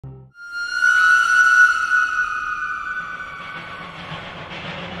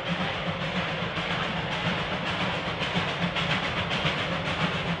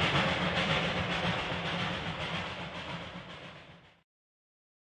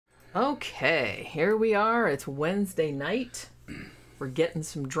Okay, here we are. It's Wednesday night. We're getting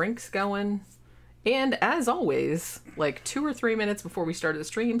some drinks going. And as always, like 2 or 3 minutes before we started the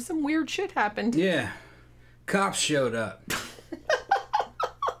stream, some weird shit happened. Yeah. Cops showed up.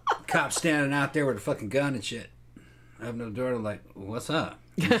 Cops standing out there with a fucking gun and shit. I opened the door, like, what's up?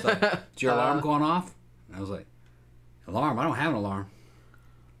 He's like, is your alarm going off? And I was like, alarm? I don't have an alarm.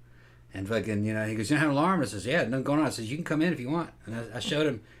 And fucking, you know, he goes, you don't have an alarm? I says, yeah, nothing going on. I says, you can come in if you want. And I showed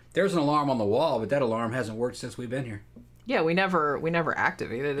him, there's an alarm on the wall, but that alarm hasn't worked since we've been here. Yeah, we never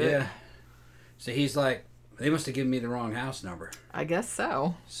activated it. Yeah. So he's like, they must have given me the wrong house number. I guess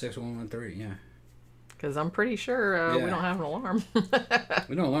so. 6113, yeah. Because I'm pretty sure we don't have an alarm.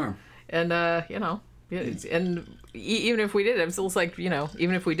 We don't alarm. And, you know, and even if we did, it was like, you know,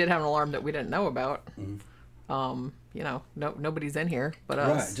 even if we did have an alarm that we didn't know about, you know, nobody's in here but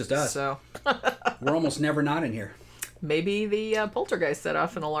us. Right, just us. So we're almost never not in here. Maybe the poltergeist set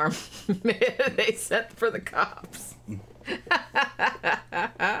off an alarm. They sent for the cops.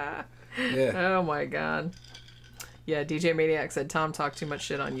 Yeah. Oh my god. Yeah, DJ Maniac said Tom talked too much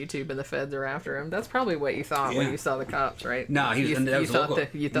shit on YouTube and the feds are after him. That's probably what you thought when you saw the cops, right? No, you thought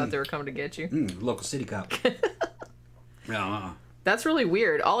they were coming to get you. Local city cop. No. That's really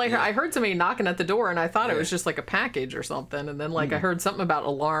weird. I heard somebody knocking at the door, and I thought it was just like a package or something. And then like I heard something about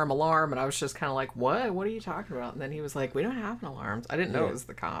alarm, and I was just kind of like, what? What are you talking about? And then he was like, we don't have an alarm. I didn't know it was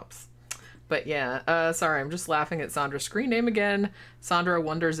the cops. But yeah, sorry, I'm just laughing at Sandra's screen name again. Sandra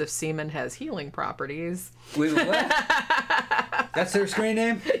wonders if semen has healing properties. Wait, what? That's her screen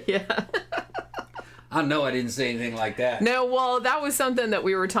name? Yeah. I know I didn't say anything like that. No, well, that was something that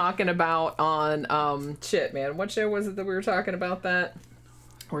we were talking about on, shit, man. What show was it that we were talking about that?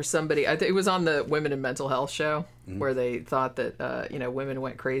 Or somebody, I think it was on the Women in Mental Health show, where they thought that, you know, women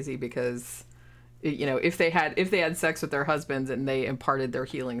went crazy because, you know, if they had sex with their husbands and they imparted their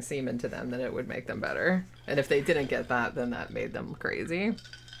healing semen to them, then it would make them better. And if they didn't get that, then that made them crazy.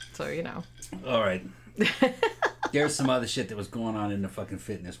 So, you know. All right. There's some other shit that was going on in the fucking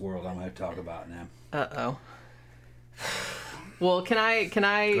fitness world I'm going to talk about now. Uh-oh. Well, can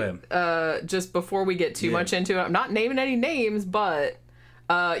I just before we get too much into it, I'm not naming any names, but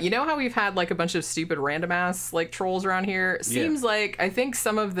you know how we've had like a bunch of stupid random ass like trolls around here? Seems like I think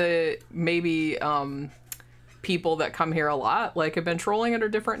some of the maybe people that come here a lot like have been trolling under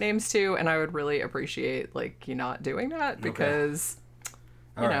different names too, and I would really appreciate like you not doing that because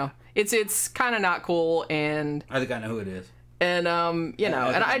you know it's kind of not cool. And I think I know who it is. And, you know,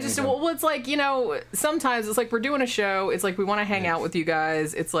 and I just, well, it's like, you know, sometimes it's like we're doing a show. It's like we want to hang out with you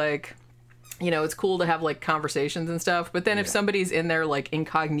guys. It's like, you know, it's cool to have, like, conversations and stuff. But then if somebody's in there, like,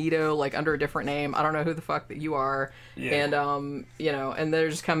 incognito, like, under a different name, I don't know who the fuck that you are. Yeah. And, you know, and they're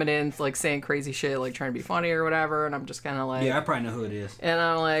just coming in, like, saying crazy shit, like, trying to be funny or whatever. And I'm just kind of like... Yeah, I probably know who it is. And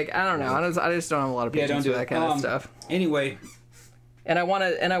I'm like, I don't know. I just don't have a lot of patience for that kind of stuff. Anyway... And I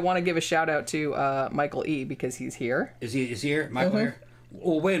want to give a shout out to Michael E because he's here. Is he here? Michael here?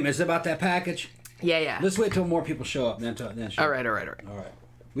 Oh, wait a minute. Is it about that package? Yeah. Let's wait till more people show up. Then show All right. All right.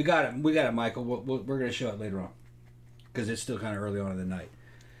 We got it, Michael. We're going to show it later on because it's still kind of early on in the night.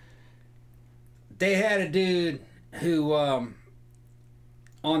 They had a dude who on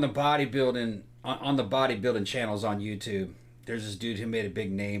the bodybuilding channels on YouTube. There's this dude who made a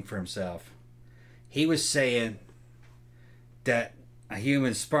big name for himself. He was saying that a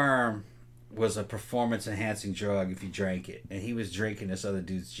human sperm was a performance-enhancing drug if you drank it. And he was drinking this other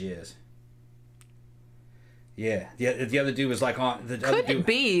dude's jizz. Yeah. The other dude was like on... Could it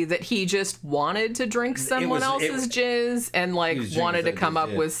be that he just wanted to drink someone else's jizz and like wanted to come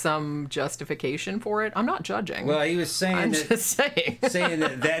up with some justification for it? I'm not judging. Well, he was saying I'm just saying. Saying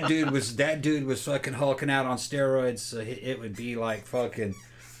that dude was fucking hulking out on steroids, so it would be like fucking...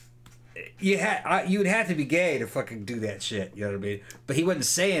 You would have to be gay to fucking do that shit, you know what I mean? But he wasn't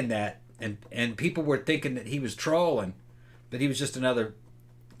saying that, and people were thinking that he was trolling, but he was just another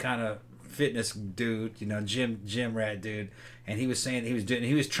kind of fitness dude, you know, gym rat dude, and he was saying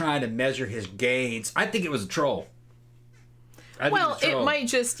he was trying to measure his gains. I think it was a troll. Well, it might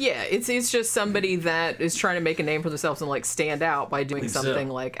just it's just somebody that is trying to make a name for themselves and like stand out by doing something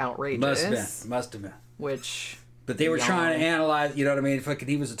like outrageous. Must have been. Which. But they were trying to analyze, you know what I mean? Fucking,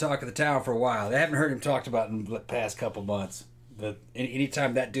 he was the talk of the town for a while. They haven't heard him talked about in the past couple months. But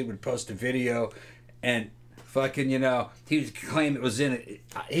anytime that dude would post a video and fucking, you know, he would claim it was in it.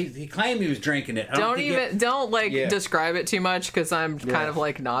 He claimed he was drinking it. Don't describe it too much because I'm kind of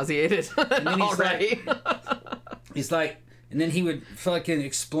like nauseated already. He's like, and then he would fucking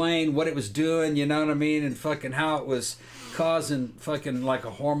explain what it was doing, you know what I mean? And fucking how it was causing fucking like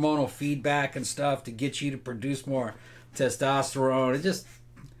a hormonal feedback and stuff to get you to produce more testosterone. It just,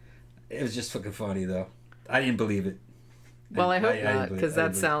 It was just fucking funny though. I didn't believe it. Well, I hope not, because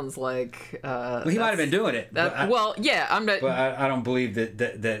that sounds like. Well, he might have been doing it. Well, yeah, I'm not. But I don't believe that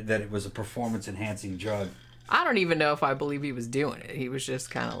it was a performance-enhancing drug. I don't even know if I believe he was doing it. He was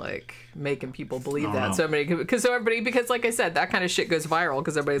just kind of like making people believe that. Because like I said, that kind of shit goes viral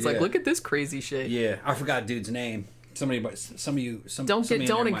because everybody's like, look at this crazy shit. Yeah, I forgot dude's name. Some of you,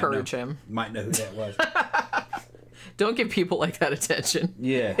 don't encourage him. Might know who that was. Don't give people like that attention.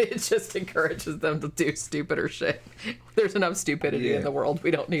 Yeah. It just encourages them to do stupider shit. There's enough stupidity in the world.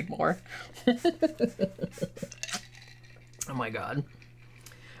 We don't need more. Oh my God.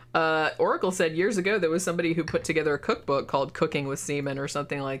 Oracle said years ago there was somebody who put together a cookbook called Cooking with Semen or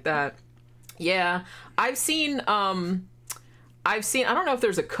something like that. Yeah. I've seen, I don't know if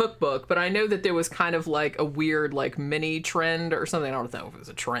there's a cookbook, but I know that there was kind of like a weird like mini trend or something. I don't know if it was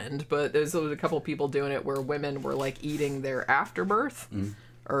a trend, but there was a couple people doing it where women were like eating their afterbirth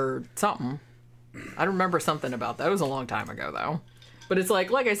or something. I remember something about that. It was a long time ago though. But it's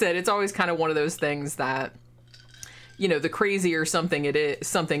like I said, it's always kind of one of those things that, you know, the crazier something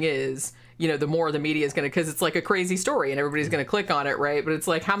is, you know, the more the media is going to, because it's like a crazy story and everybody's going to click on it, right? But it's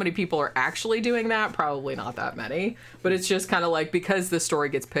like, how many people are actually doing that? Probably not that many. But it's just kind of like, because the story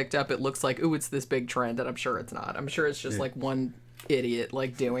gets picked up, it looks like, ooh, it's this big trend, and I'm sure it's not. I'm sure it's just like one idiot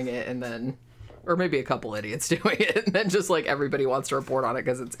like doing it, and then, or maybe a couple idiots doing it, and then just like everybody wants to report on it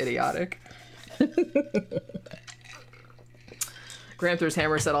because it's idiotic. Gramthars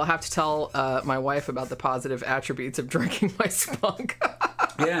Hammer said, I'll have to tell my wife about the positive attributes of drinking my spunk.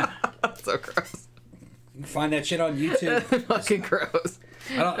 Yeah. That's so gross. You can find that shit on YouTube. Fucking gross.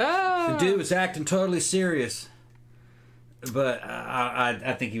 The dude was acting totally serious. But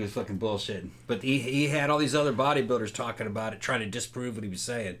I think he was fucking bullshitting. But he had all these other bodybuilders talking about it, trying to disprove what he was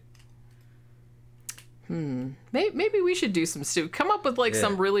saying. Maybe we should do some come up with like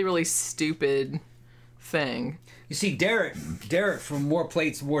some really, really stupid thing. You see, Derek from More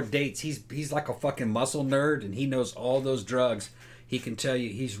Plates, More Dates, he's like a fucking muscle nerd, and he knows all those drugs. He can tell you,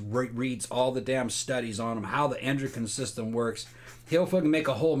 he reads all the damn studies on them, how the endocrine system works. He'll fucking make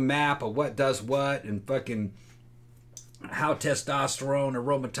a whole map of what does what, and fucking how testosterone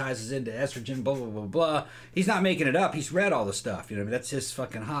aromatizes into estrogen, blah, blah, blah, blah. He's not making it up. He's read all the stuff. You know, that's his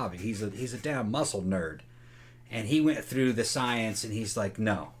fucking hobby. He's a damn muscle nerd. And he went through the science, and he's like,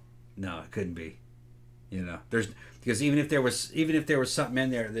 no, it couldn't be. You know, because even if there was something in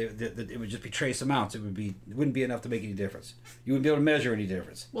there, it would just be trace amounts. It wouldn't be enough to make any difference. You wouldn't be able to measure any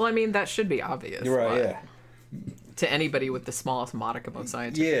difference. Well, I mean, that should be obvious. You're right. Yeah. To anybody with the smallest modicum of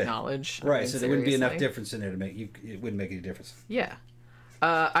scientific knowledge. Right. I mean, so there wouldn't be enough difference in there to make it wouldn't make any difference. Yeah.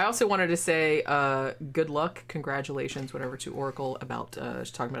 I also wanted to say good luck, congratulations, whatever, to Oracle about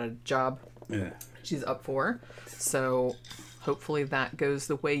she's talking about a job. Yeah. She's up for. So hopefully that goes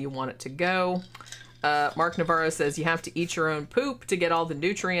the way you want it to go. Mark Navarro says you have to eat your own poop to get all the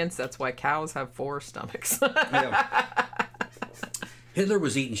nutrients. That's why cows have 4 stomachs. Hitler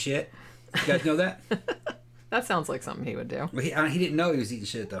was eating shit. You guys know that? That sounds like something he would do. Well, he didn't know he was eating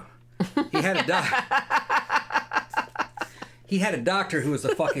shit, though. He had a doctor who was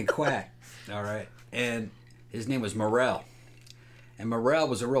a fucking quack. All right. And his name was Morrell. And Morrell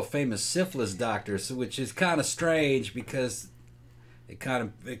was a real famous syphilis doctor, which is kind of strange because it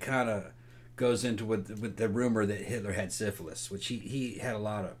kind of goes into with the rumor that Hitler had syphilis, which he had a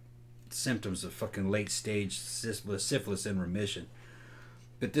lot of symptoms of fucking late stage syphilis in remission.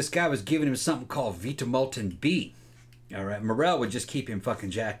 But this guy was giving him something called Vitamultin B. All right, Morrell would just keep him fucking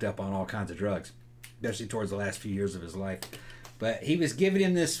jacked up on all kinds of drugs, especially towards the last few years of his life. But he was giving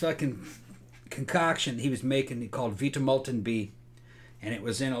him this fucking concoction he was making called Vitamultin B. And it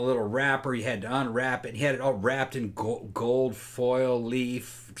was in a little wrapper. You had to unwrap it. He had it all wrapped in gold foil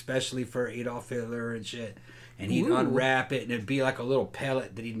leaf, especially for Adolf Hitler and shit. And he'd unwrap it, and it'd be like a little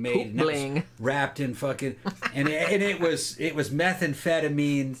pellet that he'd made, and it was wrapped in fucking. And it was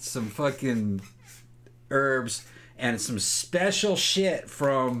methamphetamine, some fucking herbs, and some special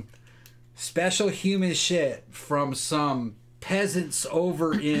human shit from some peasants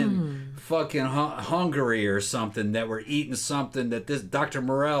over in fucking Hungary or something that were eating something that this Dr.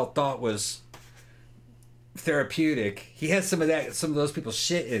 Morrell thought was therapeutic. He had some of those people's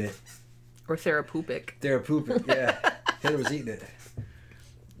shit in it. Or therapeutic. Therapeutic, yeah. Hitler was eating it.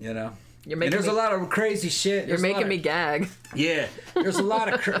 You know? There's a lot of crazy shit. You're making me gag. Yeah. There's a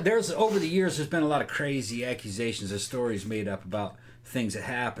lot of... over the years, there's been a lot of crazy accusations and stories made up about things that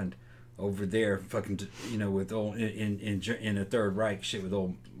happened over there, fucking, you know, with old in the Third Reich shit with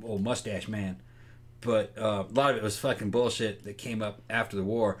old mustache man. But a lot of it was fucking bullshit that came up after the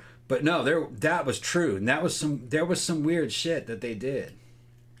war. But no, that was true, and there was some weird shit that they did.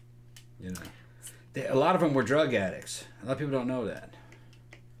 You know, a lot of them were drug addicts. A lot of people don't know that.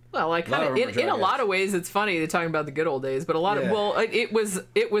 Well, I kind of in a lot of ways it's funny they're talking about the good old days, but a lot of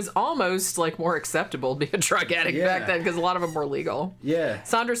it was almost like more acceptable to be a drug addict back then because a lot of them were legal. Yeah.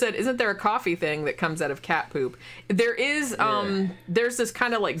 Sandra said, "Isn't there a coffee thing that comes out of cat poop?" There is. There's this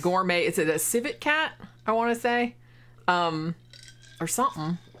kind of like gourmet. Is it a civet cat? I want to say, or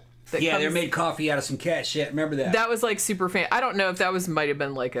something. They made coffee out of some cat shit. Remember that? That was like super fan. I don't know if that might have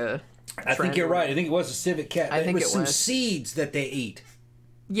been like a. I think you're right. I think it was a civet cat. I think it was some seeds that they eat.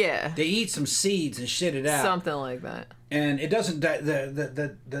 Yeah. They eat some seeds and shit it out. Something like that. And it doesn't,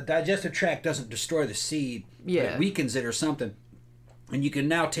 the digestive tract doesn't destroy the seed. Yeah. It weakens it or something. And you can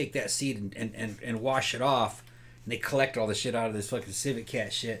now take that seed and wash it off. And they collect all the shit out of this fucking civet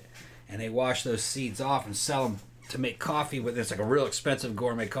cat shit. And they wash those seeds off and sell them to make coffee with. It's like a real expensive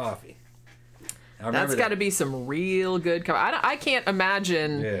gourmet coffee. That's got to be some real good coffee. I can't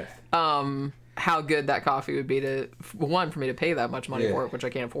imagine. How good that coffee would be to, one, for me to pay that much money for it, which I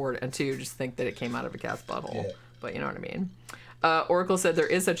can't afford, and two, just think that it came out of a cat's butthole. Yeah. But you know what I mean. Oracle said there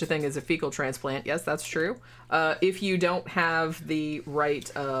is such a thing as a fecal transplant. Yes, that's true. If you don't have the right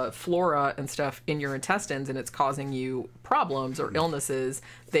flora and stuff in your intestines and it's causing you problems or illnesses,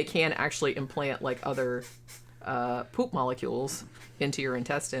 they can actually implant like other poop molecules into your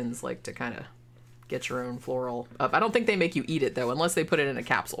intestines, like to kind of get your own floral up. I don't think they make you eat it though, unless they put it in a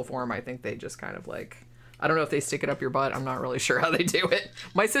capsule form. I think they just kind of like, I don't know if they stick it up your butt. I'm not really sure how they do it.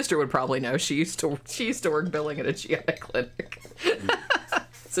 My sister would probably know. She used to work billing at a GI clinic.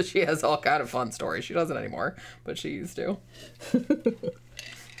 So she has all kind of fun stories. She doesn't anymore, but she used to.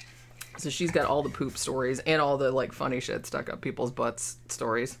 So she's got all the poop stories and all the like funny shit stuck up people's butts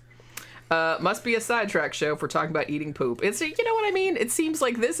stories. Must be a sidetrack show if we're talking about eating poop. It's, you know what I mean? It seems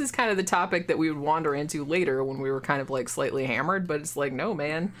like this is kind of the topic that we would wander into later when we were kind of like slightly hammered, but it's like, no,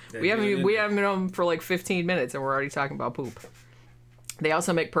 man. We haven't been on for like 15 minutes and we're already talking about poop. They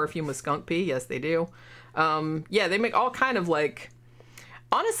also make perfume with skunk pee. Yes, they do. Yeah, they make all kind of like,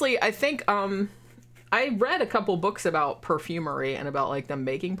 honestly, I think, I read a couple books about perfumery and about like them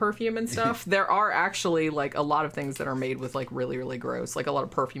making perfume and stuff. There are actually like a lot of things that are made with like really, really gross, like a lot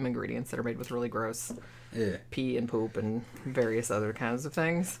of perfume ingredients that are made with really gross pee and poop and various other kinds of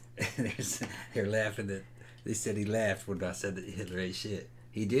things. They're laughing that they said he laughed when I said that Hitler ate shit.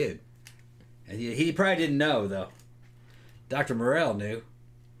 He did. And he probably didn't know though. Dr. Morell knew.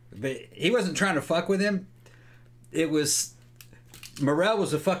 But he wasn't trying to fuck with him. It was, Morell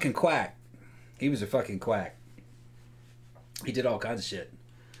was a fucking quack. He was a fucking quack. He did all kinds of shit.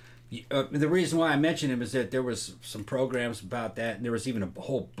 The reason why I mentioned him is that there was some programs about that, and there was even a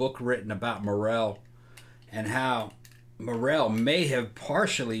whole book written about Morell and how Morell may have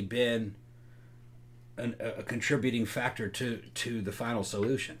partially been a contributing factor to the final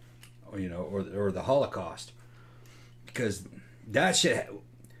solution, or the Holocaust, because that shit,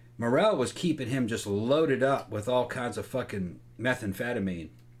 Morell was keeping him just loaded up with all kinds of fucking methamphetamine.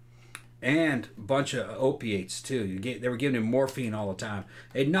 And a bunch of opiates, too. They were giving him morphine all the time.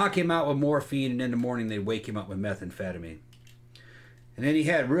 They'd knock him out with morphine, and in the morning they'd wake him up with methamphetamine. And then he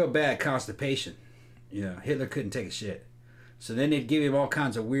had real bad constipation. Hitler couldn't take a shit. So then they'd give him all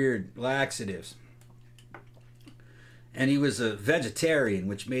kinds of weird laxatives. And he was a vegetarian,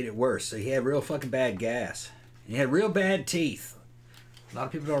 which made it worse. So he had real fucking bad gas. He had real bad teeth. A lot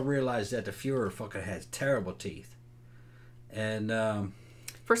of people don't realize that the Fuhrer fucking has terrible teeth. And,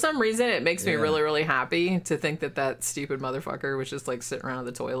 for some reason, it makes me really, really happy to think that stupid motherfucker was just like sitting around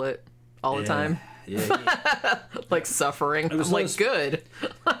the toilet all the time. Yeah. Like suffering. It was good.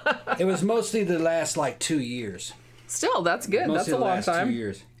 It was mostly the last like 2 years. Still, that's good. That's a long time. 2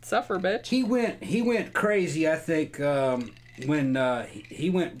 years. Suffer, bitch. He went crazy, I think, when he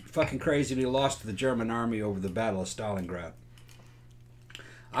went fucking crazy when he lost to the German army over the Battle of Stalingrad.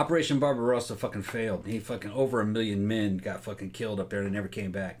 Operation Barbarossa fucking failed. He fucking over 1 million men got fucking killed up there and never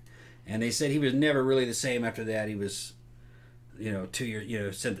came back. And they said he was never really the same after that. He was, 2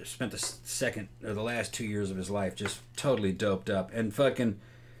 years, spent the last 2 years of his life just totally doped up. And fucking,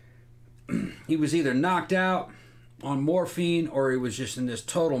 he was either knocked out on morphine or he was just in this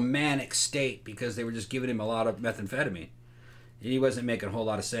total manic state because they were just giving him a lot of methamphetamine. He wasn't making a whole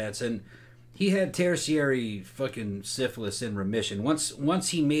lot of sense. And he had tertiary fucking syphilis in remission. Once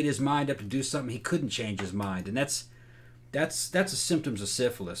he made his mind up to do something, he couldn't change his mind, and that's the symptoms of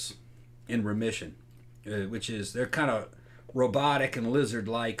syphilis in remission, which is they're kind of robotic and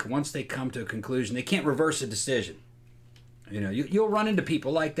lizard-like. Once they come to a conclusion, they can't reverse a decision. You'll run into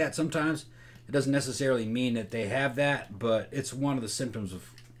people like that sometimes. It doesn't necessarily mean that they have that, but it's one of the symptoms of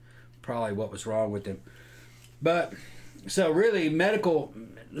probably what was wrong with them. But So really,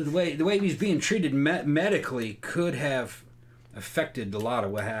 the way he was being treated medically could have affected a lot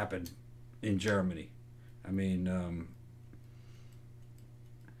of what happened in Germany. I mean,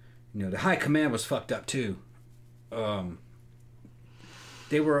 the high command was fucked up too.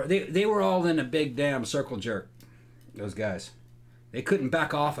 They were all in a big damn circle jerk. Those guys, they couldn't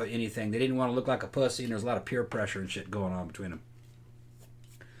back off of anything. They didn't want to look like a pussy, and there was a lot of peer pressure and shit going on between them.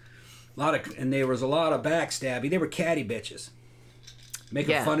 And there was a lot of backstabbing. They were catty bitches,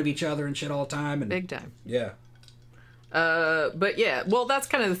 making fun of each other and shit all the time. And big time. Yeah. But yeah, well, that's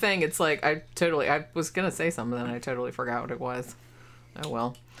kind of the thing. It's like I was gonna say something and I totally forgot what it was. Oh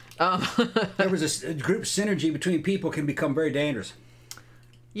well. There was a group synergy between people can become very dangerous.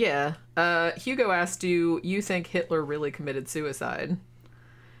 Yeah. Hugo asked, do you think Hitler really committed suicide?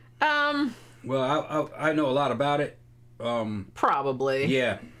 Well, I know a lot about it. Probably.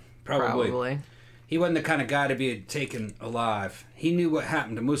 Yeah, probably. He wasn't the kind of guy to be taken alive. He knew what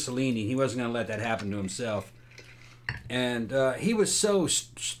happened to Mussolini. He wasn't going to let that happen to himself. And he was so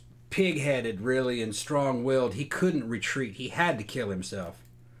pig-headed, really, and strong-willed, he couldn't retreat. He had to kill himself.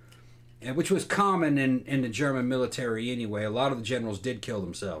 And which was common in the German military anyway. A lot of the generals did kill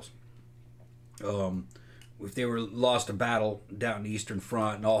themselves. If they were lost a battle down in the Eastern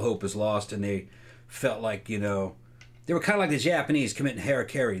Front and all hope was lost, and they felt like, they were kind of like the Japanese committing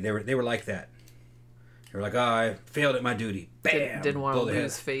harakiri. They were like that. They were like, oh, I failed at my duty. Bam! Didn't want to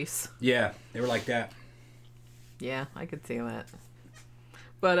lose face. Yeah, they were like that. Yeah, I could see that.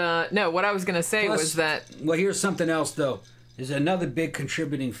 But no, what I was gonna say was that. Well, here's something else though. There's another big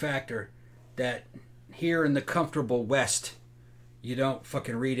contributing factor that here in the comfortable West, you don't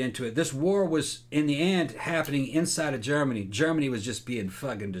fucking read into it. This war was, in the end, happening inside of Germany. Germany was just being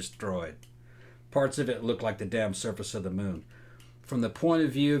fucking destroyed. Parts of it looked like the damn surface of the moon. From the point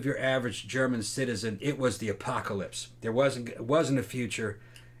of view of your average German citizen, it was the apocalypse. There wasn't a future,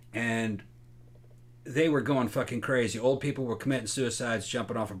 and they were going fucking crazy. Old people were committing suicides,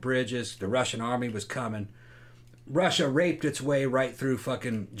 jumping off of bridges. The Russian army was coming. Russia raped its way right through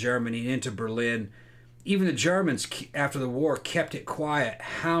fucking Germany into Berlin. Even the Germans, after the war, kept it quiet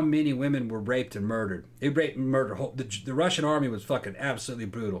how many women were raped and murdered. They raped and murdered. The Russian army was fucking absolutely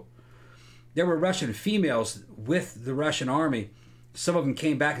brutal. There were Russian females with the Russian army. Some of them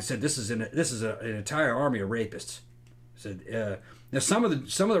came back and said, "This is an entire army of rapists." Said now some of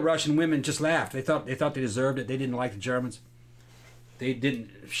the Russian women just laughed. They thought they deserved it. They didn't like the Germans. They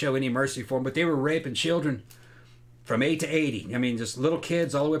didn't show any mercy for them, but they were raping children from 8 to 80. I mean, just little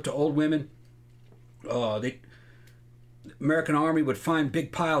kids all the way up to old women. The American army would find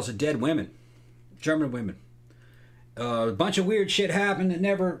big piles of dead women, German women. A bunch of weird shit happened that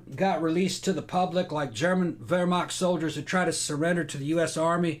never got released to the public, like German Wehrmacht soldiers would try to surrender to the U.S.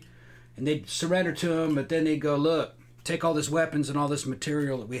 Army, and they'd surrender to them, but then they'd go, look, take all these weapons and all this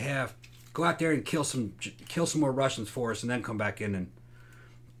material that we have, go out there and kill some more Russians for us, and then come back in and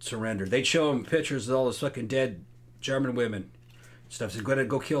surrender. They'd show them pictures of all those fucking dead German women. Stuff. So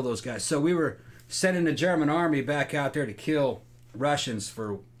go kill those guys. So we were sending the German army back out there to kill Russians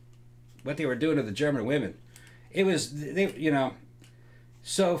for what they were doing to the German women. It was,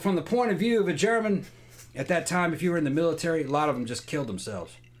 so from the point of view of a German, at that time, if you were in the military, a lot of them just killed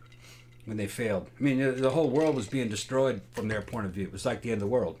themselves when they failed. I mean, the whole world was being destroyed from their point of view. It was like the end of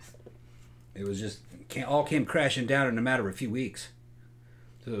the world. It was just, all came crashing down in a matter of a few weeks.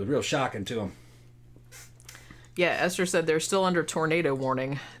 So it was real shocking to them. Yeah, Esther said they're still under tornado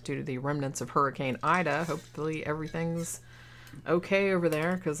warning due to the remnants of Hurricane Ida. Hopefully everything's okay over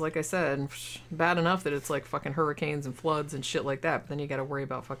there, because like I said, bad enough that it's like fucking hurricanes and floods and shit like that, but then you gotta worry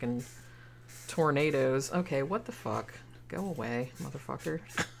about fucking tornadoes. Okay, what the fuck? Go away, motherfucker.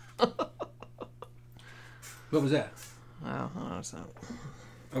 What was that? Oh, so.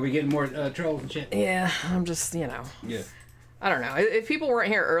 Are we getting more trolls and shit? Yeah, I'm just, Yeah. I don't know. If people weren't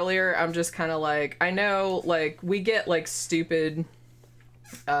here earlier, I'm just kind of like, I know, like, we get, like, stupid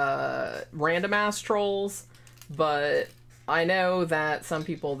random ass trolls, but I know that some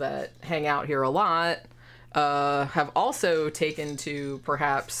people that hang out here a lot have also taken to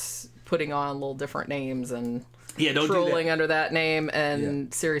perhaps putting on little different names and trolling under that name,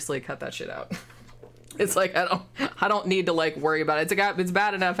 and seriously, cut that shit out. It's like, I don't need to, like, worry about it. It's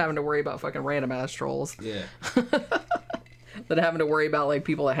bad enough having to worry about fucking random ass trolls. Yeah. Than having to worry about, like,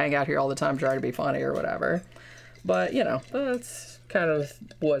 people that hang out here all the time trying to be funny or whatever. But, that's kind of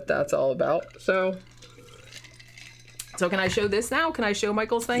what that's all about. So can I show this now? Can I show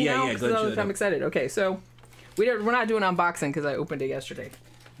Michael's thing now? Yeah, go ahead. I'm excited. Okay, so we're not doing unboxing because I opened it yesterday.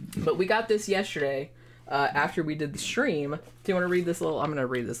 But we got this yesterday. after we did the stream. Do you want to read this little? I'm going to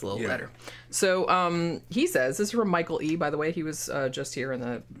read this little letter. So he says, this is from Michael E., by the way. He was just here in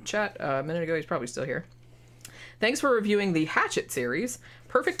the chat a minute ago. He's probably still here. Thanks for reviewing the Hatchet series.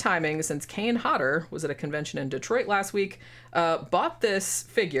 Perfect timing since Kane Hodder was at a convention in Detroit last week. Bought this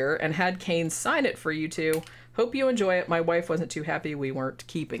figure and had Kane sign it for you two. Hope you enjoy it. My wife wasn't too happy we weren't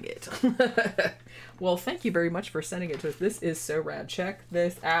keeping it. Well, thank you very much for sending it to us. This is so rad. Check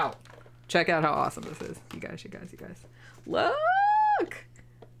this out. Check out how awesome this is. You guys. Look!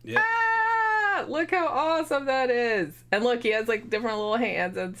 Yeah. Ah, look how awesome that is. And look, he has like different little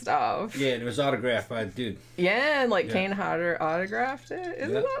hands and stuff. Yeah, and it was autographed by a dude. Yeah, and like Kane Hodder autographed it.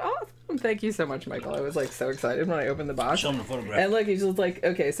 Isn't that awesome? Thank you so much, Michael. I was like so excited when I opened the box. Show him the photograph. And look, he's just like,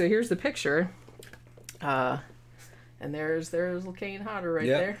 okay, so here's the picture. And there's Kane Hodder right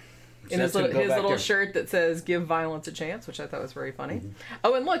there. So in his little shirt that says "Give Violence a Chance," which I thought was very funny.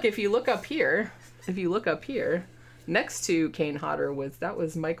 Oh, and look, if you look up here, next to Kane Hodder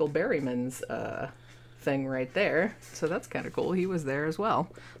was Michael Berryman's thing right there. So that's kind of cool. He was there as well.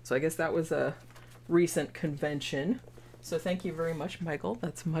 So I guess that was a recent convention. So thank you very much, Michael.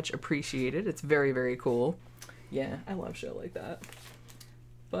 That's much appreciated. It's very, very cool. Yeah, I love shit like that.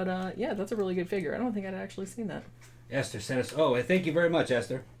 But yeah, that's a really good figure. I don't think I'd actually seen that. Esther sent us. Oh, thank you very much,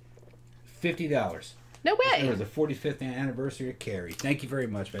 Esther. $50. No way. It was the 45th anniversary of Carrie. Thank you very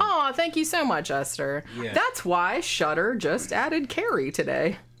much, baby. Aw, thank you so much, Esther. Yeah. That's why Shudder just added Carrie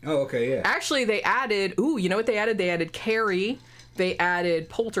today. Oh, okay, yeah. Actually, they added, you know what they added? They added Carrie. They added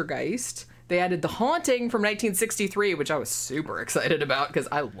Poltergeist. They added The Haunting from 1963, which I was super excited about because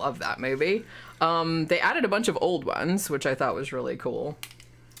I love that movie. They added a bunch of old ones, which I thought was really cool.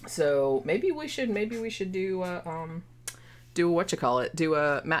 So maybe we should do do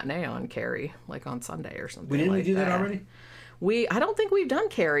a matinee on Carrie, like on Sunday or something. Didn't we do that already? I don't think we've done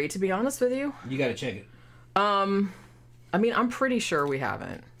Carrie, to be honest with you. You gotta check it. I mean, I'm pretty sure we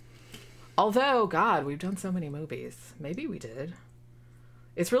haven't. Although, God, we've done so many movies. Maybe we did.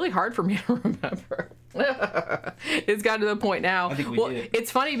 It's really hard for me to remember. It's gotten to the point now. I think we did.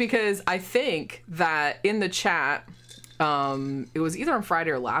 It's funny because I think that in the chat, it was either on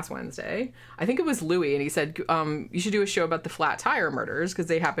Friday or last Wednesday. I think it was Louis, and he said, you should do a show about the flat tire murders because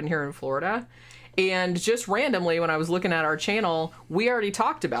they happen here in Florida. And just randomly, when I was looking at our channel, we already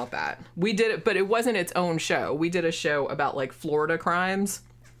talked about that. We did it, but it wasn't its own show. We did a show about like Florida crimes,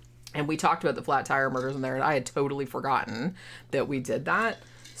 and we talked about the flat tire murders in there, and I had totally forgotten that we did that.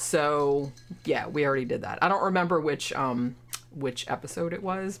 So yeah, we already did that. I don't remember which episode it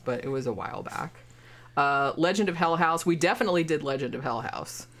was, but it was a while back. Legend of Hell House. We definitely did Legend of Hell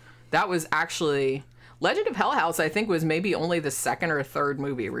House. That was actually... Legend of Hell House, I think, was maybe only the second or third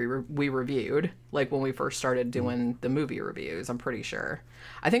movie we reviewed, like when we first started doing the movie reviews, I'm pretty sure.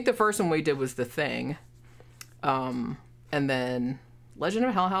 I think the first one we did was The Thing. And then Legend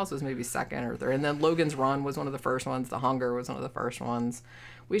of Hell House was maybe second or third. And then Logan's Run was one of the first ones. The Hunger was one of the first ones.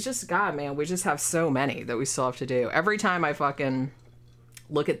 We just have so many that we still have to do. Every time I fucking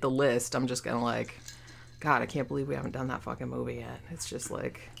look at the list, I'm just gonna like... God, I can't believe we haven't done that fucking movie yet. It's just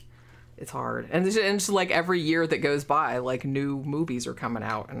like, it's hard. And it's just like every year that goes by, like new movies are coming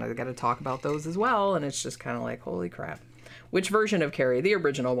out and I got to talk about those as well. And it's just kind of like, holy crap. Which version of Carrie? The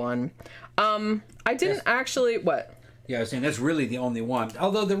original one. I didn't actually, what? Yeah, I was saying that's really the only one.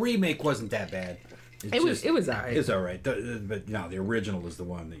 Although the remake wasn't that bad. It was all right. It's all right. But no, the original is the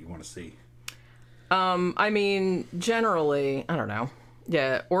one that you want to see. I mean, generally, I don't know.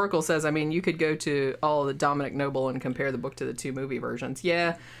 Yeah, Oracle says, I mean, you could go to all the Dominic Noble and compare the book to the two movie versions.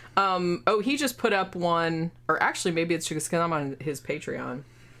 Yeah. He just put up one, or actually maybe it's because I'm on his Patreon.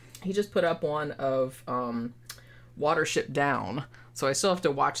 He just put up one of Watership Down. So I still have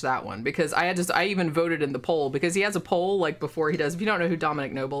to watch that one because I even voted in the poll because he has a poll like before he does. If you don't know who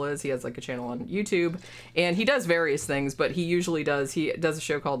Dominic Noble is, he has like a channel on YouTube and he does various things, but he does a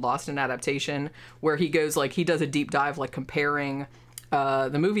show called Lost in Adaptation where he goes like, he does a deep dive, like comparing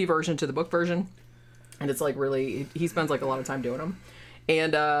the movie version to the book version, and it's like really he spends like a lot of time doing them.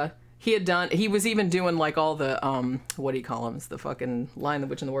 And he was even doing like all the what do you call them? It's the fucking Lion, the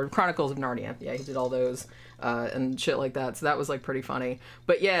Witch, and the Ward, Chronicles of Narnia. Yeah, he did all those and shit like that. So that was like pretty funny.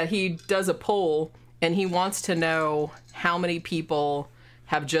 But yeah, he does a poll and he wants to know how many people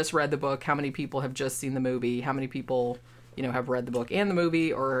have just read the book, how many people have just seen the movie, how many people, you know, have read the book and the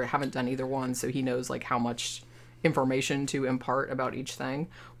movie or haven't done either one, so he knows like how much information to impart about each thing.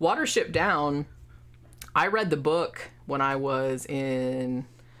 Watership Down, I read the book when I was in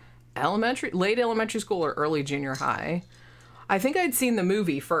late elementary school or early junior high. I think I'd seen the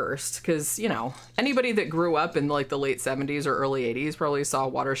movie first because, you know, anybody that grew up in like the late 70s or early 80s probably saw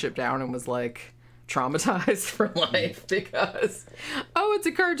Watership Down and was like traumatized for life because, oh, it's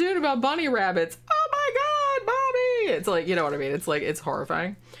a cartoon about bunny rabbits. Oh my God, mommy! It's like, you know what I mean? It's like, it's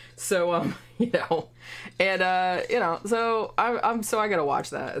horrifying. So, you know, and, you know, so I gotta watch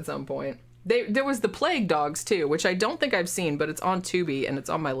that at some point. There was the Plague Dogs too, which I don't think I've seen, but it's on Tubi and it's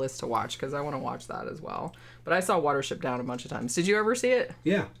on my list to watch because I want to watch that as well. But I saw Watership Down a bunch of times. Did you ever see it?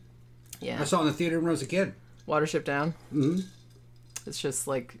 Yeah. Yeah. I saw it in the theater when I was a kid. Watership Down? Mm-hmm. It's just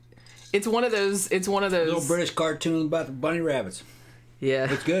like, it's one of those little British cartoon about the bunny rabbits.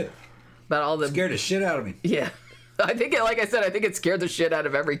 Yeah. It's good. About all the... It scared the shit out of me. Yeah. I think, like I said, I think it scared the shit out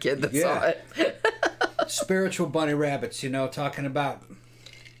of every kid that saw it. Spiritual bunny rabbits, you know, talking about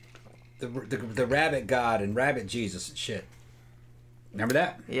the rabbit god and rabbit Jesus and shit. Remember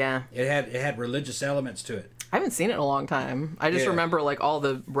that? Yeah. It had religious elements to it. I haven't seen it in a long time. I just remember like all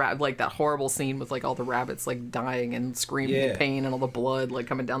the like that horrible scene with like all the rabbits like dying and screaming in pain and all the blood like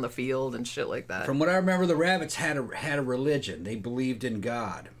coming down the field and shit like that. From what I remember, the rabbits had a religion. They believed in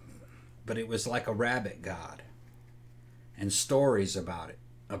God, but it was like a rabbit god, and stories about it,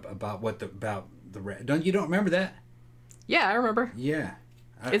 about the don't remember that? Yeah, I remember. Yeah.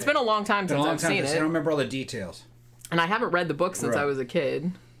 It's been a long time since I've seen it. I don't remember all the details. And I haven't read the book since I was a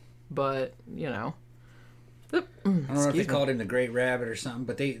kid, but you know. I don't know if they called him the Great Rabbit or something,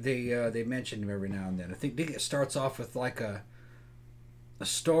 but they mentioned him every now and then. I think it starts off with like a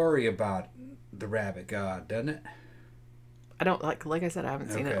story about the rabbit god, doesn't it? I don't like I said, I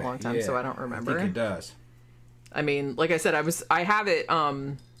haven't seen it in a long time, so I don't remember. I think it does. I mean, like I said, I have it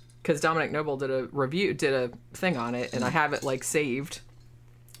because Dominic Noble did a thing on it, and I have it like saved,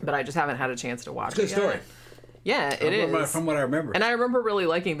 but I just haven't had a chance to watch it. It's a good story. Yeah, it is. From what I remember. And I remember really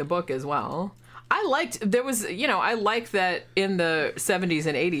liking the book as well. I liked that in the 70s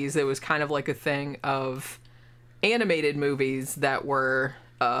and 80s, there was kind of like a thing of animated movies that were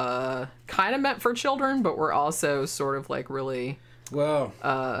kind of meant for children, but were also sort of like really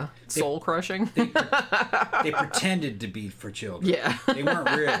soul crushing. They pretended to be for children. Yeah. They weren't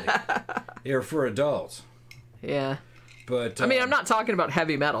really. They were for adults. Yeah. But I mean, I'm not talking about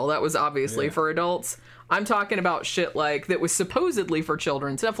heavy metal. That was obviously for adults. I'm talking about shit like that was supposedly for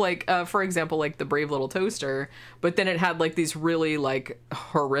children. Stuff like, for example, like The Brave Little Toaster. But then it had like these really like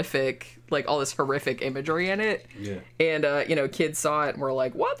horrific, like all this horrific imagery in it. Yeah. And, you know, kids saw it and were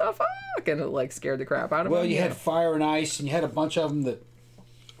like, what the fuck? And it like scared the crap out of them. Well, you had Fire and Ice, and you had a bunch of them that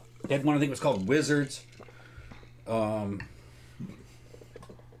had one I think was called Wizards. Yeah,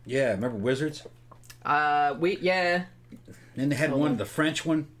 remember Wizards? Yeah. Then they had the French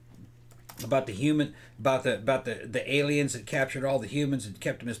one. About the aliens that captured all the humans and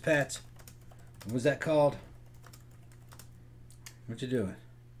kept them as pets. What was that called? What you doing?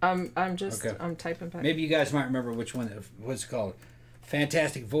 I'm typing back. Maybe you guys might remember which one. What's it called?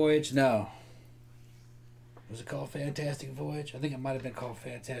 Fantastic Voyage? No. Was it called Fantastic Voyage? I think it might have been called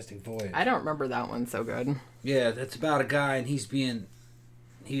Fantastic Voyage. I don't remember that one so good. Yeah, that's about a guy and he's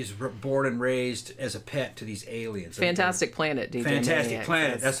born and raised as a pet to these aliens. Fantastic Planet, DJ Fantastic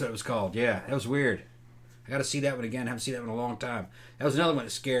Planet, that's what it was called. Yeah, that was weird. I got to see that one again. I haven't seen that one in a long time. That was another one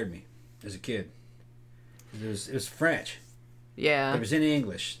that scared me as a kid. It was French. Yeah. It was in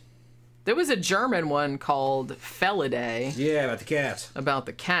English. There was a German one called Felidae. Yeah, about the cats. About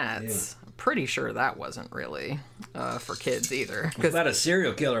the cats. Yeah. I'm pretty sure that wasn't really for kids either. It was about a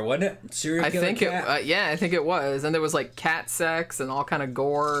serial killer, wasn't it? Serial killer cat? I think it was. And there was like cat sex and all kind of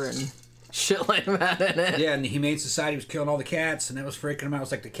gore and shit like that in it. Yeah, and the Humane Society was killing all the cats, and that was freaking them out. It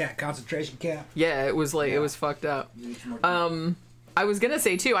was like the cat concentration camp. Yeah, it was like, it was fucked up. I was going to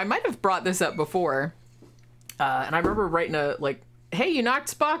say, too, I might have brought this up before. And I remember writing hey, you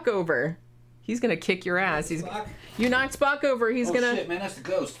knocked Spock over. He's going to kick your ass. You knocked Spock over. He's going to... Oh, shit, man. That's the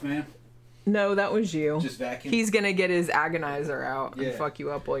ghost, man. No, that was you. Just vacuum. He's going to get his agonizer out and fuck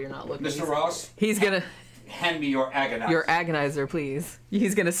you up while you're not looking. Mr. Ross? He's going to... Hand me your agonizer. Your agonizer, please.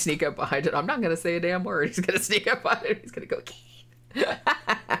 He's going to sneak up behind it. I'm not going to say a damn word. He's going to sneak up behind it. He's going to go...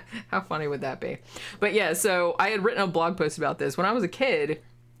 How funny would that be? But yeah, so I had written a blog post about this. When I was a kid,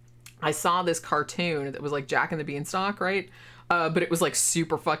 I saw this cartoon that was like Jack and the Beanstalk, right? But it was like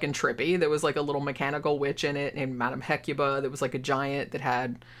super fucking trippy. There was like a little mechanical witch in it named Madame Hecuba. There was like a giant that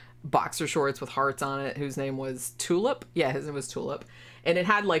had boxer shorts with hearts on it whose name was Tulip. Yeah, his name was Tulip. And it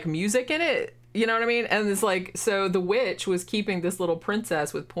had like music in it. You know what I mean? And it's like, so the witch was keeping this little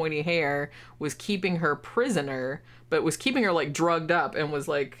princess with pointy hair, was keeping her prisoner, but was keeping her like drugged up and was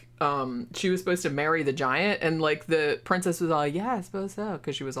like, she was supposed to marry the giant. And like the princess was all, yeah, I suppose so.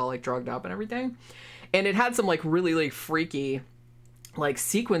 Cause she was all like drugged up and everything. And it had some like really like freaky like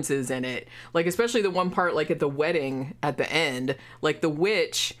sequences in it. Like especially the one part like at the wedding at the end, like the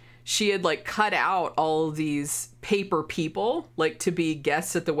witch, she had like cut out all of these paper people like to be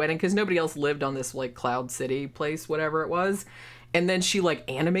guests at the wedding because nobody else lived on this like Cloud City place, whatever it was. And then she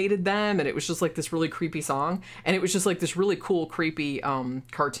like animated them, and it was just like this really creepy song, and it was just like this really cool creepy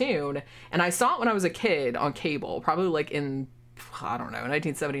cartoon. And I saw it when I was a kid on cable, probably like in, I don't know,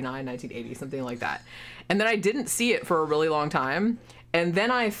 1979, 1980, something like that. And then I didn't see it for a really long time. And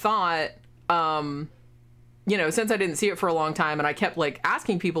then I thought, you know, since I didn't see it for a long time, and I kept like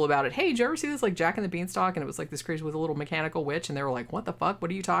asking people about it, hey, did you ever see this like Jack and the Beanstalk? And it was like this crazy with a little mechanical witch, and they were like, what the fuck?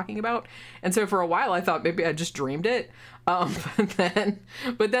 What are you talking about? And so for a while I thought maybe I just dreamed it. But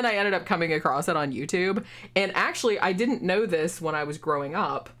then I ended up coming across it on YouTube. And actually I didn't know this when I was growing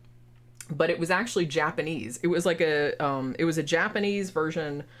up, but it was actually Japanese. It was like it was a Japanese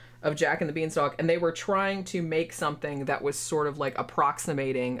version of Jack and the Beanstalk, and they were trying to make something that was sort of like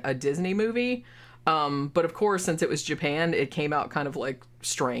approximating a Disney movie. But of course, since it was Japan, it came out kind of like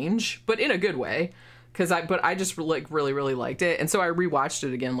strange, but in a good way. But I just like really, really liked it. And so I rewatched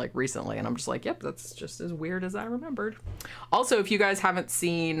it again like recently, and I'm just like, yep, that's just as weird as I remembered. Also, if you guys haven't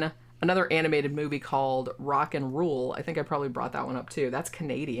seen another animated movie called Rock and Rule, I think I probably brought that one up too. That's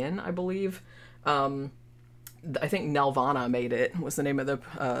Canadian, I believe. I think Nelvana made it, was the name of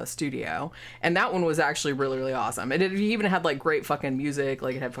the studio. And that one was actually really, really awesome. And it even had like great fucking music.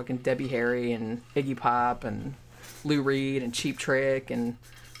 Like it had fucking Debbie Harry and Iggy Pop and Lou Reed and Cheap Trick and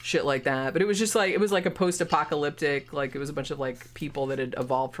shit like that. But it was just like, it was like a post-apocalyptic, like it was a bunch of like people that had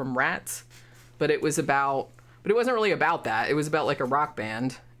evolved from rats. But it wasn't really about that. It was about like a rock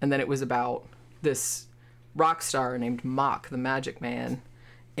band. And then it was about this rock star named Mock, the Magic Man.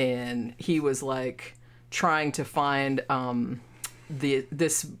 And he was like trying to find a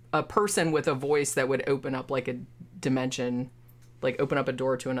person with a voice that would open up like a dimension, like open up a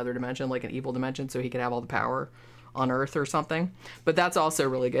door to another dimension, like an evil dimension, so he could have all the power on Earth or something. But that's also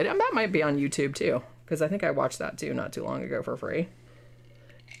really good. And that might be on YouTube too, because I think I watched that too not too long ago for free.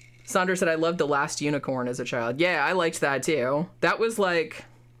 Sandra said, I loved The Last Unicorn as a child. Yeah, I liked that too. That was like,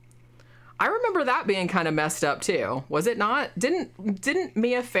 I remember that being kind of messed up too. Was it not? Didn't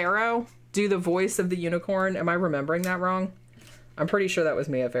Mia Farrow do the voice of the unicorn? Am I remembering that wrong? I'm pretty sure that was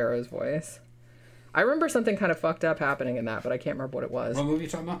Mia Farrow's voice. I remember something kind of fucked up happening in that, but I can't remember what it was. What movie are you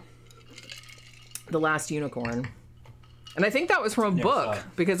talking about? The Last Unicorn. And I think that was from a book,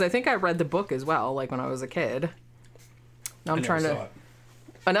 because I think I read the book as well, like when I was a kid. Now I'm trying to...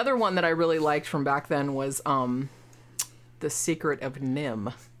 Another one that I really liked from back then was The Secret of Nim,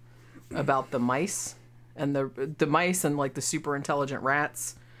 about the mice, and the mice and like the super intelligent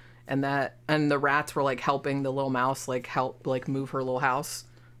rats. And the rats were like helping the little mouse like help like move her little house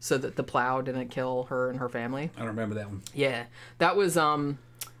so that the plow didn't kill her and her family. I don't remember that one. Yeah, that was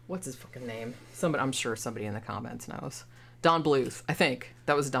what's his fucking name? I'm sure somebody in the comments knows. Don Bluth, I think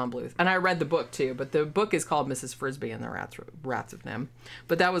that was Don Bluth. And I read the book too, but the book is called Mrs. Frisbee and the Rats of Nim.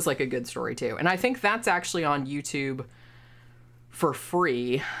 But that was like a good story too. And I think that's actually on YouTube for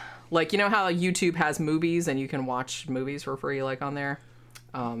free. Like, you know how YouTube has movies and you can watch movies for free like on there?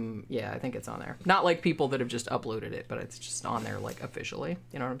 Yeah, I think it's on there. Not like people that have just uploaded it, but it's just on there like officially.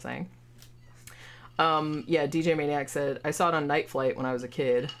 You know what I'm saying? Yeah, DJ Maniac said, I saw it on Night Flight when I was a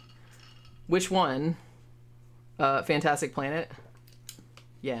kid. Which one? Fantastic Planet?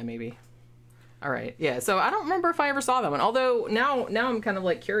 Yeah, maybe. All right. Yeah, so I don't remember if I ever saw that one. Although now I'm kind of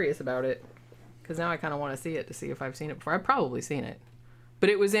like curious about it, because now I kind of want to see it to see if I've seen it before. I've probably seen it. But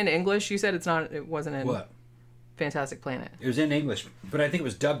it was in English. You said it wasn't in... What? Fantastic Planet. It was in English, but I think it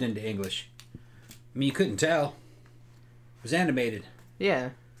was dubbed into English. I mean, you couldn't tell. It was animated. Yeah.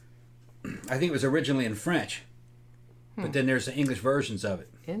 I think it was originally in French, but then there's the English versions of it.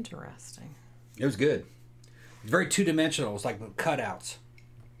 Interesting. It was good. Very two-dimensional. It was like cutouts.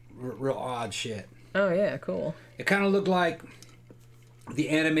 Real odd shit. Oh, yeah, cool. It kind of looked like the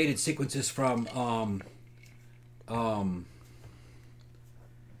animated sequences from, what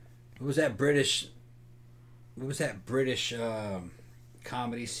was that British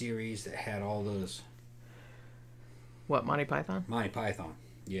comedy series that had all those? What, Monty Python? Monty Python,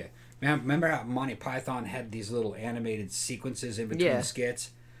 yeah. Remember how Monty Python had these little animated sequences in between the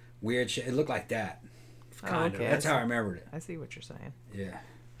skits? Weird shit. It looked like that. Kind of. That's how I remembered it. I see what you're saying. Yeah.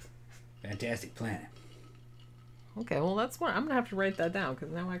 Fantastic Planet. Okay, well that's one. I'm gonna have to write that down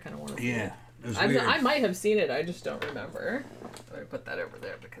because now I kind of want to. Yeah. It was weird. I might have seen it. I just don't remember. I'm gonna put that over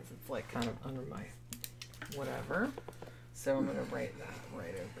there because it's like kind of under my whatever. So I'm gonna write that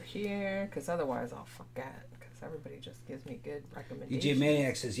right over here because otherwise I'll forget. Because everybody just gives me good recommendations. DJ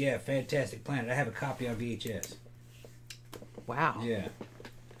Maniac says, "Yeah, Fantastic Planet. I have a copy on VHS." Wow. Yeah.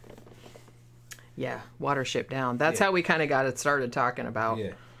 Yeah, Watership Down. That's how we kind of got it started talking about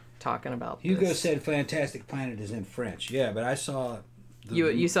talking about Hugo this. said Fantastic Planet is in French. Yeah, but I saw...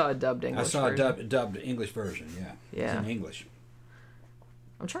 You saw a dubbed English version. I saw a dubbed English version, yeah. Yeah. It's in English.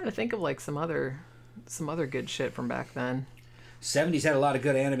 I'm trying to think of like some other good shit from back then. 70s had a lot of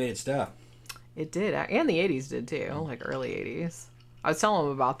good animated stuff. It did, and the 80s did too, like early 80s. I was telling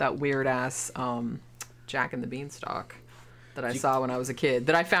him about that weird ass Jack and the Beanstalk that I saw when I was a kid,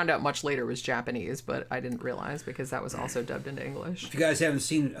 that I found out much later was Japanese, but I didn't realize because that was also dubbed into English. If you guys haven't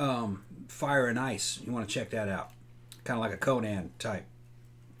seen Fire and Ice, you want to check that out. Kind of like a Conan type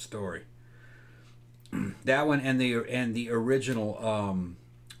story. That one and the original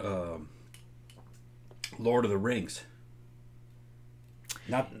Lord of the Rings.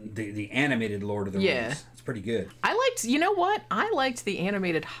 Not the animated Lord of the Rings. It's pretty good. You know what? I liked the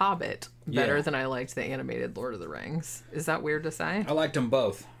animated Hobbit better than I liked the animated Lord of the Rings. Is that weird to say? I liked them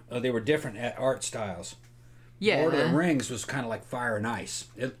both. They were different art styles. Yeah. Lord of the Rings was kind of like Fire and Ice.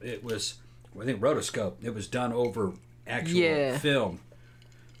 It was, I think, rotoscope. It was done over actual film.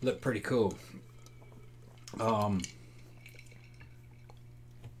 Looked pretty cool.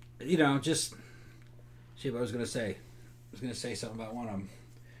 Just see what I was gonna say. I was gonna say something about one of them.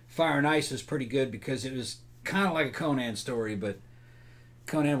 Fire and Ice is pretty good because it was kind of like a Conan story, but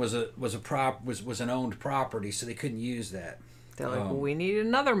Conan was an owned property, so they couldn't use that. They're like, well, we need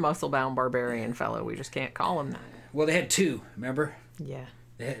another muscle-bound barbarian fellow. We just can't call him that. Well, they had two. Remember? Yeah.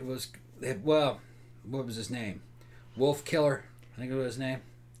 What was his name? Wolf Killer. I think it was his name.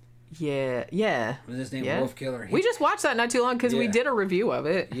 Yeah. Was his name Wolf Killer? We just watched that not too long because we did a review of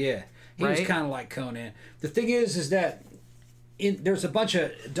it. Yeah. He was kind of like Conan. The thing is that there's a bunch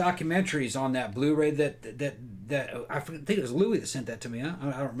of documentaries on that Blu-ray that I think it was Louis that sent that to me. Huh?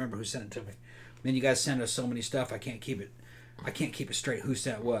 I don't remember who sent it to me. I mean, you guys send us so many stuff. I can't keep it straight who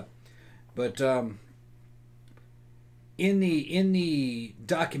sent what. But in the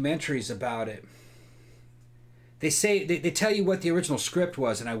documentaries about it, they say they tell you what the original script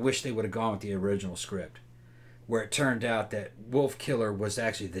was, and I wish they would have gone with the original script, where it turned out that Wolf Killer was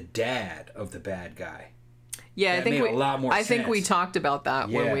actually the dad of the bad guy. Yeah, I think we talked about that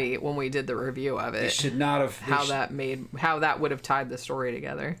when we did the review of it. It should not have how that would have tied the story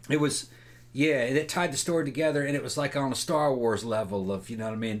together. It was, it tied the story together, and it was like on a Star Wars level of, you know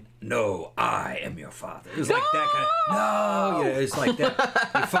what I mean? No, I am your father. It was like that kind of it's like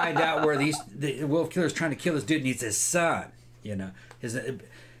that. You find out where the Wolf Killer's trying to kill this dude, and he's his son. You know, it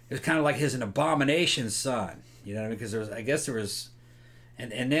was kind of like an abomination son. You know, because there was.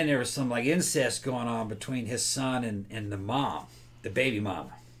 And then there was some like incest going on between his son and the mom, the baby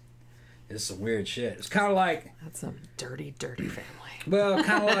mama. It's some weird shit. It's kind of like that's some dirty family. Well,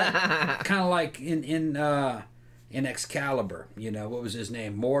 kind of like in Excalibur. You know, what was his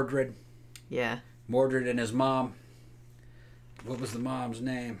name? Mordred. Yeah. Mordred and his mom. What was the mom's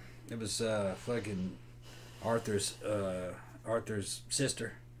name? It was fucking Arthur's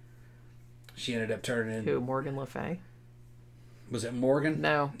sister. She ended up turning in. Who? Morgan Le Fay. Was it Morgan?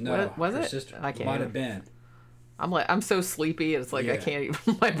 No. What, was it? Sister. I can't. Might have been. I'm so sleepy. It's like I can't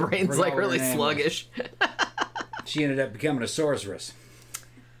even. My brain's like really sluggish. She ended up becoming a sorceress.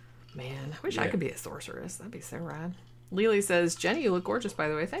 Man, I wish I could be a sorceress. That'd be so rad. Lily says, "Jenny, you look gorgeous. By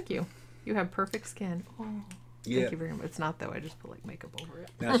the way, thank you. You have perfect skin." Oh, thank you very much. It's not though. I just put like makeup over it.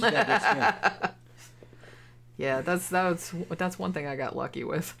 No, she got good skin. Yeah, that's one thing I got lucky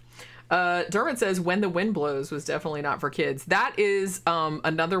with. Dermot says When the Wind Blows was definitely not for kids. That is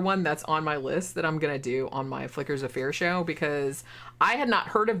another one that's on my list that I'm going to do on my Flickers of Fear show, because I had not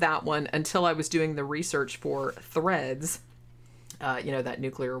heard of that one until I was doing the research for Threads, that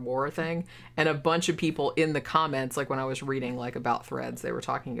nuclear war thing. And a bunch of people in the comments, like when I was reading like about Threads, they were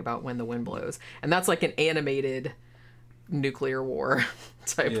talking about When the Wind Blows. And that's like an animated nuclear war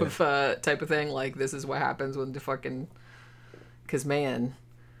type of thing. Like, this is what happens when the fucking... Because, man...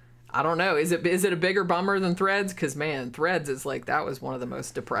 I don't know. Is it a bigger bummer than Threads? Because, man, Threads is like, that was one of the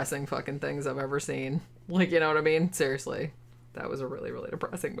most depressing fucking things I've ever seen. Like, you know what I mean? Seriously. That was a really, really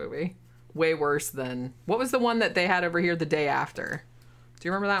depressing movie. Way worse than... What was the one that they had over here the day after? Do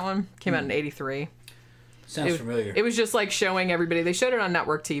you remember that one? Came out in 83. Sounds familiar. It was just like showing everybody... They showed it on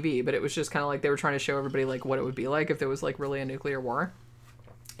network TV, but it was just kind of like they were trying to show everybody like what it would be like if there was like really a nuclear war.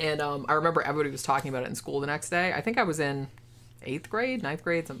 And I remember everybody was talking about it in school the next day. I think I was in... 8th grade, 9th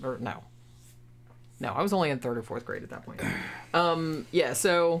grade, no, I was only in 3rd or 4th grade at that point.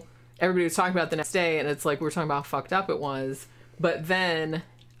 So everybody was talking about it the next day, and it's like we were talking about how fucked up it was, but then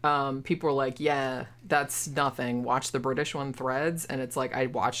people were like, yeah, that's nothing, watch the British one, Threads, and it's like I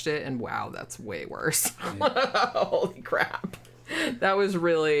watched it and wow, that's way worse. Holy crap, that was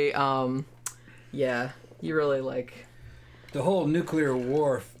really you really like the whole nuclear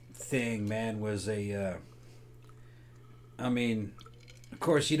war thing, man, was a. I mean, of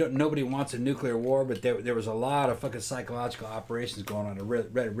course, nobody wants a nuclear war, but there was a lot of fucking psychological operations going on. I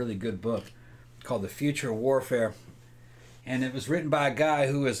read a really good book called The Future of Warfare, and it was written by a guy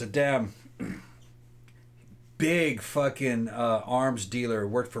who was a damn big fucking arms dealer,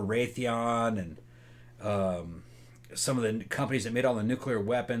 worked for Raytheon and some of the companies that made all the nuclear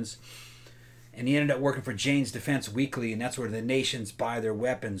weapons. And he ended up working for Jane's Defense Weekly, and that's where the nations buy their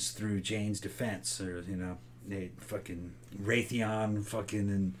weapons, through Jane's Defense. Or, they fucking Raytheon fucking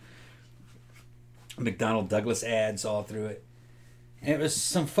and McDonnell Douglas ads all through it. And it was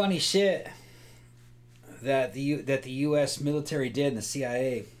some funny shit that the U.S. military did, and the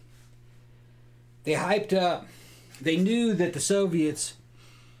CIA. They hyped up. They knew that the Soviets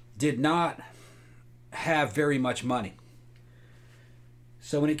did not have very much money.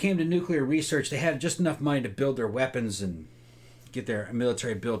 So when it came to nuclear research, they had just enough money to build their weapons and get their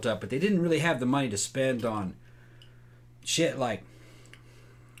military built up, but they didn't really have the money to spend on shit like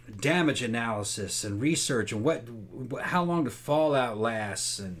damage analysis and research and how long the fallout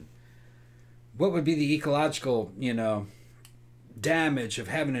lasts and what would be the ecological, damage of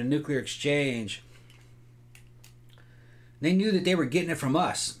having a nuclear exchange. They knew that they were getting it from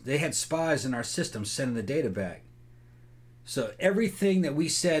us. They had spies in our system sending the data back. So everything that we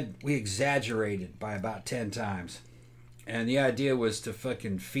said, we exaggerated by about 10 times. And the idea was to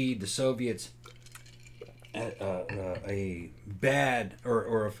fucking feed the Soviets a bad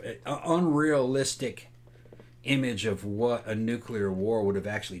or an unrealistic image of what a nuclear war would have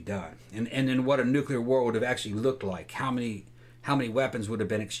actually done. And then what a nuclear war would have actually looked like. How many weapons would have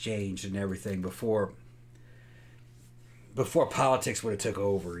been exchanged and everything before politics would have took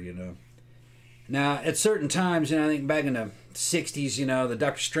over, Now, at certain times, I think back in the 60s, the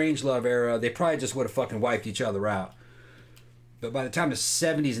Dr. Strangelove era, they probably just would have fucking wiped each other out. But by the time the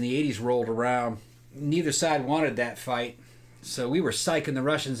 70s and the 80s rolled around, neither side wanted that fight. So we were psyching the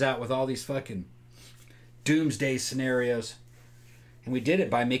Russians out with all these fucking doomsday scenarios. And we did it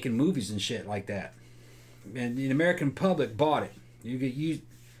by making movies and shit like that. And the American public bought it.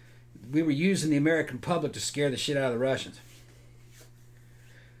 We were using the American public to scare the shit out of the Russians.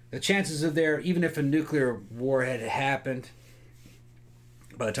 The chances of even if a nuclear war had happened,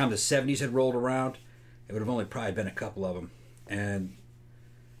 by the time the 70s had rolled around, it would have only probably been a couple of them. And,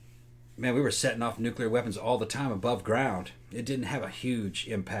 man, we were setting off nuclear weapons all the time above ground. It didn't have a huge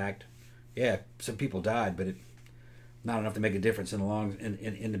impact. Yeah, some people died, but not enough to make a difference in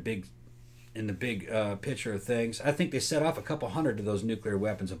the big picture of things. I think they set off a couple hundred of those nuclear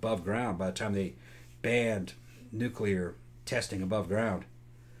weapons above ground by the time they banned nuclear testing above ground.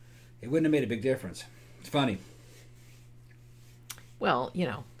 It wouldn't have made a big difference. It's funny. Well,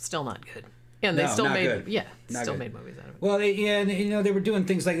 still not good. And they still made good. Made movies out of it. Well, they were doing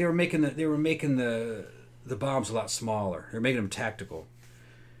things like they were making the bombs a lot smaller. They were making them tactical.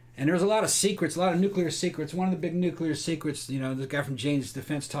 And there was a lot of secrets, a lot of nuclear secrets. One of the big nuclear secrets, the guy from Jane's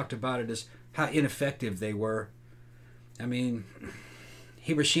Defense talked about it, is how ineffective they were. I mean,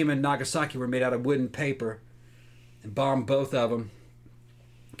 Hiroshima and Nagasaki were made out of wood and paper, and bombed both of them.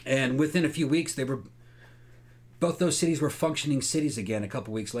 And within a few weeks, both those cities were functioning cities again. A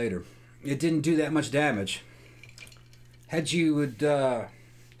couple weeks later, it didn't do that much damage. Had you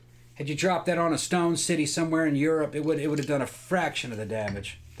dropped that on a stone city somewhere in Europe, it would have done a fraction of the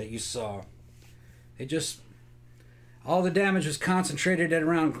damage that you saw. All the damage was concentrated at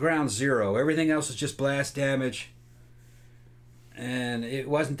around ground zero. Everything else was just blast damage, and it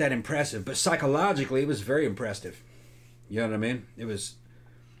wasn't that impressive. But psychologically, it was very impressive. You know what I mean? It was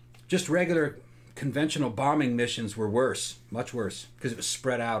just regular conventional bombing missions were worse, much worse, because it was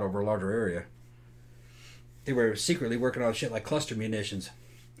spread out over a larger area. They were secretly working on shit like cluster munitions,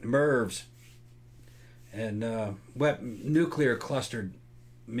 MIRVs, and nuclear clustered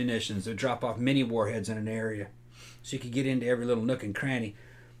munitions that drop off mini warheads in an area, so you could get into every little nook and cranny.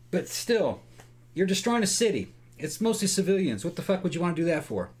 But still, you're destroying a city. It's mostly civilians. What the fuck would you want to do that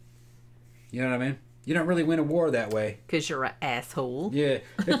for? You know what I mean? You don't really win a war that way. Because you're an asshole. Yeah.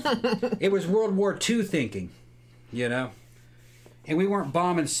 It was World War II thinking, And we weren't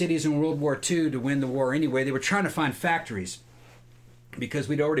bombing cities in World War II to win the war anyway. They were trying to find factories. Because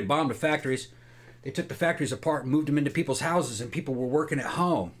we'd already bombed the factories. They took the factories apart and moved them into people's houses, and people were working at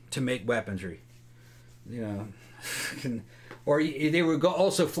home to make weaponry. Or they were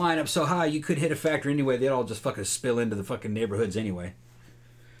also flying up so high you could hit a factory anyway. They'd all just fucking spill into the fucking neighborhoods anyway.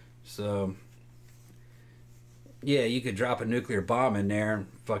 So, yeah, you could drop a nuclear bomb in there and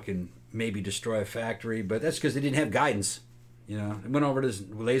fucking maybe destroy a factory, but that's because they didn't have guidance. It went over to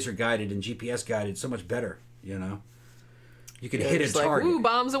laser guided and GPS guided so much better, You could hit a It's like, target. ooh,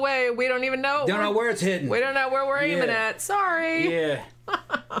 bombs away. We don't even know. Don't know where it's hitting. We don't know where we're aiming at. Sorry. Yeah.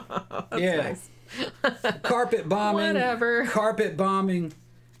 That's nice. Carpet bombing. Whatever. Carpet bombing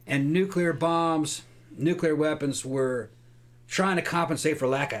and nuclear bombs, nuclear weapons were trying to compensate for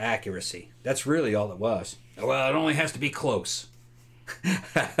lack of accuracy. That's really all it was. Well, it only has to be close.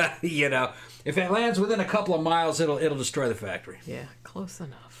 You know, if it lands within a couple of miles, it'll destroy the factory. Yeah, close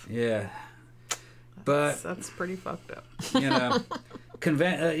enough. Yeah. But that's pretty fucked up. You know,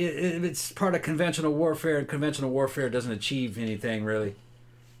 it's part of conventional warfare, and conventional warfare doesn't achieve anything really.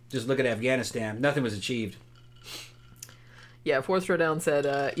 Just look at Afghanistan; nothing was achieved. Yeah, Fourth Throwdown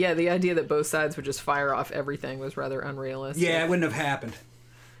said, yeah, the idea that both sides would just fire off everything was rather unrealistic. Yeah, it wouldn't have happened.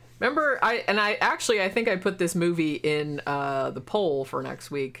 Remember, I think I put this movie in the poll for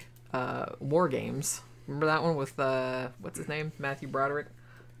next week, War Games. Remember that one with what's his name, Matthew Broderick,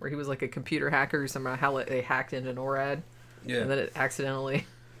 where he was like a computer hacker who somehow they hacked into NORAD. Yeah. And then it accidentally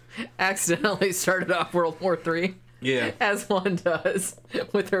started off World War III. Yeah. As one does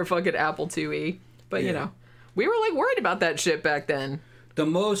with their fucking Apple IIe. But you know, we were like worried about that shit back then. The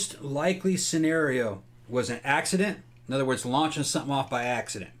most likely scenario was an accident. In other words, launching something off by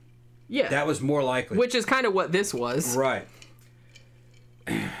accident. Yeah. That was more likely. Which is kind of what this was. Right.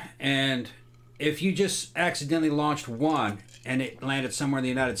 And if you just accidentally launched one and it landed somewhere in the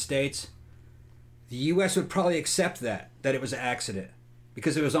United States, the U.S. would probably accept that it was an accident.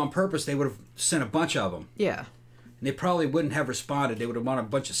 Because if it was on purpose, they would have sent a bunch of them. Yeah. And they probably wouldn't have responded. They would have wanted a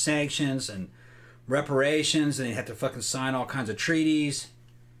bunch of sanctions and reparations, and they had to fucking sign all kinds of treaties.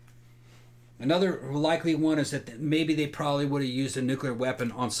 Another likely one is that maybe they probably would have used a nuclear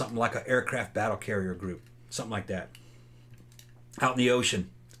weapon on something like an aircraft battle carrier group. Something like that. Out in the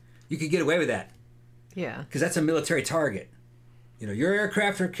ocean. You could get away with that. Yeah. Because that's a military target. You know, your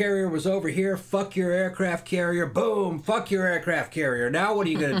aircraft carrier was over here. Fuck your aircraft carrier. Boom. Fuck your aircraft carrier. Now what are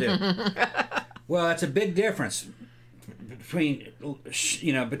you going to do? Well, that's a big difference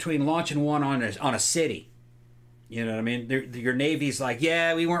between launching one on a city. You know what I mean? Your Navy's like,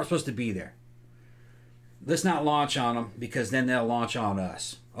 yeah, we weren't supposed to be there. Let's not launch on them because then they'll launch on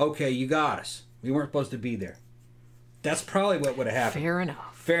us. Okay, you got us. We weren't supposed to be there. That's probably what would have happened. Fair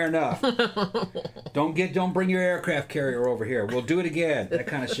enough. Fair enough. Don't bring your aircraft carrier over here. We'll do it again. That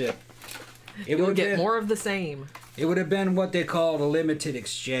kind of shit. You'll get more of the same. It would have been what they called a limited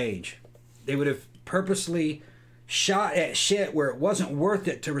exchange. They would have purposely shot at shit where it wasn't worth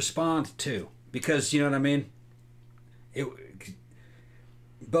it to respond to. Because, you know what I mean?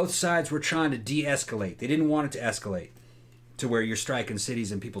 Both sides were trying to de-escalate. They didn't want it to escalate to where you're striking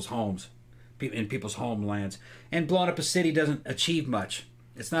cities and people's homes, in people's homelands. And blowing up a city doesn't achieve much.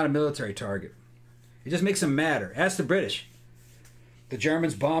 It's not a military target. It just makes them madder. Ask the British. The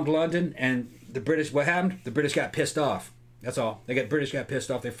Germans bombed London, and the British, what happened? The British got pissed off. That's all. British got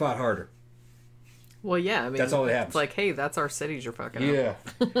pissed off. They fought harder. Well, yeah, I mean, that's all that happens. It's like, hey, that's our cities you're fucking up.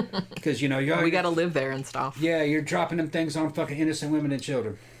 Yeah. Because, you know, we got to live there and stuff. Yeah, you're dropping them things on fucking innocent women and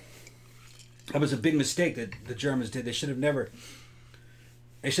children. That was a big mistake that the Germans did. They should have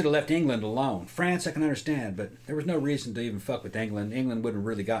left England alone. France, I can understand, but there was no reason to even fuck with England. England wouldn't have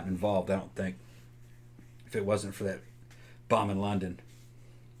really gotten involved, I don't think, if it wasn't for that bomb in London.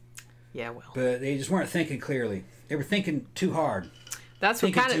 Yeah, well. But they just weren't thinking clearly. They were thinking too hard. That's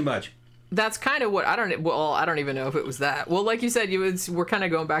what kind of too much. That's kind of what I don't even know if it was that. Well, like you said, we're kind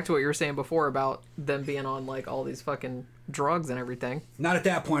of going back to what you were saying before about them being on like all these fucking drugs and everything. Not at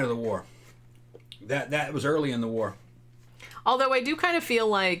that point of the war. That was early in the war. Although I do kind of feel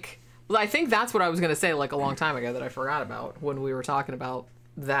like, I think that's what I was going to say like a long time ago that I forgot about when we were talking about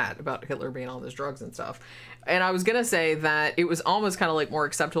Hitler being on those drugs and stuff. And I was going to say that it was almost kind of like more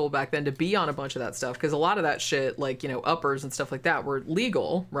acceptable back then to be on a bunch of that stuff because a lot of that shit, like, you know, uppers and stuff like that were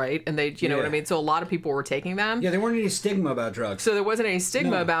legal, right? And they, you know what I mean? So a lot of people were taking them. Yeah, there weren't any stigma about drugs. So there wasn't any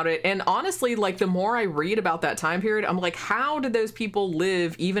stigma about it. And honestly, like, the more I read about that time period, I'm like, how did those people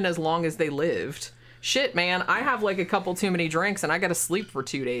live even as long as they lived? Shit, man, I have like a couple too many drinks and I gotta sleep for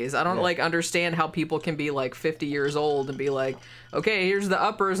 2 days. I don't like understand how people can be like 50 years old and be like, okay, here's the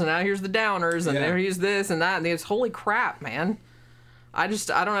uppers and now here's the downers and here's this and that. And it's holy crap, man. I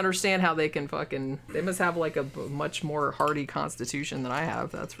don't understand how they can they must have like a much more hardy constitution than I have,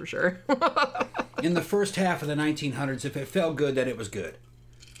 that's for sure. In the first half of the 1900s, if it felt good, then it was good.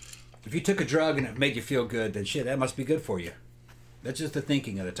 If you took a drug and it made you feel good, then shit, that must be good for you. That's just the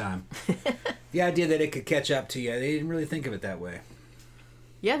thinking at the time. The idea that it could catch up to you, they didn't really think of it that way.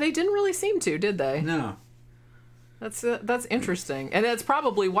 Yeah, they didn't really seem to, did they? No. That's interesting. And that's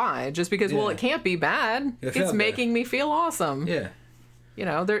probably why. Just because, well, it can't be bad. It's making me feel awesome. Yeah. You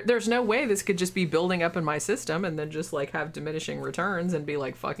know, there's no way this could just be building up in my system and then just like have diminishing returns and be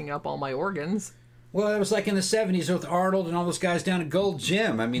like fucking up all my organs. Well, it was like in the 70s with Arnold and all those guys down at Gold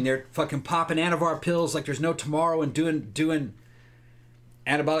Gym. I mean, they're fucking popping Anavar pills like there's no tomorrow and doing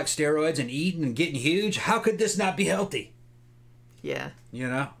anabolic steroids and eating and getting huge. How could this not be healthy? Yeah. You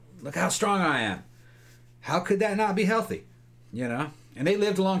know, look how strong I am. How could that not be healthy? You know, and they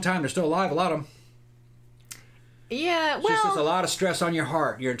lived a long time. They're still alive, a lot of them. Yeah, well... It's just a lot of stress on your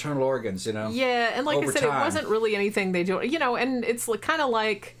heart, your internal organs, you know? Yeah, and like I said, it wasn't really anything they do, you know, and it's like, kind of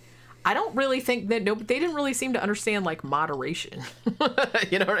like, I don't really think that, they didn't really seem to understand, like, moderation.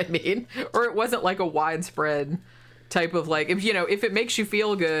 You know what I mean? Or it wasn't, like, a widespread type of, like, if, you know, if it makes you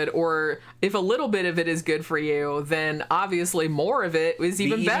feel good, or if a little bit of it is good for you, then obviously more of it is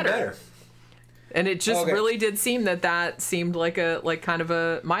even better. And it just really did seem that seemed like kind of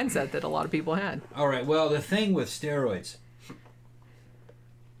a mindset that a lot of people had. All right. Well, the thing with steroids,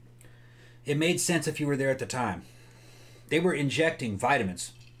 it made sense if you were there at the time. They were injecting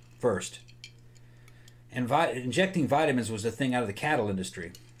vitamins first. And injecting vitamins was a thing out of the cattle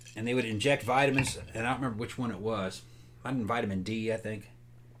industry. And they would inject vitamins, and I don't remember which one it was. Vitamin D, I think.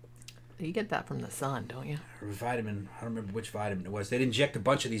 You get that from the sun, don't you? Or vitamin, I don't remember which vitamin it was. They'd inject a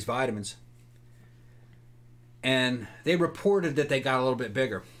bunch of these vitamins. And they reported that they got a little bit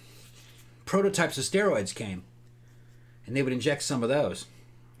bigger. Prototypes of steroids came, and they would inject some of those.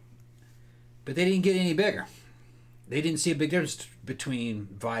 But they didn't get any bigger. They didn't see a big difference between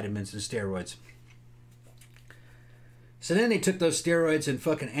vitamins and steroids. So then they took those steroids and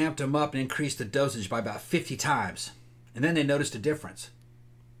fucking amped them up and increased the dosage by about 50 times. And then they noticed a difference.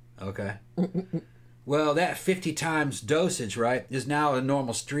 Okay? Well, that 50 times dosage, right, is now a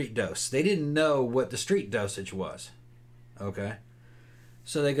normal street dose. They didn't know what the street dosage was. Okay?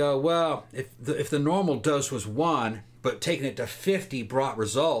 So they go, well, if the normal dose was 1, but taking it to 50 brought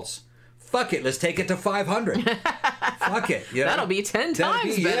results, fuck it, let's take it to 500. Fuck it. You know? That'll be 10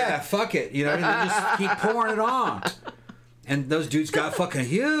 times better. Yeah, fuck it. You know, they just keep pouring it on. And those dudes got fucking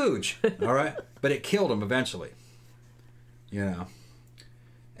huge. All right? But it killed them eventually. You know?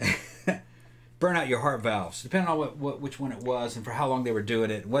 Burn out your heart valves, depending on which one it was and for how long they were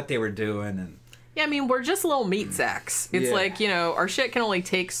doing it and what they were doing. And yeah, I mean, we're just little meat sacks. It's like, you know, our shit can only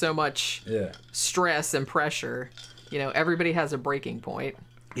take so much stress and pressure. You know, everybody has a breaking point.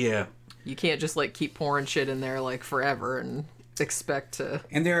 Yeah. You can't just, like, keep pouring shit in there, like, forever and expect to...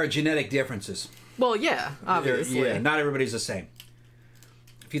 And there are genetic differences. Well, yeah, obviously. Yeah, not everybody's the same.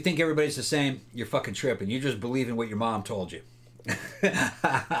 If you think everybody's the same, you're fucking tripping. You just believe in what your mom told you.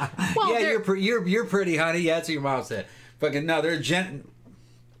 Well, yeah, you're pretty, honey. Yeah, that's what your mom said. Fucking no, they're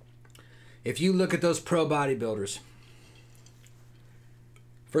If you look at those pro bodybuilders,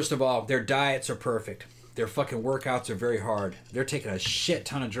 first of all, their diets are perfect. Their fucking workouts are very hard. They're taking a shit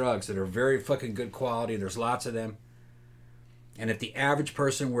ton of drugs that are very fucking good quality. There's lots of them. And if the average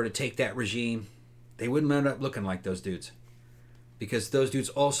person were to take that regime, they wouldn't end up looking like those dudes. Because those dudes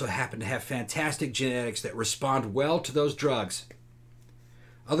also happen to have fantastic genetics that respond well to those drugs.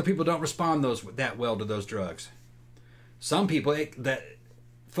 Other people don't respond that well to those drugs. Some people that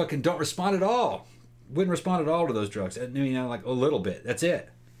fucking don't respond at all. Wouldn't respond at all to those drugs. I mean, you know, like a little bit. That's it.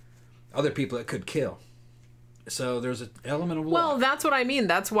 Other people it could kill. So there's an element of luck. Well, that's what I mean.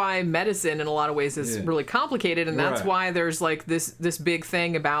 That's why medicine in a lot of ways is really complicated, and that's why there's like this big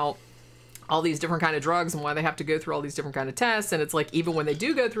thing about all these different kind of drugs and why they have to go through all these different kind of tests. And it's like, even when they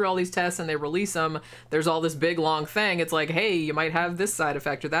do go through all these tests and they release them, there's all this big long thing. It's like, hey, you might have this side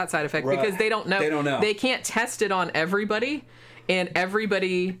effect or that side effect, because they don't know. They don't know. They can't test it on everybody, and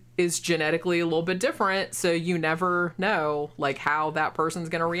everybody is genetically a little bit different, so you never know like how that person's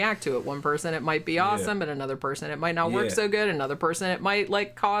going to react to it. One person it might be awesome, and another person it might not work so good. Another person it might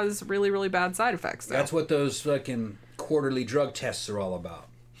like cause really, really bad side effects. So. That's what those fucking quarterly drug tests are all about.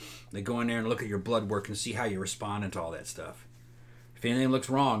 They go in there and look at your blood work and see how you respond to all that stuff. If anything looks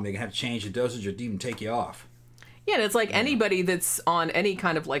wrong, they can have to change the dosage or even take you off. Yeah, and it's like anybody that's on any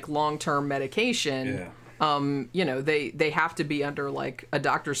kind of like long-term medication, you know, they have to be under like a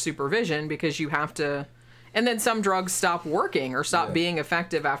doctor's supervision, because you have to, and then some drugs stop working or stop being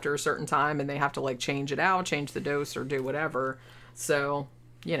effective after a certain time, and they have to like change it out, change the dose, or do whatever. So,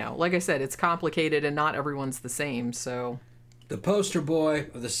 you know, like I said, it's complicated and not everyone's the same, so... The poster boy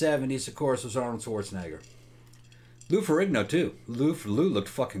of the 70s, of course, was Arnold Schwarzenegger. Lou Ferrigno, too. Lou looked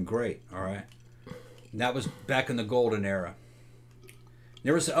fucking great, all right? And that was back in the golden era.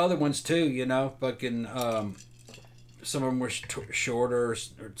 There was other ones, too, you know, fucking... some of them were shorter, or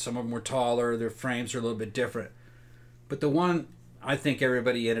some of them were taller. Their frames are a little bit different. But the one I think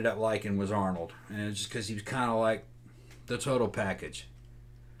everybody ended up liking was Arnold. And it's just because he was kind of like the total package.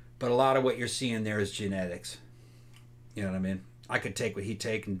 But a lot of what you're seeing there is genetics. You know what I mean? I could take what he'd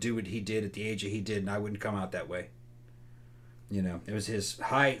take and do what he did at the age that he did, and I wouldn't come out that way. You know, it was his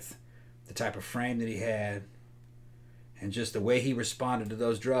height, the type of frame that he had, and just the way he responded to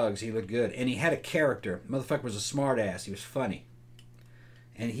those drugs. He looked good. And he had a character. Motherfucker was a smart ass. He was funny.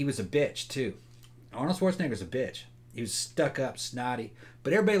 And he was a bitch, too. Arnold Schwarzenegger was a bitch. He was stuck up, snotty.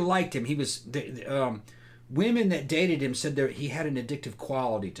 But everybody liked him. He was... women that dated him said he had an addictive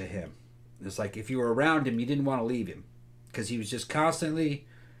quality to him. It's like if you were around him, you didn't want to leave him. Because he was just constantly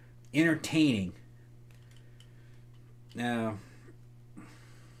entertaining. Now,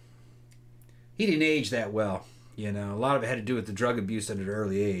 he didn't age that well. You know, a lot of it had to do with the drug abuse at an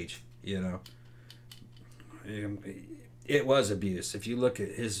early age. You know, it was abuse. If you look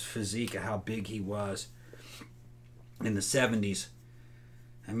at his physique, at how big he was in the 70s,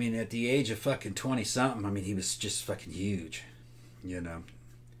 I mean, at the age of fucking 20-something, I mean, he was just fucking huge. You know,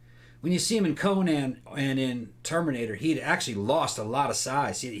 when you see him in Conan and in Terminator, he'd actually lost a lot of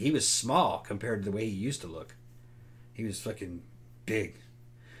size. He was small compared to the way he used to look. He was fucking big.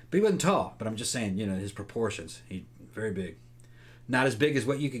 But he wasn't tall. But I'm just saying, you know, his proportions. He very big. Not as big as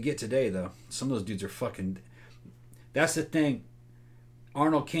what you could get today, though. Some of those dudes are fucking... That's the thing.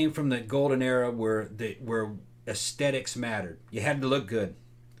 Arnold came from the golden era where aesthetics mattered. You had to look good.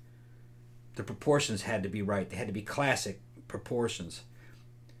 The proportions had to be right. They had to be classic proportions.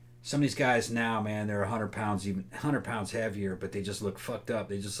 Some of these guys now, man, they're 100 pounds heavier, but they just look fucked up.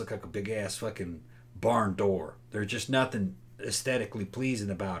 They just look like a big ass fucking barn door. There's just nothing aesthetically pleasing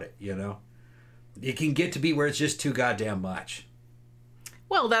about it, you know? It can get to be where it's just too goddamn much.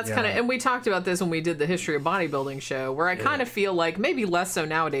 Well, that's kind of, and we talked about this when we did the history of bodybuilding show, where I kind of feel like, maybe less so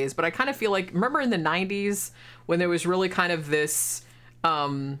nowadays, but I kind of feel like, remember in the 90s when there was really kind of this,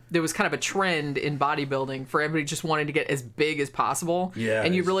 there was kind of a trend in bodybuilding for everybody just wanting to get as big as possible. Yeah.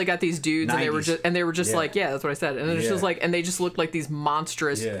 And you really got these dudes 90s. and they were just like, yeah, that's what I said. And it's just like, and they just looked like these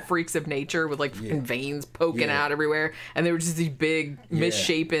monstrous freaks of nature with like fucking veins poking out everywhere. And they were just these big,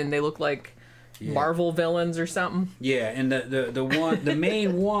 misshapen, they looked like Marvel villains or something. Yeah. And the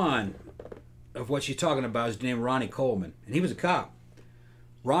main one of what you're talking about is named Ronnie Coleman. And he was a cop.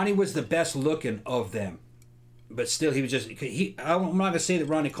 Ronnie was the best looking of them. But still, he was just... I'm not going to say that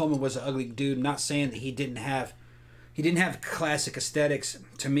Ronnie Coleman was an ugly dude. I'm not saying that he didn't have classic aesthetics.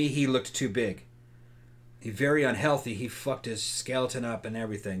 To me, he looked too big. He's very unhealthy. He fucked his skeleton up and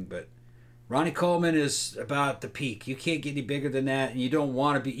everything. But Ronnie Coleman is about the peak. You can't get any bigger than that, and you don't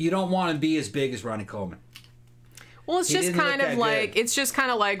want to be. You don't want to be as big as Ronnie Coleman. Well, it's just kind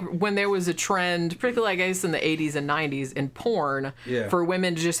of like when there was a trend, particularly I guess in the 80s and 90s in porn, for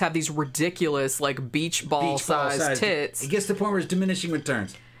women to just have these ridiculous like beach ball sized tits. It gets to the point where it's diminishing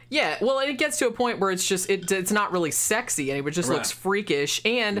returns. Yeah, well, it gets to a point where it's just it's not really sexy and it just looks freakish.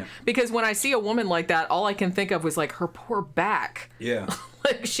 And because when I see a woman like that, all I can think of was like her poor back. Yeah.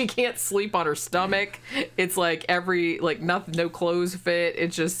 Like she can't sleep on her stomach. It's like nothing, no clothes fit.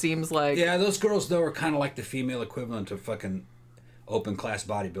 It just seems like those girls though are kind of like the female equivalent of fucking open class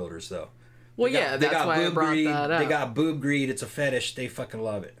bodybuilders though. Well, that's why I brought that up. They got boob greed. It's a fetish. They fucking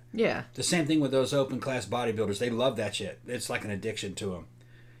love it. Yeah. The same thing with those open class bodybuilders. They love that shit. It's like an addiction to them.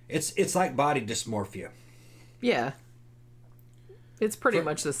 It's like body dysmorphia. Yeah. It's pretty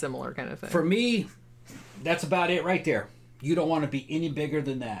much the similar kind of thing. For me, that's about it right there. You don't want to be any bigger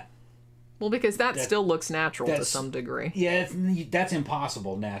than that. Well, because that still looks natural to some degree. Yeah, that's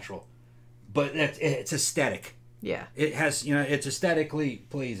impossible natural. But it's aesthetic. Yeah. It has, it's aesthetically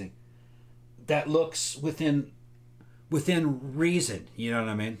pleasing. That looks within reason, you know what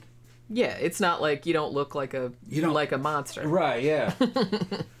I mean? Yeah, it's not like you don't look like a monster. Right, yeah.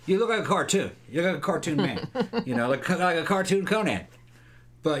 You look like a cartoon. You look like a cartoon man. Like a cartoon Conan.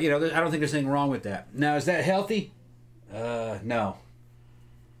 But, I don't think there's anything wrong with that. Now, is that healthy? No.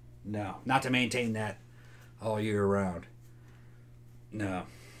 No. Not to maintain that all year round. No.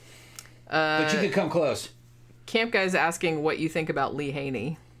 But you could come close. Camp Guy's asking what you think about Lee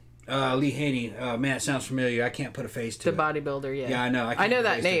Haney. Lee Haney, man, it sounds familiar. I can't put a face to it. The bodybuilder, yeah. Yeah, I know. I know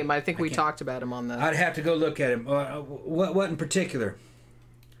that name. I think we talked about him on the... I'd have to go look at him. What in particular?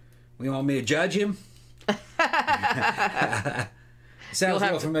 You want me to judge him? Sounds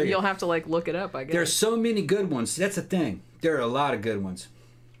real familiar. You'll have to look it up, I guess. There's so many good ones. That's the thing. There are a lot of good ones.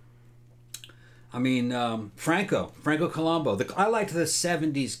 I mean, Franco Colombo. I liked the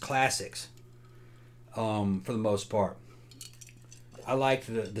 70s classics for the most part. I liked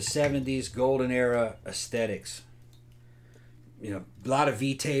the 70s golden era aesthetics. A lot of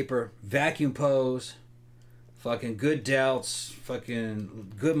V-taper, vacuum pose, fucking good delts,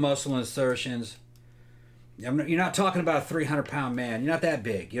 fucking good muscle insertions. You're not talking about a 300-pound man. You're not that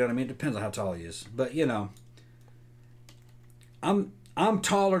big. You know what I mean? It depends on how tall he is. But, you know, I'm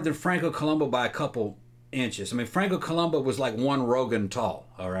taller than Franco Columbu by a couple inches. I mean, Franco Columbu was like one Rogan tall,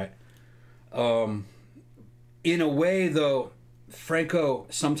 all right? In a way, though, Franco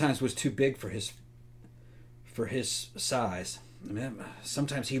sometimes was too big for his size. I mean,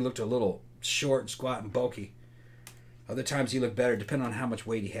 sometimes he looked a little short, squat, and bulky. Other times he looked better, depending on how much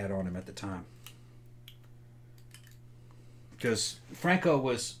weight he had on him at the time. Because Franco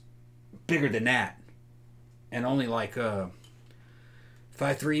was bigger than that, and only like 5'3",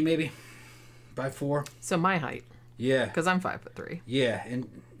 maybe 5'4". So my height. Yeah. Because I'm 5'3". Yeah, and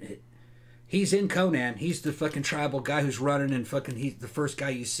he's in Conan. He's the fucking tribal guy who's running, and fucking he's the first guy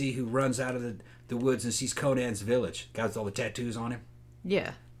you see who runs out of the woods and sees Conan's village. Guy with all the tattoos on him.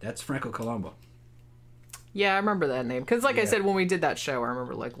 Yeah. That's Franco Columbu. Yeah, I remember that name. Because like I said, when we did that show, I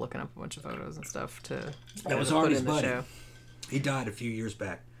remember like looking up a bunch of photos and stuff to that was put Arnie's in the buddy. show. He died a few years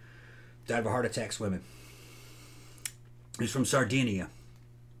back. Died of a heart attack swimming. He's from Sardinia.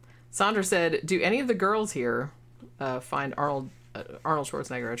 Sandra said, do any of the girls here find Arnold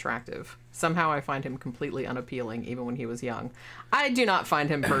Schwarzenegger attractive? Somehow I find him completely unappealing, even when he was young. I do not find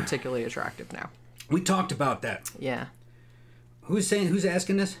him particularly attractive now. We talked about that. Yeah. Who's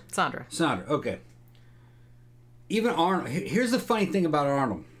asking this? Sandra. Sandra, okay. Even Arnold, here's the funny thing about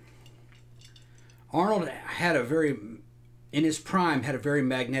Arnold. Arnold had in his prime, had a very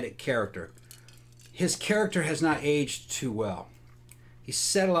magnetic character. His character has not aged too well. He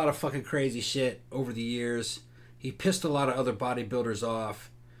said a lot of fucking crazy shit over the years. He pissed a lot of other bodybuilders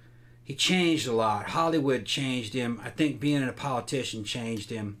off. He changed a lot. Hollywood changed him. I think being a politician changed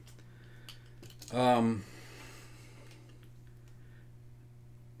him.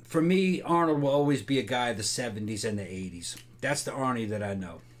 For me, Arnold will always be a guy of the 70s and the 80s. That's the Arnie that I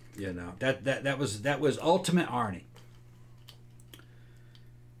know. You know, that was ultimate Arnie.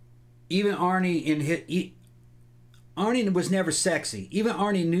 Even Arnie Arnie was never sexy. Even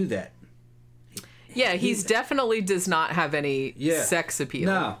Arnie knew that. Yeah, he's definitely does not have any sex appeal.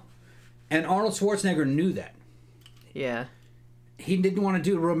 No. And Arnold Schwarzenegger knew that. Yeah. He didn't want to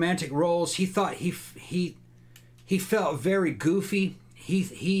do romantic roles. He thought he felt very goofy.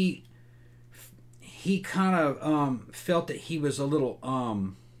 He kind of felt that he was a little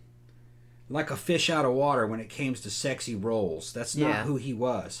like a fish out of water when it came to sexy roles. That's not who he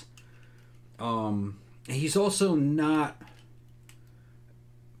was. He's also not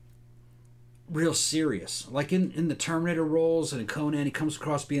real serious. Like in the Terminator roles and in Conan, he comes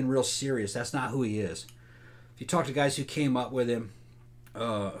across being real serious. That's not who he is. If you talk to guys who came up with him,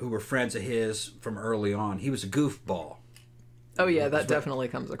 who were friends of his from early on, he was a goofball. Oh yeah, that definitely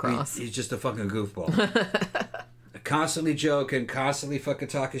comes across. He's just a fucking goofball. Constantly joking, constantly fucking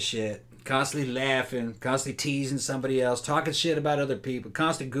talking shit, constantly laughing, constantly teasing somebody else, talking shit about other people,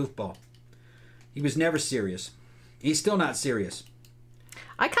 constant goofball. He was never serious. He's still not serious.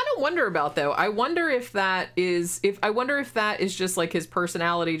 I kind of wonder about though. I wonder if that is just like his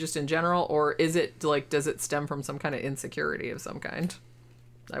personality just in general, or is it like, does it stem from some kind of insecurity of some kind?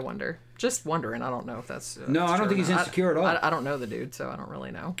 I wonder. Just wondering. I don't know if that's no. I don't think he's insecure at all. I don't know the dude, so I don't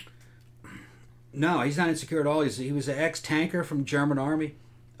really know. No, he's not insecure at all. He was an ex-tanker from German army,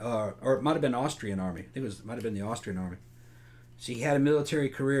 or it might have been Austrian army. I think it might have been the Austrian army. So he had a military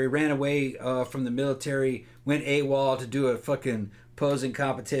career. He ran away from the military, went AWOL to do a fucking posing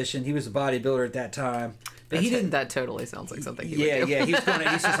competition. He was a bodybuilder at that time. But he didn't. That totally sounds like something he would do. Yeah. He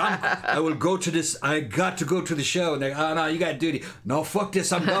says, I will go to this. I got to go to the show. And they're, oh, no, you got duty. No, fuck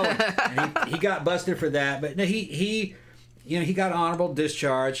this. I'm going. And he got busted for that. But no, he got honorable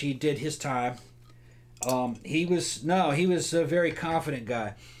discharge. He did his time. He was a very confident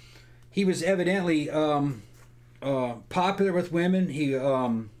guy. He was evidently popular with women. He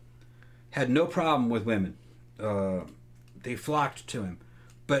had no problem with women. They flocked to him.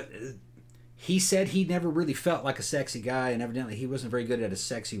 But he said he never really felt like a sexy guy, and evidently he wasn't very good at a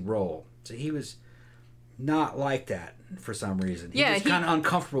sexy role. So he was not like that for some reason. He was kind of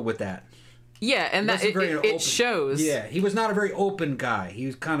uncomfortable with that. Yeah, and that it shows. Yeah, he was not a very open guy. He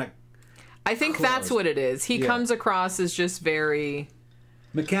was kind of I think closed. That's what it is. He comes across as just very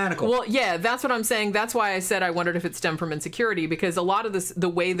mechanical. Well, yeah, that's what I'm saying. That's why I said I wondered if it stemmed from insecurity, because a lot of the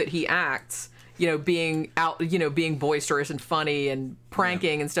way that he acts, being boisterous and funny and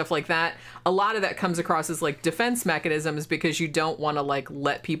pranking and stuff like that, a lot of that comes across as like defense mechanisms, because you don't want to like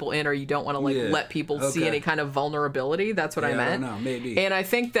let people in, or you don't want to like let people see any kind of vulnerability. That's what I meant. I don't know, maybe. And I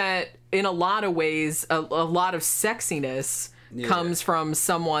think that in a lot of ways, a lot of sexiness comes from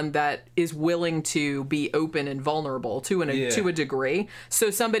someone that is willing to be open and vulnerable to a degree. So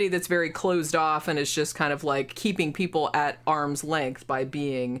somebody that's very closed off and is just kind of like keeping people at arm's length by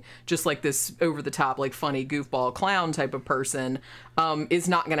being just like this over the top, like funny goofball clown type of person, is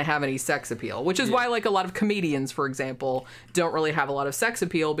not going to have any sex appeal, which is why like a lot of comedians, for example, don't really have a lot of sex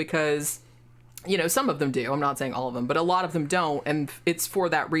appeal because, you know, some of them do. I'm not saying all of them, but a lot of them don't. And it's for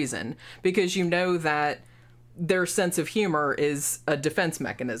that reason, because you know that their sense of humor is a defense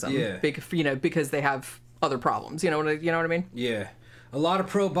mechanism. Yeah. Because they have other problems. You know what I mean? Yeah. A lot of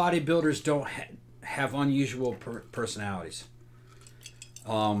pro bodybuilders don't have unusual personalities.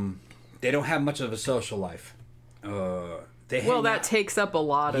 They don't have much of a social life. That takes up a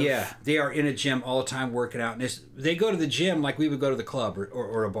lot of... Yeah, they are in a gym all the time working out. And they go to the gym like we would go to the club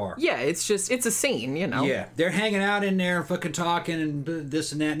or a bar. Yeah, it's a scene, you know? Yeah, they're hanging out in there, fucking talking and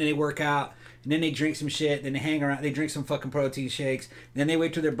this and that, and then they work out, and then they drink some shit, then they hang around, they drink some fucking protein shakes, then they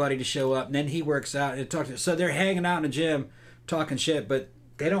wait till their buddy to show up, and then he works out and talks. So they're hanging out in the gym talking shit, but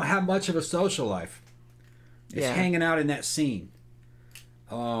they don't have much of a social life. It's hanging out in that scene.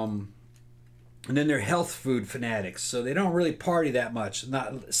 And then they're health food fanatics, so they don't really party that much.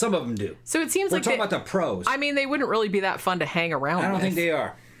 Not some of them do. So it seems we're talking about the pros. I mean, they wouldn't really be that fun to hang around. I don't think they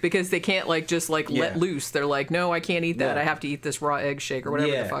are, because they can't let loose. They're like, no, I can't eat that. I have to eat this raw egg shake or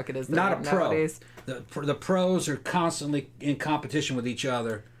whatever the fuck it is. Not a pro. Nowadays. The pros are constantly in competition with each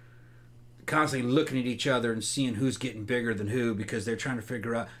other, constantly looking at each other and seeing who's getting bigger than who, because they're trying to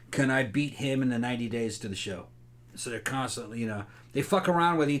figure out, can I beat him in the 90 days to the show? So they're constantly, you know, they fuck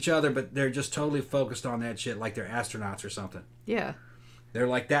around with each other, but they're just totally focused on that shit, like they're astronauts or something. Yeah. They're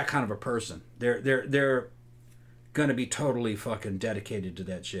like that kind of a person. They're gonna be totally fucking dedicated to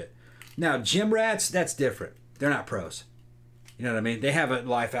that shit. Now, gym rats, that's different. They're not pros. You know what I mean? They have a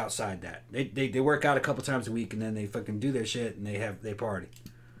life outside that. They work out a couple times a week and then they fucking do their shit and they party.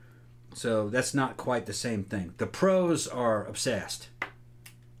 So that's not quite the same thing. The pros are obsessed.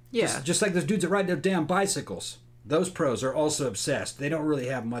 Yeah. Just like those dudes that ride their damn bicycles. Those pros are also obsessed. They don't really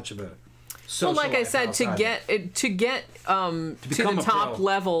have much of a social like I said, to get to the top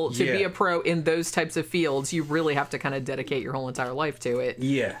level, to be a pro in those types of fields, you really have to kind of dedicate your whole entire life to it.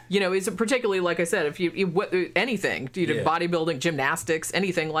 Yeah. You know, it's particularly, like I said, if you anything, bodybuilding, gymnastics,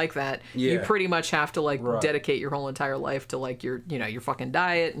 anything like that, you pretty much have to dedicate your whole entire life to like your fucking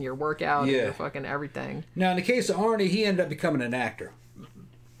diet and your workout and your fucking everything. Now, in the case of Arnie, he ended up becoming an actor.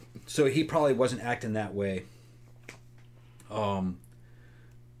 So he probably wasn't acting that way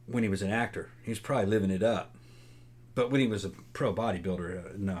when he was an actor. He was probably living it up. But when he was a pro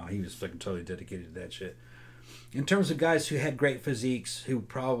bodybuilder, no, he was fucking totally dedicated to that shit. In terms of guys who had great physiques, who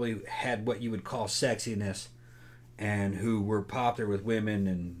probably had what you would call sexiness, and who were popular with women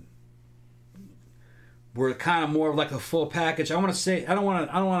and were kind of more of like a full package. I want to say, I don't want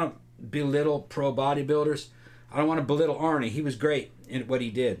to belittle pro bodybuilders. I don't want to belittle Arnie. He was great in what he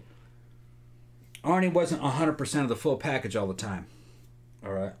did. Arnie wasn't 100% of the full package all the time.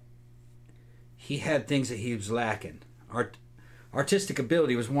 All right. He had things that he was lacking. Artistic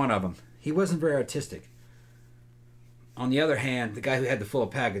ability was one of them. He wasn't very artistic. On the other hand, the guy who had the full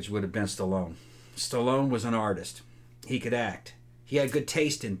package would have been Stallone. Stallone was an artist. He could act. He had good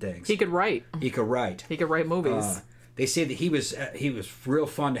taste in things. He could write. He could write. He could write movies. They say that he was real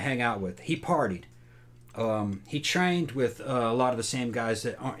fun to hang out with. He partied. He trained with a lot of the same guys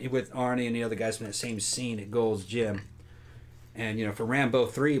with Arnie and the other guys from that same scene at Gold's Gym. And you know, for Rambo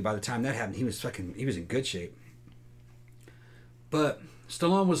 3, by the time that happened, he was in good shape. But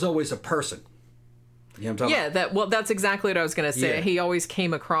Stallone was always a person. You know what I'm talking about? That's exactly what I was gonna say. Yeah. He always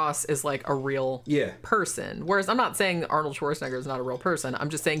came across as like a real person. Whereas I'm not saying Arnold Schwarzenegger is not a real person. I'm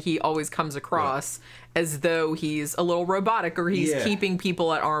just saying he always comes across as though he's a little robotic, or he's keeping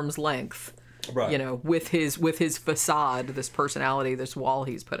people at arm's length. Right. You know, with his facade, this personality, this wall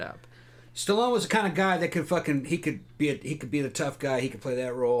he's put up. Stallone was the kind of guy that he could be the tough guy. He could play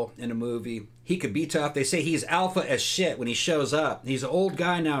that role in a movie. He could be tough. They say he's alpha as shit when he shows up. He's an old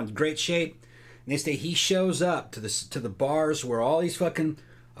guy now in great shape. And they say he shows up to the bars where all these fucking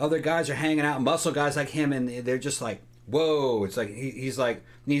other guys are hanging out, muscle guys like him, and they're just like, whoa. It's like he's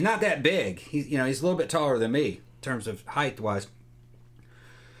not that big. He's a little bit taller than me in terms of height wise.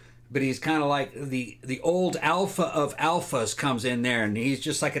 But he's kind of like the old alpha of alphas comes in there, and he's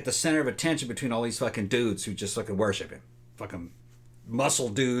just like at the center of attention between all these fucking dudes who just fucking worship him. Fucking muscle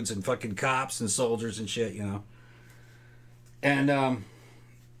dudes and fucking cops and soldiers and shit, you know. And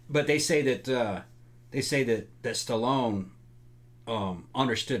but they say that Stallone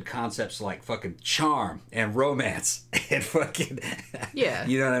understood concepts like fucking charm and romance and fucking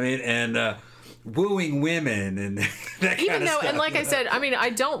you know what I mean, and wooing women and Even though, and like I said, I mean, I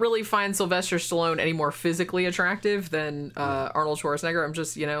don't really find Sylvester Stallone any more physically attractive than Arnold Schwarzenegger. I'm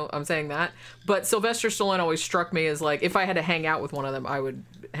just, I'm saying that. But Sylvester Stallone always struck me as like, if I had to hang out with one of them, I would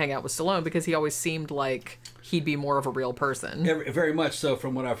hang out with Stallone because he always seemed like he'd be more of a real person. Very much so,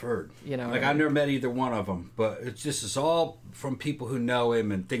 from what I've heard. Like I've never met either one of them, but it's all from people who know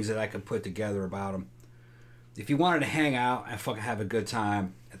him and things that I can put together about him. If you wanted to hang out and fucking have a good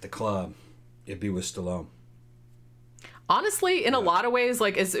time at the club, it'd be with Stallone. Honestly, in a lot of ways,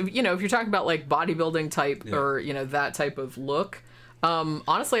 like, if you're talking about like bodybuilding type or that type of look,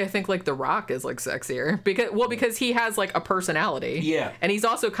 honestly, I think like The Rock is like sexier because he has like a personality, and he's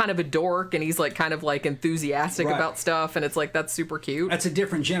also kind of a dork, and he's like kind of like enthusiastic about stuff, and it's like that's super cute. That's a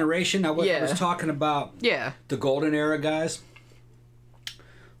different generation. Now, what I was talking about, the golden era guys.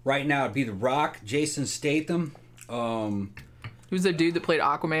 Right now, it'd be The Rock, Jason Statham. Who's the dude that played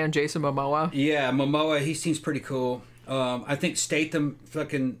Aquaman, Jason Momoa? Yeah, Momoa. He seems pretty cool. I think Statham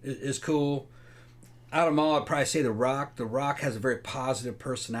fucking is cool. Out of them all, I'd probably say The Rock. The Rock has a very positive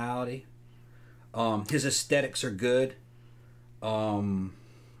personality. His aesthetics are good. And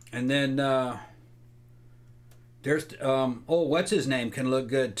then there's what's his name can look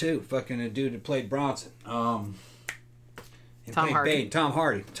good too. Fucking the dude that played Bronson. Tom Hardy. Tom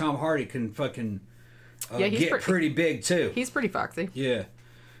Hardy can fucking get pretty big too. He's pretty foxy. Yeah.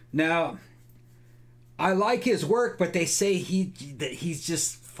 Now, I like his work, but they say he's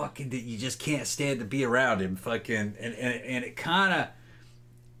just fucking that you just can't stand to be around him. Fucking and it kind of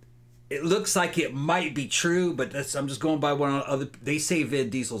it looks like it might be true, but I'm just going by one other. They say Vin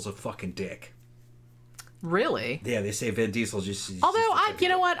Diesel's a fucking dick. Really? Yeah, they say Vin Diesel's just. Although you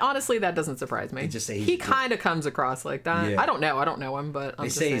know what, honestly, that doesn't surprise me. They just say he kind of comes across like that. Yeah. I don't know him, but they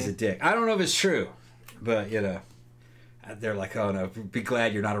say he's a dick. I don't know if it's true, but they're like, oh no, be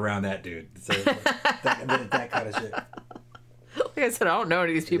glad you're not around that dude. So, that kind of shit. Like I said, I don't know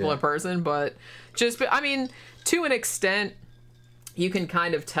any of these people in person, but I mean, to an extent, you can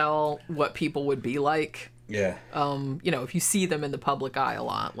kind of tell what people would be like. Yeah. If you see them in the public eye a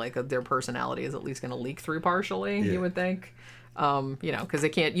lot, like their personality is at least going to leak through partially, you would think. Because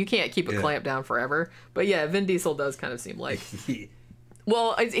you can't keep a clamp down forever. But yeah, Vin Diesel does kind of seem like.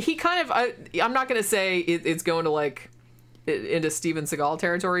 Well, he kind of. I'm not going to say it's going to like into Steven Seagal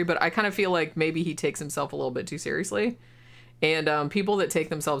territory, but I kind of feel like maybe he takes himself a little bit too seriously. And people that take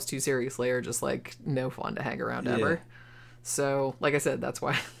themselves too seriously are just like no fun to hang around ever. So, like I said, that's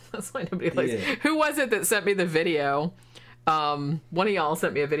why nobody likes. Who was it that sent me the video? One of y'all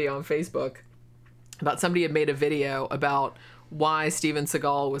sent me a video on Facebook about somebody had made a video about why Steven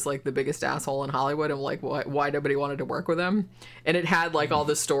Seagal was like the biggest asshole in Hollywood and like why nobody wanted to work with him. And it had like all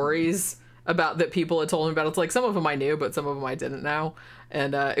the stories about that people had told him about. It's like some of them I knew, but some of them I didn't know.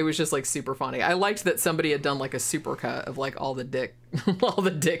 And it was just like super funny. I liked that somebody had done like a supercut of like all the dick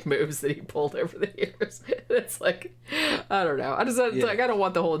moves that he pulled over the years. It's like, I don't know. I just like I don't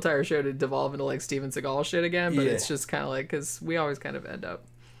want the whole entire show to devolve into like Steven Seagal shit again. But it's just kind of like because we always kind of end up.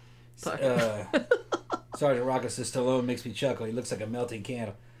 Sergeant Rocco says Stallone makes me chuckle. He looks like a melting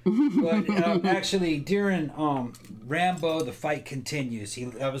candle. But actually, during Rambo, the fight continues.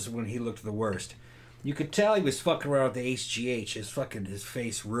 That was when he looked the worst. You could tell he was fucking around with the HGH. His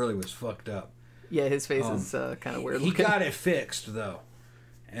face really was fucked up. Yeah, his face is kind of weird. He got it fixed though,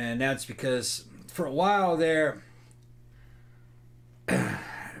 and that's because for a while there,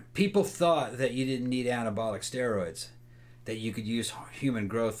 people thought that you didn't need anabolic steroids, that you could use human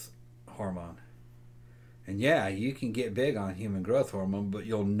growth hormone. And yeah, you can get big on human growth hormone, but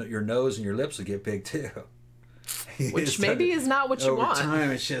your nose and your lips will get big too. Which maybe is not what you want. Over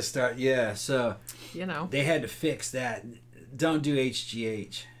time, it's just so they had to fix that. Don't do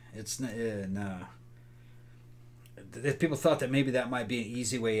HGH. It's no. People thought that maybe that might be an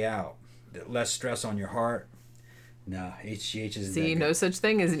easy way out, less stress on your heart. No, HGH isn't. See, no such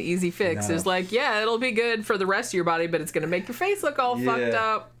thing as an easy fix. No. It's like, it'll be good for the rest of your body, but it's gonna make your face look all fucked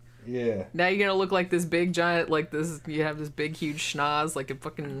up. Yeah. Now you're gonna look like this big giant, like this. You have this big, huge schnoz, like a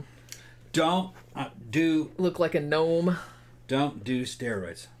fucking. Don't look like a gnome. Don't do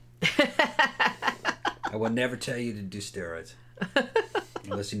steroids. I will never tell you to do steroids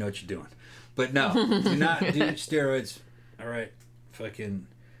unless you know what you're doing. But no, do not do steroids. All right, fucking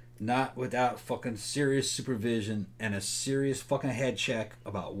not without fucking serious supervision and a serious fucking head check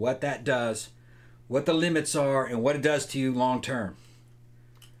about what that does, what the limits are, and what it does to you long term.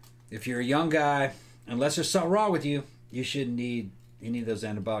 If you're a young guy, unless there's something wrong with you, you shouldn't need any of those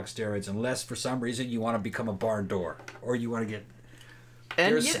anabolic steroids unless for some reason you want to become a barn door or you want to get.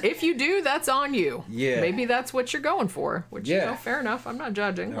 And if you do, that's on you. Yeah. Maybe that's what you're going for. Which fair enough. I'm not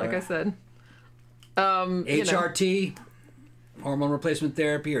judging. All like right. I said. HRT, hormone replacement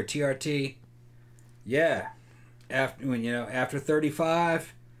therapy, or TRT. Yeah, after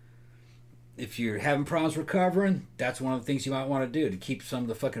 35, if you're having problems recovering, that's one of the things you might want to do to keep some of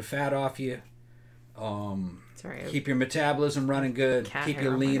the fucking fat off you. Sorry, keep your metabolism running good, keep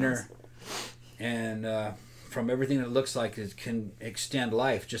you leaner, and from everything that looks like it can extend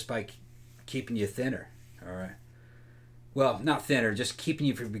life just by keeping you thinner. All right. Well, not thinner, just keeping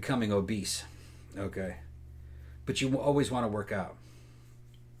you from becoming obese. Okay. But you always want to work out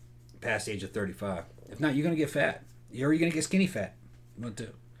past the age of 35. If not, you're going to get fat. Or you're going to get skinny fat. One,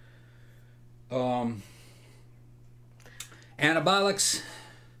 two. Anabolics.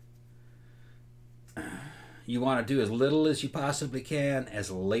 You want to do as little as you possibly can, as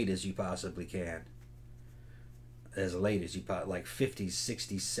late as you possibly can. As late as you like 50s,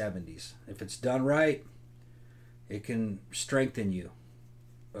 60s, 70s. If it's done right, it can strengthen you.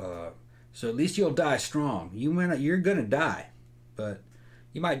 So at least you'll die strong. You're going to die, but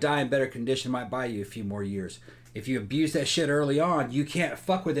you might die in better condition. It might buy you a few more years. If you abuse that shit early on, you can't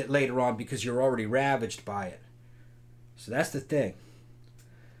fuck with it later on because you're already ravaged by it. So that's the thing.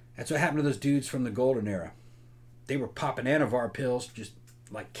 That's what happened to those dudes from the golden era. They were popping Anavar pills just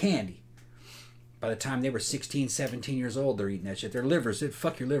like candy. By the time they were 16, 17 years old, they're eating that shit. Their livers, it'd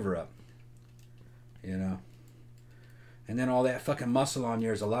fuck your liver up. You know? And then all that fucking muscle on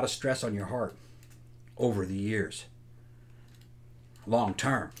you is a lot of stress on your heart over the years. Long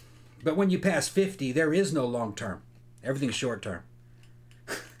term. But when you pass 50, there is no long term. Everything's short term.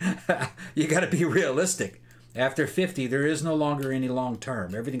 You got to be realistic. After 50, there is no longer any long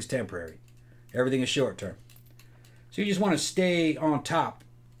term. Everything's temporary. Everything is short term. So you just want to stay on top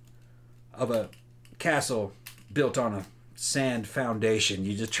of a castle built on a sand foundation.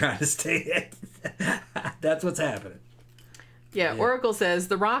 You're just trying to stay. That's what's happening. Yeah, Oracle says,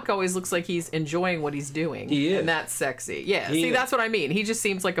 The Rock always looks like he's enjoying what he's doing. He is. And that's sexy. Yeah, see, that's what I mean. He just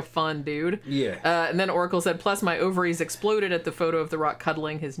seems like a fun dude. Yeah. And then Oracle said, plus my ovaries exploded at the photo of The Rock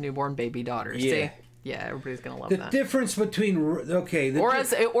cuddling his newborn baby daughter. Yeah. See? Yeah, everybody's going to love that. The difference between... Okay. Or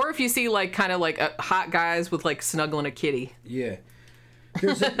if you see, like, kind of like hot guys with, like, snuggling a kitty. Yeah.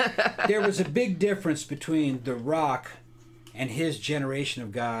 There was a big difference between The Rock and his generation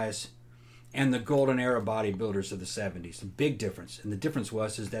of guys and the golden era bodybuilders of the 70s. A big difference. And the difference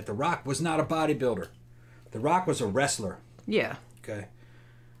is that The Rock was not a bodybuilder. The Rock was a wrestler. Yeah. Okay.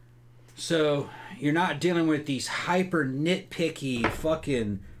 So you're not dealing with these hyper nitpicky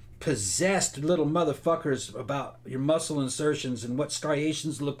fucking possessed little motherfuckers about your muscle insertions and what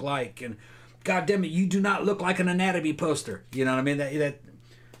striations look like, and God damn it, you do not look like an anatomy poster. You know what I mean? That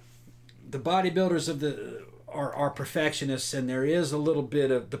the bodybuilders of the are perfectionists, and there is a little bit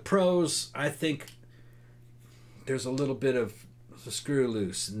of the pros. I think there's a little bit of the screw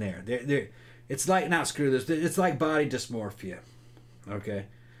loose in there. It's like not screw loose. It's like body dysmorphia. Okay,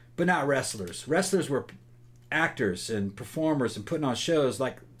 but not wrestlers. Wrestlers were actors and performers and putting on shows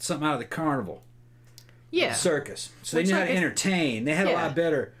like something out of the carnival. Yeah. Circus. So they knew how to entertain. They had a lot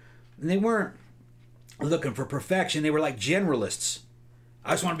better. And they weren't looking for perfection. They were like generalists.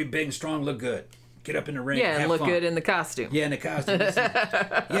 I just want to be big and strong, look good. Get up in the ring. Yeah, and have look fun. Good in the costume. Yeah, in the costume.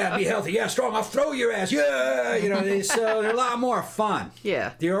 Yeah, be healthy. Yeah, strong. I'll throw your ass. Yeah. You know, so they're a lot more fun.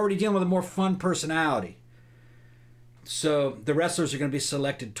 Yeah. They're already dealing with a more fun personality. So the wrestlers are going to be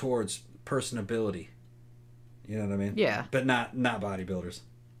selected towards personability. You know what I mean? Yeah. But not bodybuilders.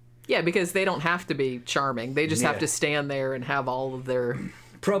 Yeah, because they don't have to be charming. They just have to stand there and have all of their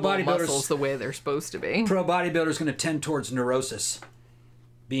pro bodybuilders muscles the way they're supposed to be. Pro bodybuilders going to tend towards neurosis,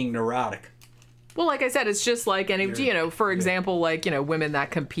 being neurotic. Well, like I said, it's just like any, you know, for example, like, you know, women that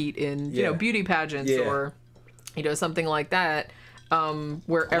compete in, you know, beauty pageants or, you know, something like that,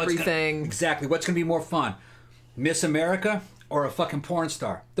 where everything... Exactly. What's going to be more fun? Miss America or a fucking porn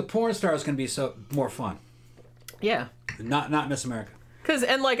star? The porn star is going to be more fun. Yeah. Not Miss America.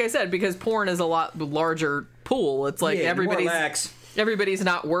 And like I said, because porn is a lot larger pool. It's like everybody's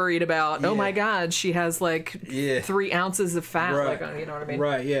not worried about, oh my God, she has like 3 ounces of fat. Right. Like, you know what I mean?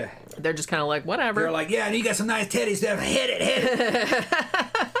 Right, yeah. They're just kind of like, whatever. They're like, yeah, and you got some nice titties there. Hit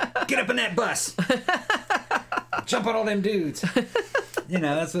it. Get up in that bus. Jump on all them dudes. You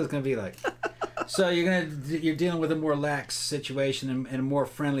know, that's what it's going to be like. So you're dealing with a more lax situation and more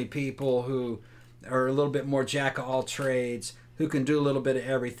friendly people who are a little bit more jack of all trades, who can do a little bit of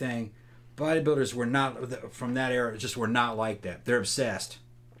everything. Bodybuilders were not, from that era, just were not like that. They're obsessed.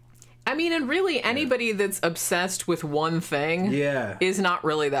 I mean, and really anybody that's obsessed with one thing is not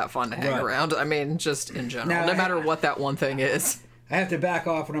really that fun to hang around. I mean, just in general, now, no matter what that one thing is. I have to back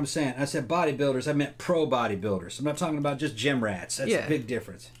off what I'm saying. I said bodybuilders, I meant pro bodybuilders. I'm not talking about just gym rats. That's a big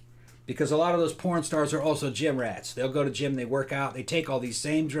difference. Because a lot of those porn stars are also gym rats. They'll go to gym, they work out, they take all these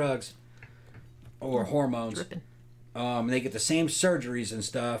same drugs or hormones. They get the same surgeries and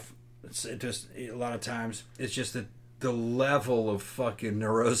stuff. It just a lot of times it's just that the level of fucking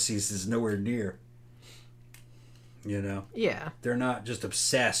neuroses is nowhere near. You know? Yeah. They're not just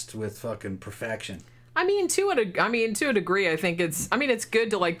obsessed with fucking perfection. I mean, to a degree, I think it's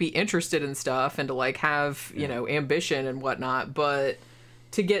good to like be interested in stuff and to like have, you know, ambition and whatnot, but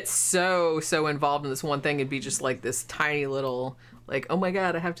to get so involved in this one thing and be just like this tiny little, like, oh my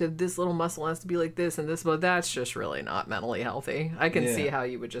God, I have to, this little muscle has to be like this and this, but that's just really not mentally healthy. I can see how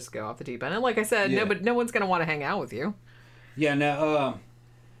you would just go off the deep end. And like I said, no one's going to want to hang out with you. Yeah, now,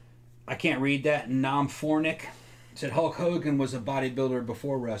 I can't read that. Nomfornic said Hulk Hogan was a bodybuilder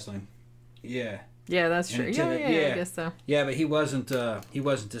before wrestling. Yeah. Yeah, that's true. Yeah, I guess so. Yeah, but he wasn't a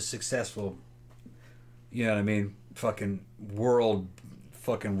successful, you know what I mean, fucking world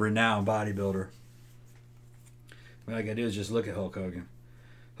fucking renowned bodybuilder. What I gotta do is just look at Hulk Hogan.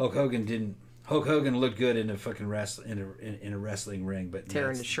 Hulk Hogan looked good in a fucking in a wrestling ring, but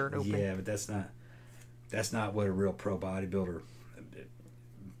tearing his shirt open. Yeah, but that's not what a real pro bodybuilder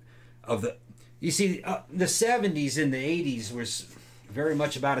of the. You see, the 70s and the 80s was very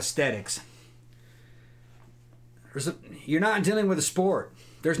much about aesthetics. You're not dealing with a sport.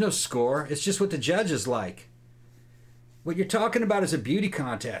 There's no score. It's just what the judges like. What you're talking about is a beauty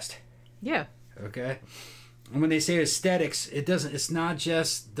contest. Yeah. Okay. And when they say aesthetics, it's not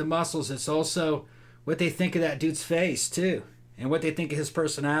just the muscles. It's also what they think of that dude's face too, and what they think of his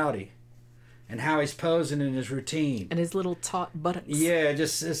personality, and how he's posing in his routine, and his little taut buttocks. Yeah,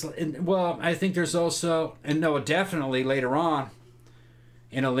 well, I think there's also, and no, definitely later on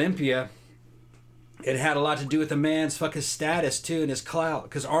in Olympia, it had a lot to do with the man's fucking status too and his clout,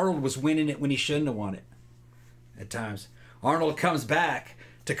 because Arnold was winning it when he shouldn't have won it. At times, Arnold comes back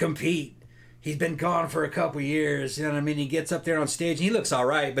to compete. He's been gone for a couple years, you know what I mean? He gets up there on stage and he looks all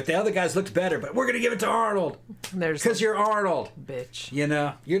right, but the other guys looked better. But we're gonna give it to Arnold because you're Arnold, bitch. You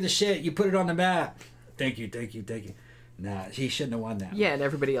know, you're the shit. You put it on the map. Thank you. Nah, he shouldn't have won that. Yeah, and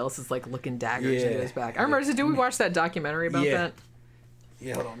everybody else is like looking daggers into his back. I remember. Did we watch that documentary about that?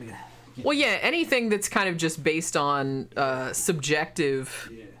 Yeah, hold on. Well, yeah, anything that's kind of just based on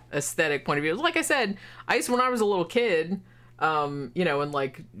subjective aesthetic point of view. Like I said, when I was a little kid, you know, and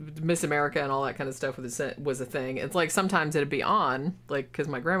like Miss America and all that kind of stuff was a thing. It's like sometimes it'd be on, like, because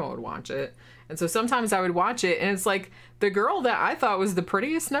my grandma would watch it. And so sometimes I would watch it, and it's like the girl that I thought was the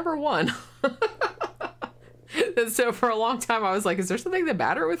prettiest never won. And so for a long time I was like, is there something the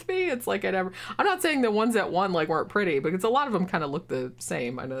matter with me? It's like I'm not saying the ones that won like weren't pretty, because a lot of them kind of look the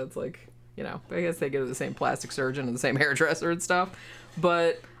same. I know it's like, you know, I guess they go to the same plastic surgeon and the same hairdresser and stuff,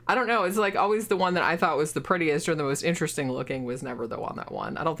 but I don't know. It's like always the one that I thought was the prettiest or the most interesting looking was never the one that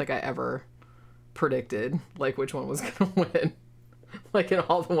won. I don't think I ever predicted like which one was gonna win, like in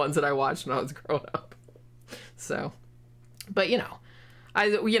all the ones that I watched when I was growing up. So, but you know,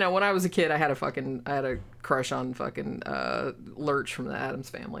 when I was a kid, I had a crush on fucking Lurch from the Addams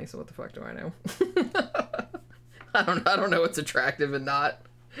Family. So what the fuck do I know? I don't know what's attractive and not.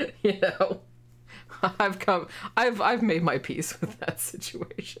 You know, I've made my peace with that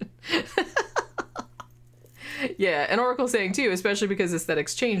situation. Yeah, and Oracle's saying too, especially because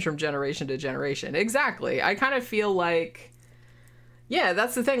aesthetics change from generation to generation. Exactly. I kind of feel like, yeah,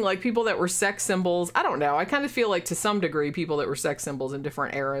 that's the thing. Like people that were sex symbols, I don't know. I kind of feel like to some degree, people that were sex symbols in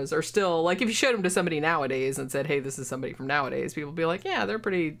different eras are still like, if you showed them to somebody nowadays and said, hey, this is somebody from nowadays, people would be like, yeah, they're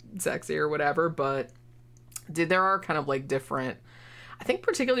pretty sexy or whatever. But there are kind of like different, I think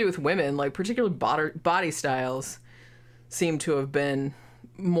particularly with women, like particularly body styles seem to have been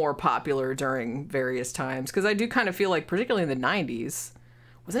more popular during various times. Because I do kind of feel like, particularly in the 90s,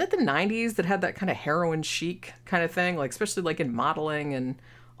 wasn't it the 90s that had that kind of heroin chic kind of thing? Like, especially like in modeling and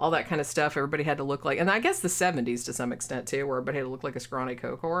all that kind of stuff, everybody had to look like, and I guess the 70s to some extent too, where everybody had to look like a scrawny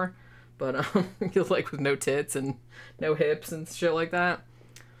coke whore, but like with no tits and no hips and shit like that.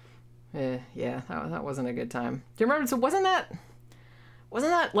 Yeah, that wasn't a good time. Do you remember? So wasn't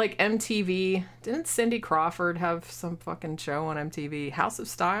that like MTV? Didn't Cindy Crawford have some fucking show on MTV? House of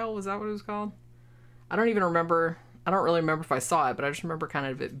Style, was that what it was called? I don't even remember. I don't really remember if I saw it, but I just remember kind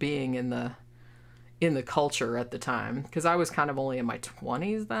of it being in the culture at the time, because I was kind of only in my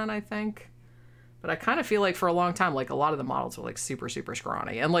 20s then, I think. But I kind of feel like for a long time, like a lot of the models were like super, super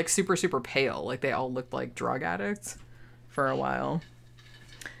scrawny and like super, super pale. Like they all looked like drug addicts for a while.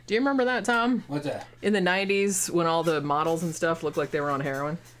 Do you remember that, Tom? What's that? In the 90s when all the models and stuff looked like they were on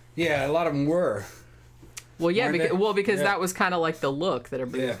heroin? Yeah, a lot of them were. Well, yeah, because that was kind of like the look that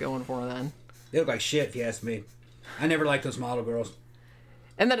everybody was going for then. They look like shit, if you ask me. I never liked those model girls.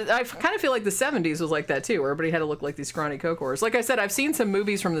 And then I kind of feel like the 70s was like that too, where everybody had to look like these scrawny coke whores. Like I said, I've seen some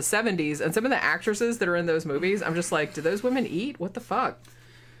movies from the 70s, and some of the actresses that are in those movies, I'm just like, do those women eat? What the fuck?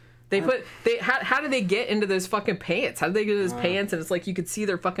 How do they get into those fucking pants? How do they get into those pants? And it's like you could see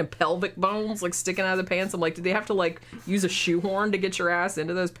their fucking pelvic bones like sticking out of the pants. I'm like, did they have to like use a shoehorn to get your ass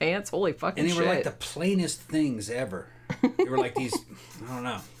into those pants? Holy fucking shit. And they were like the plainest things ever. They were like these, I don't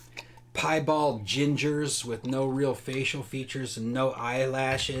know, piebald gingers with no real facial features and no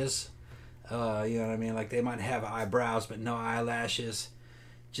eyelashes. You know what I mean? Like they might have eyebrows but no eyelashes.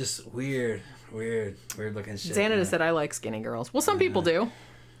 Just weird looking shit. Xana said I like skinny girls. Well, some people do.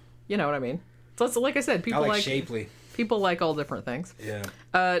 You know what I mean? So it's, like I said, people like shapely. People like all different things. Yeah.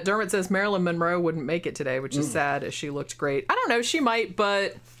 Dermot says Marilyn Monroe wouldn't make it today, which is sad as she looked great. I don't know, she might,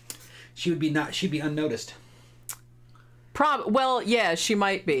 but she'd be unnoticed. Well, yeah, she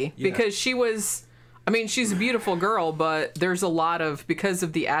might be. Yeah. Because she was, I mean, she's a beautiful girl, but there's a lot of, because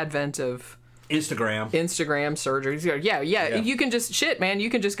of the advent of Instagram surgeries. Yeah. You can just, you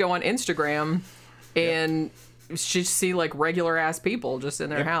can just go on Instagram and just see, like, regular-ass people just in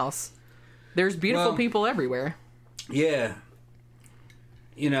their house. There's beautiful people everywhere. Yeah.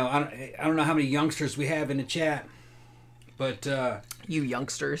 You know, I don't know how many youngsters we have in the chat, but you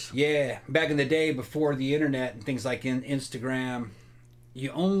youngsters. Yeah, back in the day before the internet and things like Instagram,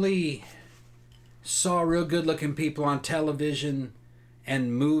 you only saw real good-looking people on television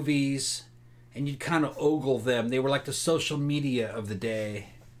and movies, and you'd kind of ogle them. They were like the social media of the day.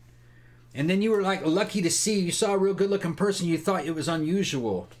 And then you were like lucky to see, you saw a real good-looking person, you thought it was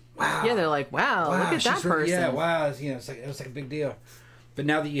unusual. Wow. Yeah, they're like, wow look at that person. Yeah, wow. You know, it was like a big deal. But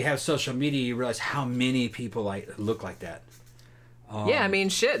now that you have social media, you realize how many people like look like that. Yeah, I mean,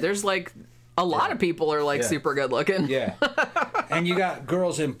 shit. There's like a lot of people are like super good looking. Yeah. And you got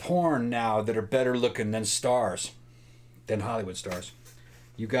girls in porn now that are better looking than stars, than Hollywood stars.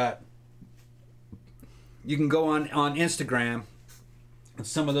 You can go on Instagram, and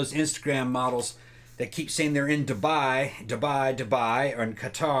some of those Instagram models that keep saying they're in Dubai, or in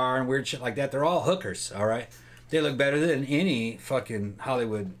Qatar and weird shit like that. They're all hookers, all right? They look better than any fucking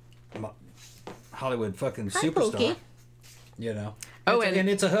Hollywood fucking superstar. Pookie. You know? And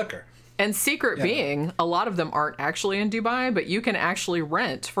it's a hooker. And secret being, a lot of them aren't actually in Dubai, but you can actually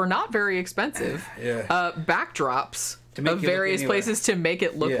rent, for not very expensive, backdrops of various places to make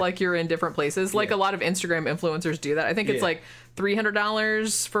it look like you're in different places. Like a lot of Instagram influencers do that. I think it's like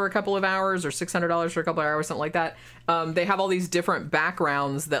 $300 for a couple of hours or $600 for a couple of hours, something like that. They have all these different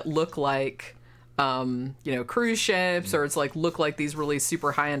backgrounds that look like, you know, cruise ships, or it's like look like these really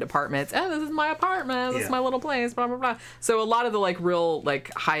super high-end apartments. Oh, this is my apartment. This is my little place. Blah blah blah. So a lot of the like real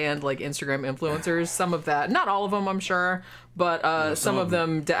like high-end like Instagram influencers, some of that, not all of them, I'm sure, but some of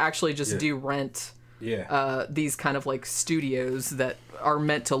them to actually just do rent. These kind of like studios that are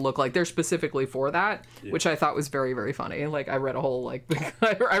meant to look like they're specifically for that, which I thought was very, very funny. Like I read a whole like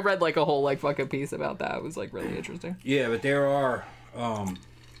I read like a whole like fucking piece about that. It was like really interesting. Yeah, but there are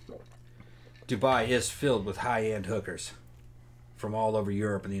Dubai is filled with high-end hookers from all over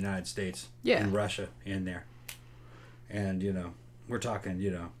Europe and the United States, and Russia in there, and you know we're talking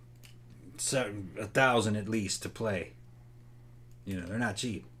 1,000 at least to play. You know they're not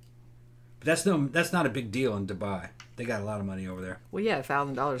cheap. But that's not a big deal in Dubai. They got a lot of money over there. Well, yeah,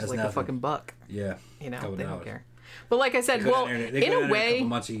 $1,000 is like a fucking buck. Yeah, you know they don't care. But like I said, well, in a way, a couple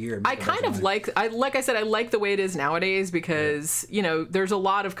months a year, I kind of like I said, I like the way it is nowadays because you know there's a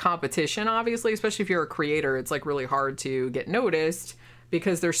lot of competition. Obviously, especially if you're a creator, it's like really hard to get noticed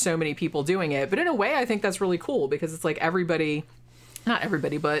because there's so many people doing it. But in a way, I think that's really cool because it's like everybody, not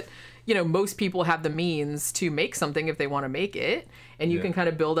everybody, but you know, most people have the means to make something if they want to make it, and you can kind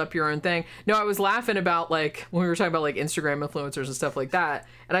of build up your own thing. No, I was laughing about like when we were talking about like Instagram influencers and stuff like that,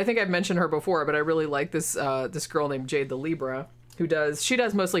 and I think I've mentioned her before, but I really like this this girl named Jade the Libra who does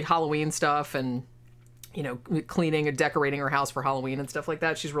mostly Halloween stuff and you know cleaning and decorating her house for Halloween and stuff like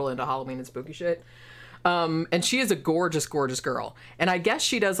that. She's really into Halloween and spooky shit. And she is a gorgeous, gorgeous girl. And I guess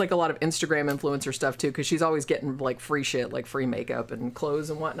she does like a lot of Instagram influencer stuff too, because she's always getting like free shit, like free makeup and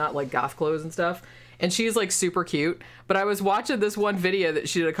clothes and whatnot, like goth clothes and stuff. And she's like super cute. But I was watching this one video that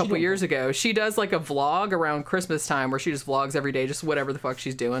she did a couple years ago. She does like a vlog around Christmas time where she just vlogs every day, just whatever the fuck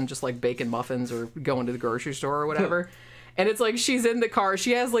she's doing, just like baking muffins or going to the grocery store or whatever. And it's like she's in the car.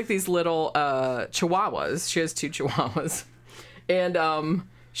 She has like these little chihuahuas. She has 2 chihuahuas. And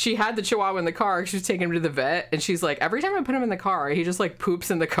she had the Chihuahua in the car. She was taking him to the vet, and she's like, every time I put him in the car, he just like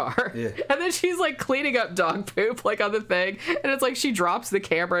poops in the car. Yeah. And then she's like cleaning up dog poop like on the thing, and it's like she drops the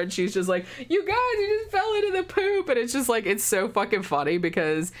camera and she's just like, you guys, you just fell into the poop. And it's just like, it's so fucking funny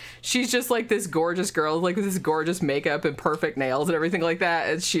because she's just like this gorgeous girl, like with this gorgeous makeup and perfect nails and everything like that,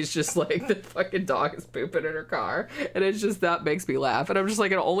 and she's just like, the fucking dog is pooping in her car, and it's just, that makes me laugh. And I'm just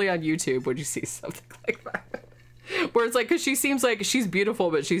like, only on YouTube would you see something like that. Where it's like, because she seems like she's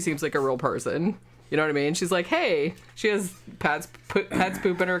beautiful, but she seems like a real person. You know what I mean? She's like, hey, she has pets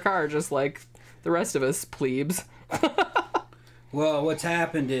poop in her car, just like the rest of us plebes. Well, what's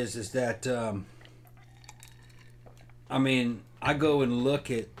happened is that, I mean, I go and look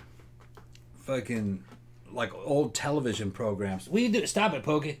at fucking, like, old television programs. Will you do? Stop it,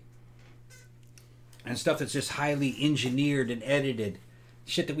 Pokey. And stuff that's just highly engineered and edited.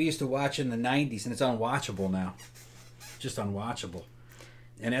 Shit that we used to watch in the 90s, and it's unwatchable now. Just unwatchable.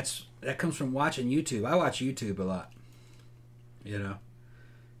 And that comes from watching YouTube. I watch YouTube a lot. You know?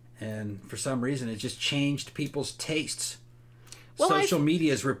 And for some reason, it just changed people's tastes. Well, social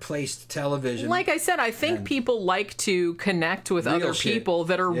media has replaced television. Like I said, I think people like to connect with other people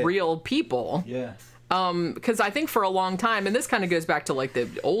that are real people. Yeah. Because I think for a long time, and this kind of goes back to like the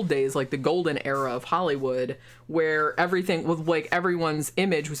old days, like the golden era of Hollywood, where everything with like everyone's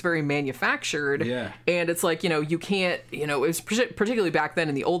image was very manufactured. Yeah. And it's like, you know, you can't, you know, it was particularly back then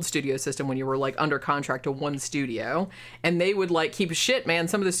in the old studio system when you were like under contract to one studio, and they would like keep shit, man.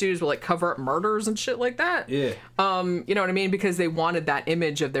 Some of the studios would like cover up murders and shit like that. Yeah. You know what I mean? Because they wanted that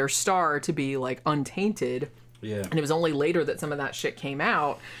image of their star to be like untainted. Yeah. And it was only later that some of that shit came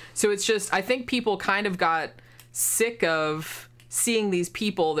out. So it's just, I think people kind of got sick of seeing these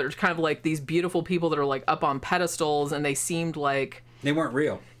people that are kind of like these beautiful people that are like up on pedestals, and they seemed like... They weren't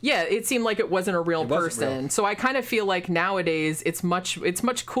real. Yeah, it seemed like it wasn't a real person. Real. So I kind of feel like nowadays it's much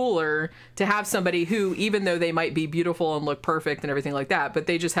cooler to have somebody who, even though they might be beautiful and look perfect and everything like that, but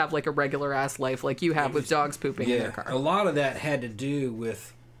they just have like a regular ass life like you have with dogs pooping in their car. A lot of that had to do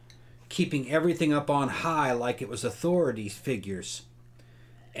with keeping everything up on high like it was authority figures.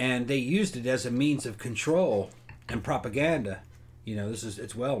 And they used it as a means of control and propaganda. You know,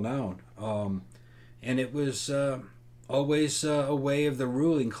 it's well known. And it was always a way of the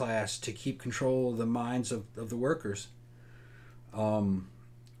ruling class to keep control of the minds of the workers.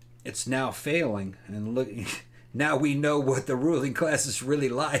 It's now failing, and look, now we know what the ruling class is really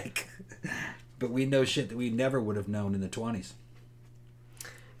like. But we know shit that we never would have known in the 20s.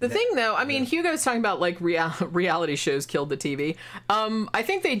 The thing, though, I mean, Hugo's talking about, like, reality shows killed the TV. I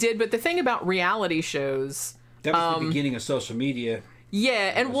think they did, but the thing about reality shows... That was the beginning of social media.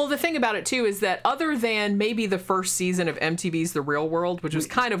 Yeah, and, well, the thing about it, too, is that other than maybe the first season of MTV's The Real World, which was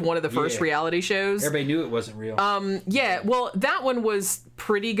kind of one of the first reality shows... Everybody knew it wasn't real. Yeah, well, that one was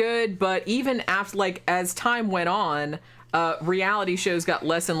pretty good, but even after, like, as time went on... reality shows got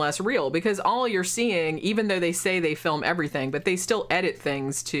less and less real, because all you're seeing, even though they say they film everything, but they still edit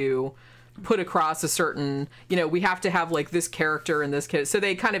things to put across a certain, you know, we have to have like this character and this kid. So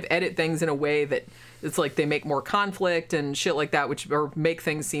they kind of edit things in a way that it's like they make more conflict and shit like that, which or make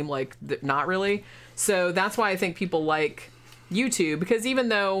things seem like not really. So that's why I think people like YouTube, because even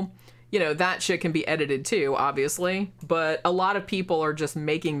though, you know, that shit can be edited too, obviously, but a lot of people are just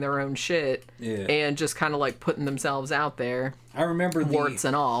making their own shit and just kind of like putting themselves out there. I remember warts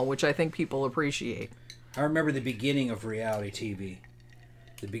and all, which I think people appreciate. I remember the beginning of reality TV.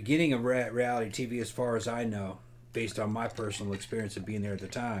 The beginning of reality TV, as far as I know, based on my personal experience of being there at the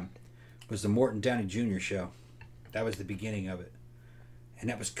time, was the Morton Downey Jr. show. That was the beginning of it.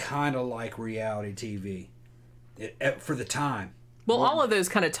 And that was kind of like reality TV for the time. Well, all of those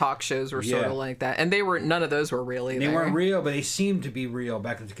kind of talk shows were sort of like that, and none of those were real either. They weren't real, but they seemed to be real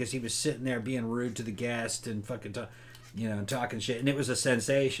back then, because he was sitting there being rude to the guest and fucking, talking shit, and it was a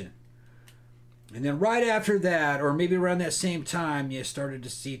sensation. And then right after that, or maybe around that same time, you started to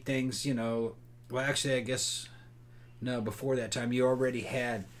see things, you know. Well, actually, I guess no. Before that time, you already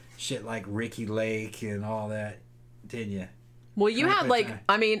had shit like Ricky Lake and all that, didn't you? Well, you had like,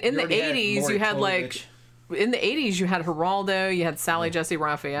 I mean, in the 80s, you had like. In the 80s, you had Geraldo, you had Sally Jesse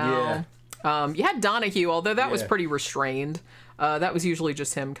Raphael. You had Donahue, although that was pretty restrained. That was usually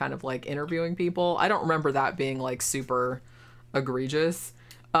just him kind of like interviewing people. I don't remember that being like super egregious.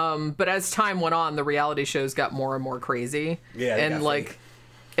 But as time went on, the reality shows got more and more crazy. Yeah, and like,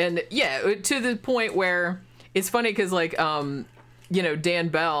 and yeah, to the point where it's funny because like, you know, Dan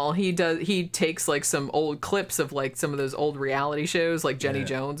Bell, he takes like some old clips of like some of those old reality shows like Jenny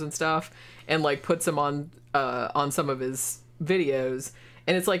Jones and stuff, and like puts them on some of his videos,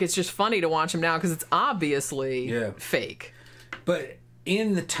 and it's like it's just funny to watch him now because it's obviously fake. But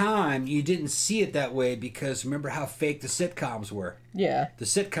in the time, you didn't see it that way because remember how fake the sitcoms were. Yeah. The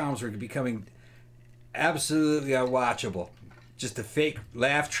sitcoms were becoming absolutely unwatchable. Just the fake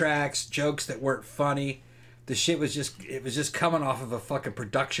laugh tracks, jokes that weren't funny. The shit was just coming off of a fucking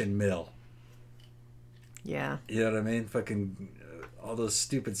production mill. Yeah. You know what I mean? Fucking all those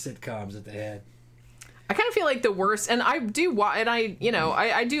stupid sitcoms that they had. I kind of feel like the worst, and I do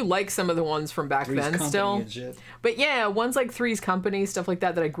like some of the ones from back then still. And shit. But yeah, ones like Three's Company, stuff like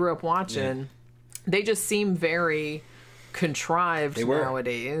that I grew up watching, they just seem very contrived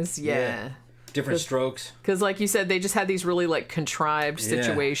nowadays. Yeah. Different strokes. Because like you said, they just had these really like contrived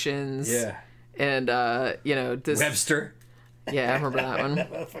situations. Yeah. And, this... Webster. Yeah, I remember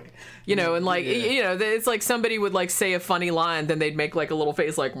that one. You know, and like, it's like somebody would like say a funny line, then they'd make like a little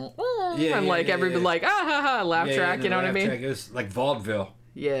face like, and like everybody like, ah ha ha, laugh track, you know what I mean? Track. It was like vaudeville.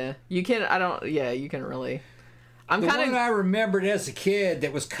 Yeah. You can really. The one I remembered as a kid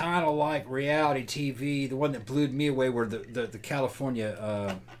that was kind of like reality TV, the one that blew me away were the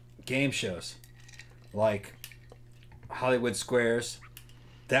California game shows. Like Hollywood Squares.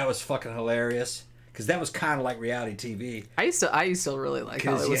 That was fucking hilarious. Because that was kind of like reality TV. I used to really like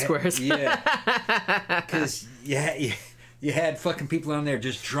Hollywood Squares. Yeah. Because you had fucking people on there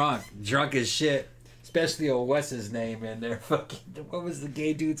just drunk as shit. Especially old what's his name in there. Fucking, what was the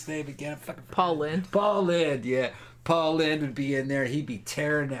gay dude's name again? Fucking Paul Lynde. Paul Lynde, yeah. Paul Lynde would be in there. He'd be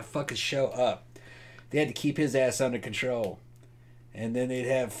tearing that fucking show up. They had to keep his ass under control. And then they'd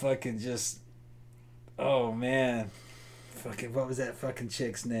have fucking just... Oh, man. Fucking, what was that fucking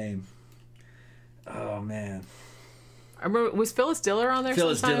chick's name? Oh, man. I remember, was Phyllis Diller on there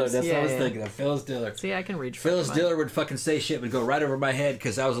Phyllis sometimes? Diller, that's what I was thinking of. Phyllis Diller. See, I can read Phyllis Diller would fucking say shit, would go right over my head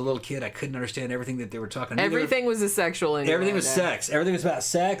because I was a little kid. I couldn't understand everything that they were talking about. Everything was a sexual innuendo. Everything was sex. Everything was about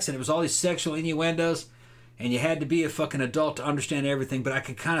sex, and it was all these sexual innuendos, and you had to be a fucking adult to understand everything, but I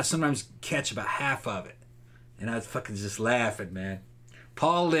could kind of sometimes catch about half of it. And I was fucking just laughing, man.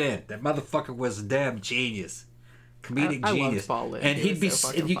 Paul Lynde, that motherfucker was a damn genius. Comedic genius. Paul Lynde. And he'd be,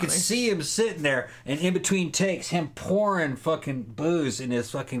 and you could see him sitting there, and in between takes, him pouring fucking booze in his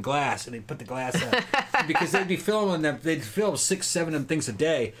fucking glass, and he'd put the glass up because they'd be filming them. They'd film 6, 7 of them things a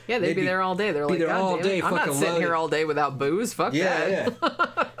day. Yeah, they'd be there all day. They're like, there all day. I'm not sitting here all day without booze. Fuck that.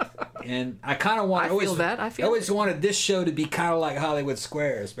 Yeah. And I kind of want. I always wanted this show to be kind of like Hollywood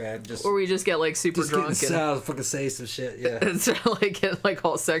Squares, man. Just where we just get like super drunk and fucking say some shit. Yeah. It's like get like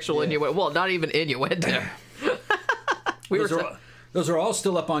all sexual innuendo. Well, not even innuendo. Those are all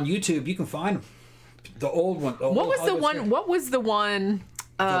still up on YouTube. You can find them. The old one. What was the one?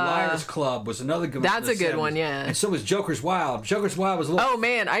 The Liars Club was another good one. That's a good one, yeah. And so was Joker's Wild. Joker's Wild was a little... Oh,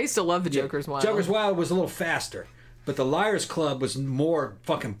 man. I used to love the Joker's Wild. Joker's Wild was a little faster. But the Liars Club was more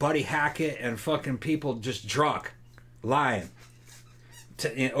fucking Buddy Hackett and fucking people just drunk. Lying.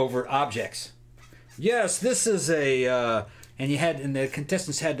 Over objects. Yes, this is a... and the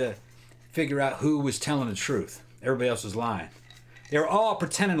contestants had to figure out who was telling the truth. Everybody else was lying. They were all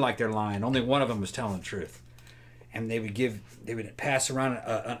pretending like they're lying. Only one of them was telling the truth. And they would pass around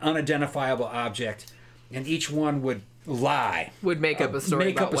an unidentifiable object, and each one would lie. Would make up a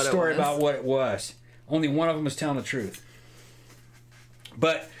story about what it was. Only one of them was telling the truth.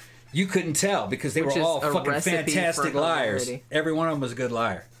 But you couldn't tell because they were all fucking fantastic liars. Every one of them was a good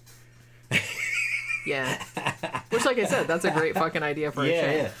liar. Yeah. Which, like I said, that's a great fucking idea for a show.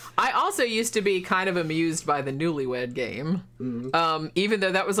 Yeah. I also used to be kind of amused by the Newlywed Game. Mm-hmm. Even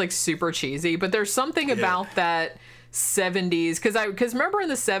though that was like super cheesy. But there's something about that 70s. Because remember in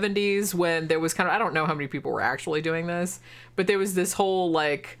the 70s when there was kind of, I don't know how many people were actually doing this, but there was this whole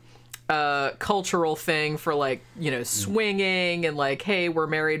like cultural thing for like, swinging and like, hey, we're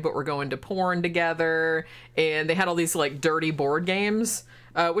married, but we're going to porn together. And they had all these like dirty board games.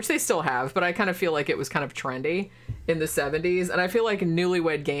 Which they still have, but I kind of feel like it was kind of trendy in the 70s. And I feel like a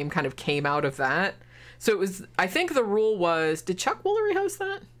Newlywed Game kind of came out of that. So it was, I think the rule was, did Chuck Woolery host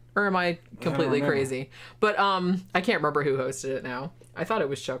that? Or am I completely crazy? But I can't remember who hosted it now. I thought it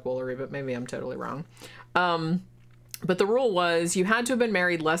was Chuck Woolery, but maybe I'm totally wrong. But the rule was you had to have been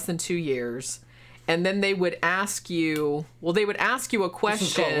married less than 2 years. And then they would ask you, a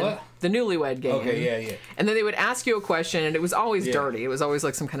question. The Newlywed Game. Okay, yeah. And then they would ask you a question, and it was always dirty. It was always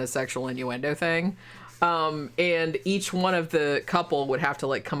like some kind of sexual innuendo thing. And each one of the couple would have to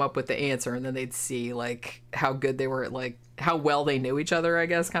like come up with the answer, and then they'd see like how good they were at like how well they knew each other, I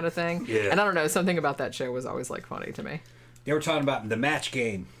guess, kind of thing. Yeah. And I don't know, something about that show was always like funny to me. They were talking about the match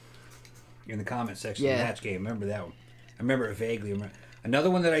game in the comment section. Yeah. The match game. Remember that one? I remember it vaguely.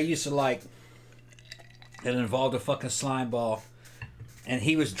 Another one that I used to like that involved a fucking slime ball, and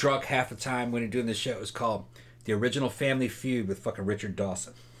he was drunk half the time when he was doing the show. It was called The original Family Feud with fucking Richard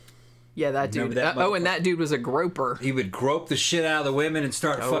Dawson. Yeah, that dude. And that dude was a groper. He would grope the shit out of the women and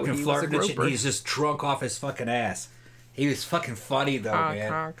start fucking flirting and shit. And he's just drunk off his fucking ass. He was fucking funny though,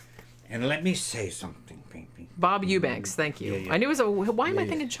 man. And let me say something, baby. Bob Eubanks, thank you. Yeah. I knew it was a. Why am I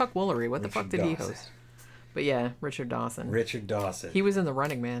thinking Chuck Woolery? What the fuck did he host? But yeah, Richard Dawson. Richard Dawson. He was in The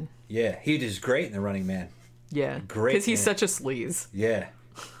Running Man. Yeah, he was great in The Running Man. Yeah, great. Because he's such a sleaze. Yeah.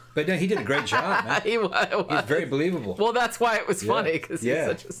 But no, he did a great job, man. He was very believable. Well, that's why it was funny, because he's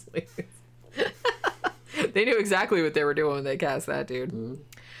such a sleaze. They knew exactly what they were doing when they cast that dude. Mm-hmm.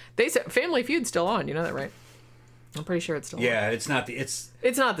 They said Family Feud's still on. You know that, right? I'm pretty sure it's still on. Yeah, it's not the same.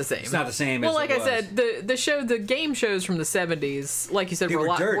 It's not the same. Well, like I said, the game shows from the 70s, like you said,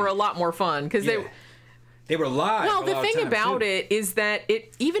 were a lot more fun because they were live. Well, the thing about it is that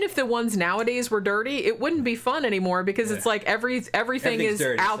even if the ones nowadays were dirty, it wouldn't be fun anymore because it's like everything is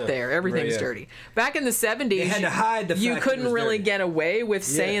dirty, out there. Everything's dirty. Back in the 70s, they had to hide the fact you couldn't really get away with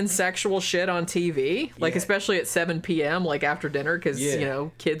saying sexual shit on TV, like especially at 7 p.m. like after dinner because you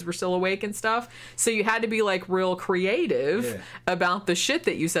know kids were still awake and stuff. So you had to be like real creative about the shit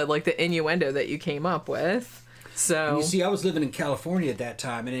that you said, like the innuendo that you came up with. So and you see, I was living in California at that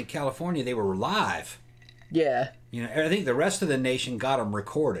time, and in California they were live. Yeah. You know, I think the rest of the nation got them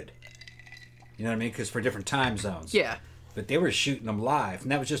recorded. You know what I mean? Because for different time zones. Yeah. But they were shooting them live,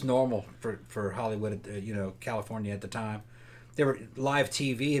 and that was just normal for Hollywood, you know, California at the time. They were live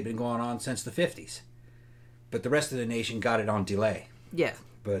TV had been going on since the 50s. But the rest of the nation got it on delay. Yeah.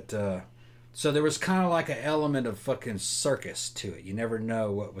 But, so there was kind of like an element of fucking circus to it. You never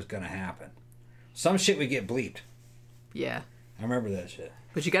know what was going to happen. Some shit would get bleeped. Yeah. I remember that shit.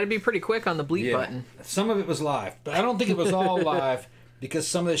 But you got to be pretty quick on the bleep button. Some of it was live, but I don't think it was all live because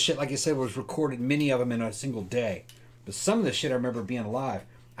some of the shit, like I said, was recorded. Many of them in a single day, but some of the shit I remember being live.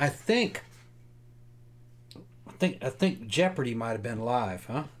 I think Jeopardy might have been live,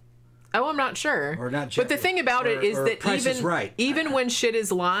 huh? Oh, I'm not sure. Or not Jeopardy. But the thing about it is that even when shit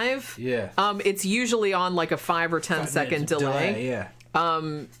is live, it's usually on like a 5 or 10 second delay. Yeah.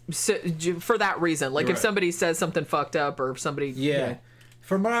 So, for that reason, like if somebody says something fucked up or if somebody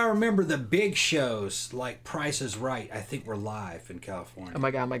From what I remember, the big shows like Price is Right, I think were live in California. Oh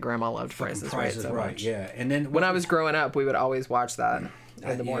my god, my grandma loved Price is Right so much. Yeah, and then when I was growing up, we would always watch that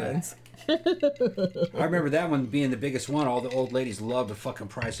in the mornings. I remember that one being the biggest one. All the old ladies loved the fucking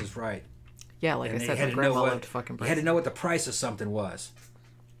Price is Right. Yeah, like I said, my grandma loved fucking Price. You had to know what the price of something was.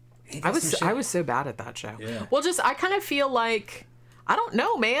 I was so bad at that show. Yeah. Well, I kind of feel like. I don't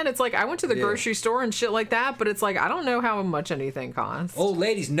know, man. It's like I went to the grocery store and shit like that, but it's like I don't know how much anything costs. Old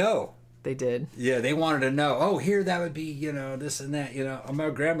ladies know. They did. Yeah, they wanted to know. Oh, here that would be, you know, this and that. You know, my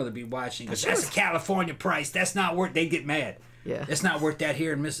grandmother would be watching. Goes, that's a California price. That's not worth. They'd get mad. Yeah, it's not worth that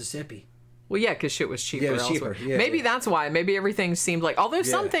here in Mississippi. Well, yeah, because shit was cheaper. Yeah, it was cheaper. Yeah, maybe that's why. Maybe everything seemed like, although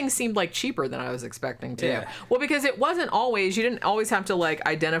some things seemed like cheaper than I was expecting too. Yeah. Well, because it wasn't always. You didn't always have to like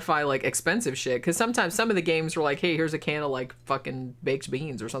identify like expensive shit. Because sometimes some of the games were like, hey, here's a can of like fucking baked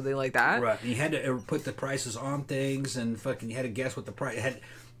beans or something like that. Right. You had to put the prices on things, and fucking you had to guess what the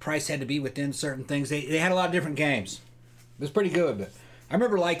price had to be within certain things. They had a lot of different games. It was pretty good, but I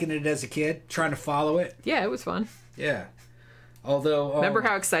remember liking it as a kid, trying to follow it. Yeah, it was fun. Yeah. Although, remember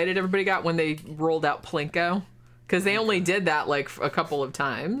how excited everybody got when they rolled out Plinko? Because they only did that like a couple of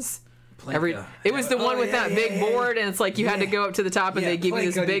times. It was the one with that big board, and it's like you had to go up to the top, and they give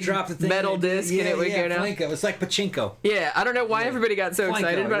you this big metal disc, and it would go down. Plinko. It's like pachinko. Yeah, I don't know why everybody got so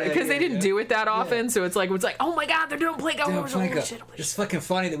excited about it because they didn't do it that often. So it's like oh my god, they're doing Plinko. It's fucking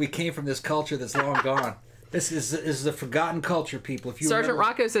funny that we came from this culture that's long gone. This is a forgotten culture, people. If you Sergeant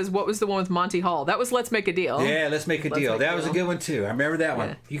Rocco says, what was the one with Monty Hall? That was Let's Make a Deal. Yeah, Let's Make a Deal. That was a good one, too. I remember that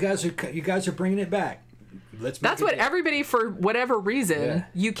one. You guys are bringing it back. That's what everybody, for whatever reason,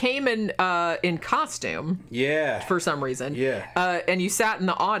 you came in costume. Yeah. For some reason. Yeah. And you sat in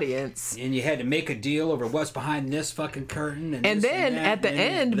the audience. And you had to make a deal over what's behind this fucking curtain. And then at the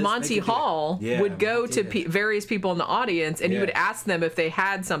end, Monty Hall would go to various people in the audience, and he would ask them if they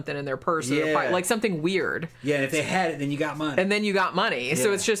had something in their purse, or like something weird. Yeah, and if they had it, then you got money. And then you got money. Yeah.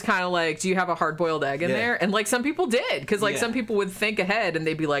 So it's just kind of like, do you have a hard-boiled egg in there? And like some people did, because like some people would think ahead, and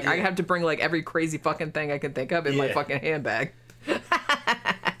they'd be like, I have to bring like every crazy fucking thing I can think of in my fucking handbag.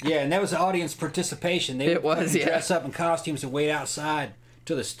 Yeah, and that was audience participation. They would dress up in costumes and wait outside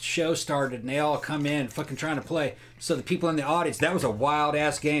till the show started, and they all come in fucking trying to play. So the people in the audience, that was a wild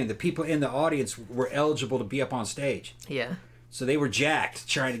ass game. The people in the audience were eligible to be up on stage. Yeah. So they were jacked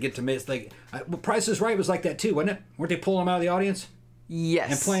trying to get to miss. Like, Price is Right was like that too, wasn't it? Weren't they pulling them out of the audience?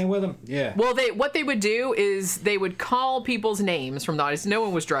 Yes. And playing with them? Yeah. Well, what they would do is they would call people's names from the audience. No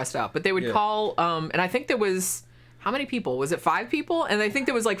one was dressed up, but they would call, and I think there was, how many people? Was it 5 people? And I think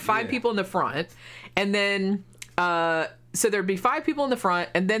there was like 5 people in the front. And then, so there'd be 5 people in the front,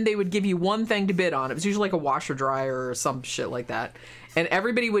 and then they would give you one thing to bid on. It was usually like a washer dryer or some shit like that. And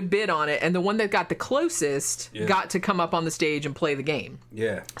everybody would bid on it, and the one that got the closest got to come up on the stage and play the game.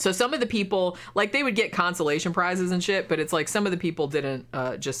 Yeah. So some of the people, like, they would get consolation prizes and shit, but it's like some of the people didn't,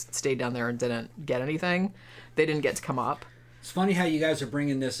 just stayed down there and didn't get anything. They didn't get to come up. It's funny how you guys are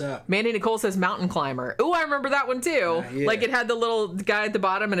bringing this up. Mandy Nicole says mountain climber. Ooh, I remember that one too. Yeah. Like, it had the little guy at the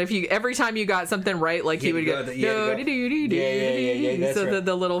bottom, and every time you got something right, like he would go, yeah. So right.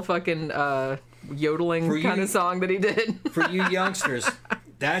 the little fucking yodeling kind of song that he did. For you youngsters,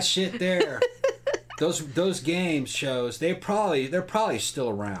 that shit there, those game shows, they're probably still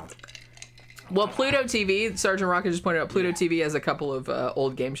around. Well, Pluto TV, Sergeant Rocket just pointed out, Pluto TV has a couple of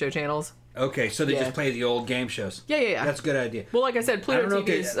old game show channels. Okay, so they just play the old game shows. Yeah. That's a good idea. Well, like I said, Pluto TV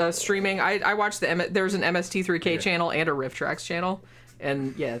is streaming. I watched there's an MST3K channel and a Riff Tracks channel.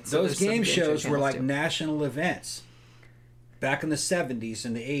 And so those game shows were like national events. Back in the 70s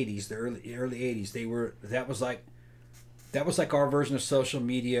and the 80s, the early 80s, that was like our version of social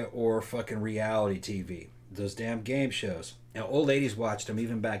media or fucking reality TV. Those damn game shows. Now, old ladies watched them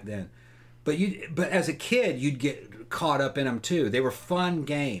even back then. But as a kid, you'd get caught up in them too. They were fun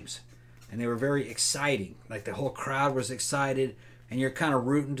games, and they were very exciting. Like, the whole crowd was excited, and you're kind of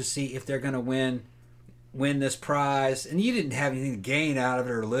rooting to see if they're going to win this prize, and you didn't have anything to gain out of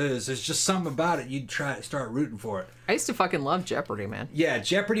it or lose. There's just something about it. You'd start rooting for it. I used to fucking love Jeopardy, man. Yeah,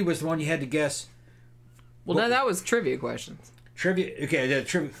 Jeopardy was the one you had to guess. Well, no, that was trivia questions. Trivia. Okay,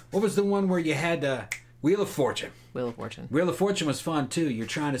 trivia. What was the one where you had Wheel of Fortune? Wheel of Fortune. Wheel of Fortune was fun too. You're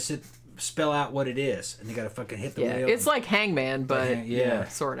trying to spell out what it is, and you got to fucking hit the wheel. It's like Hangman, but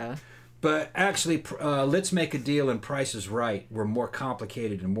sorta. But actually, Let's Make a Deal and Price is Right were more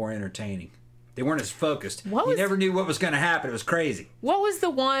complicated and more entertaining. They weren't as focused. You never knew what was going to happen. It was crazy. What was the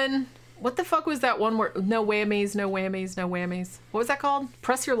one? What the fuck was that one where no whammies, no whammies, no whammies? What was that called?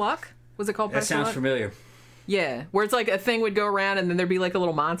 Press Your Luck? Was it called Press Your Luck? That sounds familiar. Yeah, where it's like a thing would go around, and then there'd be like a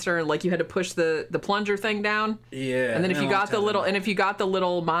little monster, and like you had to push the plunger thing down. Yeah. And then if you got the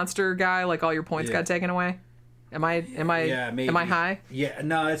little monster guy, like all your points got taken away. Am I high? Yeah,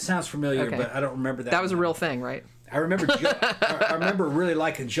 no, it sounds familiar, but I don't remember that. That was a real thing, right? I remember really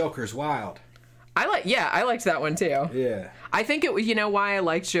liking Joker's Wild. I liked that one too. Yeah. I think why I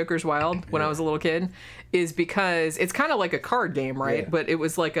liked Joker's Wild when I was a little kid is because it's kind of like a card game, right? Yeah. But it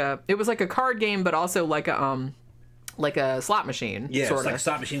was like a card game, but also like a slot machine. Yeah, sorta. it's like a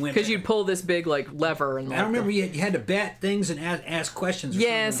slot machine. Because you'd pull this big like lever and. I remember you had to bet things and ask questions.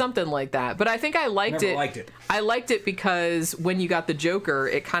 Or something like that. But I think I liked it. I liked it because when you got the Joker,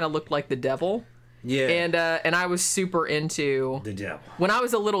 it kind of looked like the devil. Yeah. And I was super into the devil. When I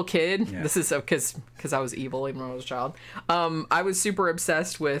was a little kid, this is because I was evil even when I was a child. I was super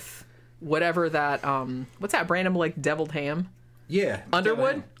obsessed with whatever that what's that brand of like deviled ham? Yeah.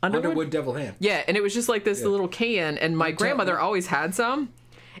 Underwood deviled ham. Yeah, and it was just like this little can, and my grandmother always had some.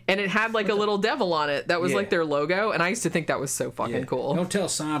 And it had like a little devil on it that was like their logo, and I used to think that was so fucking cool. Don't tell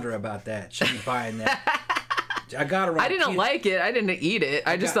Sandra about that. She ain't buying that. I got her on I didn't like it. I didn't eat it.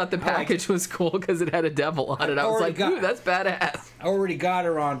 I just thought the package was cool because it had a devil on it. I was like, ooh, that's badass. I already got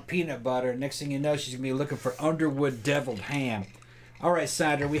her on peanut butter. Next thing you know, she's going to be looking for Underwood deviled ham. All right,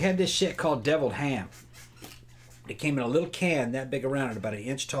 Sandra, we had this shit called deviled ham. It came in a little can that big around it, about 1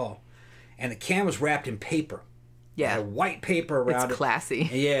 inch tall. And the can was wrapped in paper. Yeah. It had white paper around it. It's classy.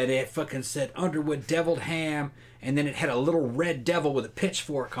 Yeah, and it fucking said Underwood deviled ham. And then it had a little red devil with a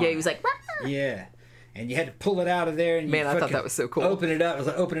pitchfork on it. Yeah, he was like, Rah! Yeah. And you had to pull it out of there. And I thought that was so cool. Open it up. It was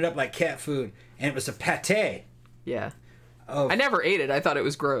like open it up like cat food. And it was a pate. Yeah. I never ate it. I thought it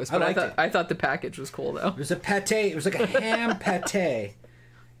was gross. But I thought the package was cool, though. It was a pate. It was like a ham pate.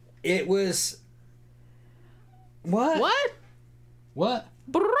 It was... What? What?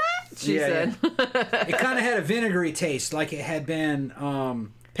 She said. Yeah. It kind of had a vinegary taste, like it had been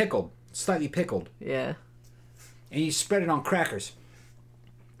pickled. Slightly pickled. Yeah. And you spread it on crackers.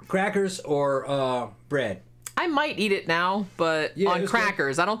 Crackers or bread. I might eat it now, but on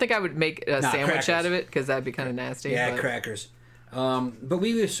crackers. Good. I don't think I would make a sandwich out of it because that'd be kind of nasty. Yeah, crackers. But we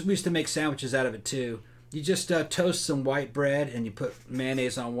used to make sandwiches out of it too. You just toast some white bread and you put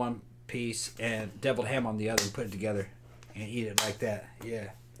mayonnaise on one piece and deviled ham on the other and put it together and eat it like that.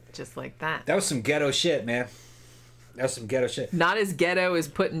 Yeah. Just like that. That was some ghetto shit, man. That was some ghetto shit. Not as ghetto as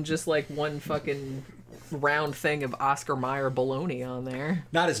putting just like one fucking round thing of Oscar Mayer bologna on there.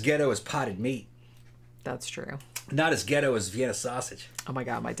 Not as ghetto as potted meat. That's true. Not as ghetto as Vienna sausage. Oh my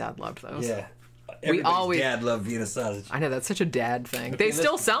god, my dad loved those. Yeah. Everybody's dad loved Vienna sausage. I know, that's such a dad thing. Okay, they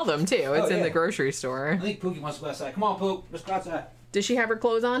still sell them too. It's in the grocery store. I think Pookie wants to go outside. Come on, Pook. Let's go outside. Does she have her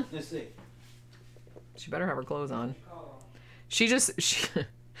clothes on? Let's see. She better have her clothes on.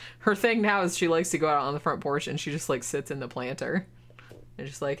 Her thing now is she likes to go out on the front porch and she just like sits in the planter. And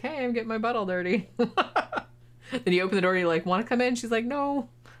just like, hey, I'm getting my butt all dirty. Then you open the door and you're like, want to come in? She's like, no,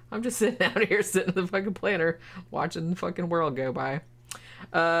 I'm just sitting out here, sitting in the fucking planter, watching the fucking world go by.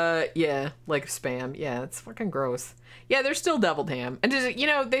 Yeah, like Spam. Yeah, it's fucking gross. Yeah, there's still deviled ham. And just, you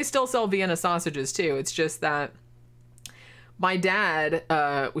know, they still sell Vienna sausages too. It's just that my dad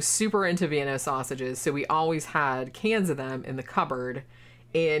was super into Vienna sausages, so we always had cans of them in the cupboard,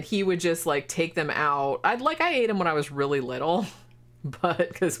 and he would just like take them out. I ate them when I was really little, but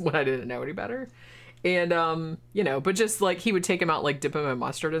because when I didn't know any better. And you know, but just like he would take them out, like dip them in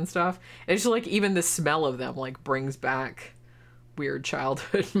mustard and stuff. And it's just like even the smell of them like brings back weird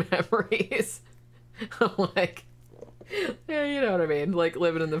childhood memories. Like, yeah, you know what I mean? Like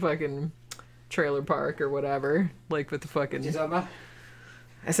living in the fucking trailer park or whatever, like with the fucking. What you talking about?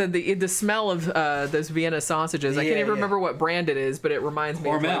 I said the smell of those Vienna sausages. I can't even remember what brand it is, but it reminds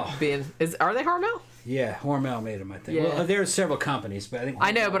me of like being. Are they Hormel? Yeah, Hormel made them, I think. Yeah. Well, there are several companies, but I think.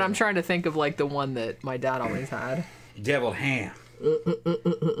 I know, but I'm trying to think of like the one that my dad always had. Deviled ham.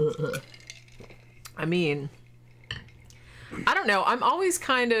 I mean, I don't know. I've always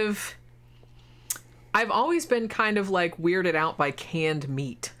been kind of like weirded out by canned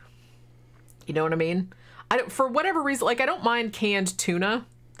meat. You know what I mean? For whatever reason, like I don't mind canned tuna.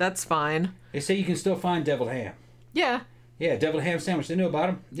 That's fine. They say you can still find deviled ham. Yeah. Yeah, deviled ham sandwich. They know about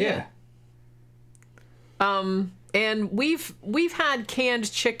them. Yeah. And we've had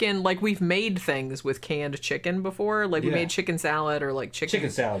canned chicken, like we've made things with canned chicken before. Like we made chicken salad or like chicken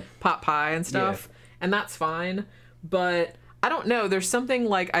salad, pot pie and stuff. Yeah. And that's fine. But I don't know. There's something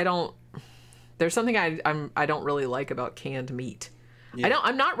like I don't really like about canned meat. Yeah.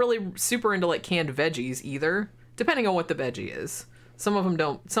 I'm not really super into like canned veggies either, depending on what the veggie is. Some of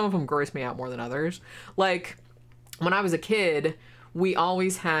them gross me out more than others. Like when I was a kid, we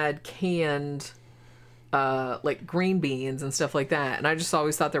always had canned like green beans and stuff like that, and I just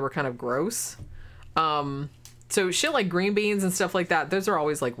always thought they were kind of gross. So shit like green beans and stuff like that, those are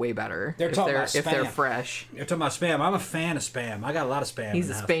always like way better if they're fresh. You're talking about Spam. I'm a fan of Spam. I got a lot of Spam. He's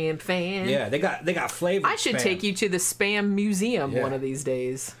a Spam fan. Yeah, they got flavor. I should take you to the Spam Museum one of these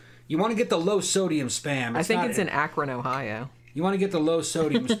days. You want to get the low sodium Spam. I think it's in Akron, Ohio. You want to get the low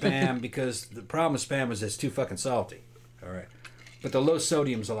sodium Spam because the problem with Spam is it's too fucking salty. All right, but the low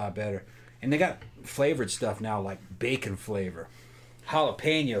sodium's a lot better. And they got flavored stuff now, like bacon flavor,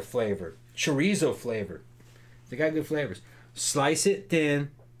 jalapeno flavor, chorizo flavor. They got good flavors. Slice it thin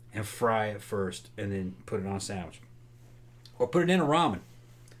and fry it first, and then put it on a sandwich. Or put it in a ramen.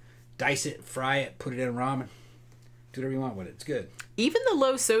 Dice it, fry it, put it in a ramen. Do whatever you want with it. It's good. Even the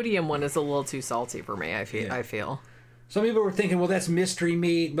low sodium one is a little too salty for me, I feel. Some people were thinking, well, that's mystery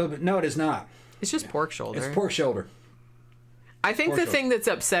meat. But no, it is not. It's just pork shoulder. It's pork shoulder. I think the thing that's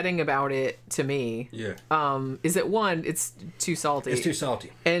upsetting about it to me is that one, it's too salty. It's too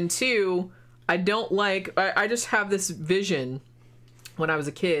salty. And two, I don't like, I just have this vision when I was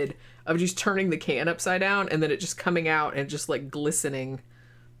a kid of just turning the can upside down and then it just coming out and just like glistening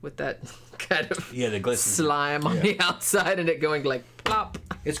with that kind of the slime on the outside and it going like plop.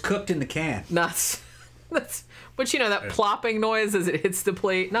 It's cooked in the can. But you know, that plopping noise as it hits the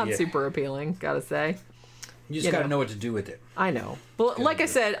plate, not super appealing, gotta say. You just gotta know what to do with it. I know. Well, like I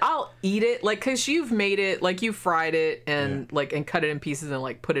said, I'll eat it, like, cause you've made it, like you fried it and like and cut it in pieces and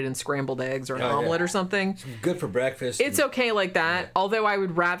like put it in scrambled eggs or an omelet or something. It's good for breakfast. It's okay like that. Yeah. Although I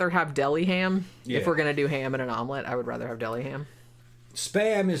would rather have deli ham if we're gonna do ham in an omelet. I would rather have deli ham.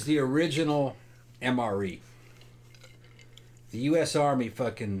 Spam is the original MRE. The U.S. Army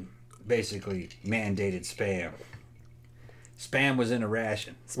fucking basically mandated Spam. Spam was in a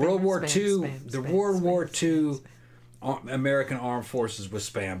ration. World War II, World War II American Armed Forces was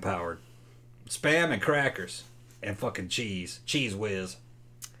Spam powered. Spam and crackers and fucking cheese. Cheese whiz.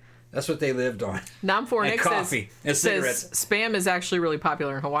 That's what they lived on. Nick coffee and cigarettes. Says Spam is actually really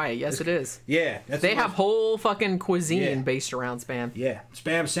popular in Hawaii. Yes, it is. Yeah. They have whole fucking cuisine based around Spam. Yeah.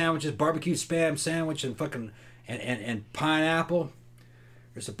 Spam sandwiches, barbecue Spam sandwich and fucking and pineapple.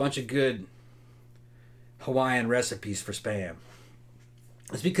 There's a bunch of good Hawaiian recipes for Spam.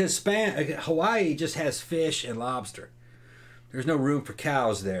 It's because Hawaii just has fish and lobster. There's no room for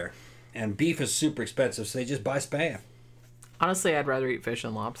cows there. And beef is super expensive, so they just buy Spam. Honestly, I'd rather eat fish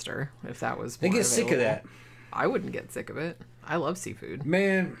and lobster if that was more They get available. sick of that. I wouldn't get sick of it. I love seafood.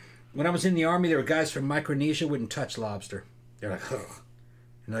 Man, When I was in the Army, there were guys from Micronesia wouldn't touch lobster. They're like, ugh.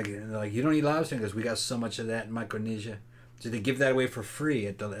 And like, you don't eat lobster? Because we got so much of that in Micronesia. So they give that away for free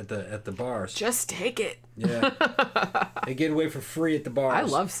at the bars. Just take it. Yeah. They get away for free at the bars. I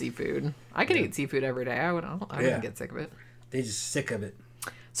love seafood. I could eat seafood every day. I wouldn't get sick of it. They just sick of it.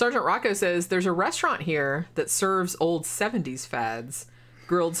 Sergeant Rocco says there's a restaurant here that serves old 70s fads.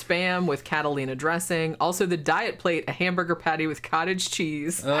 Grilled Spam with Catalina dressing. Also the diet plate, a hamburger patty with cottage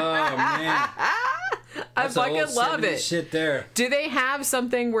cheese. Oh, man. I fucking love it. Shit there. Do they have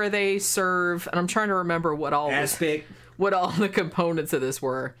something where they serve, and I'm trying to remember what all the components of this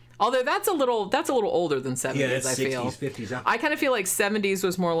were. Although that's a little older than 70s, that's I 60s, feel. 50s. Huh? I kind of feel like 70s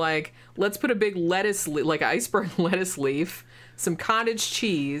was more like, let's put a big lettuce, like iceberg lettuce leaf, some cottage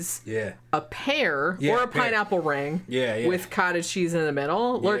cheese, a pear, or a pineapple ring, with cottage cheese in the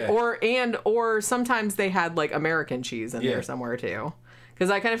middle, or sometimes they had like American cheese in there somewhere too. Because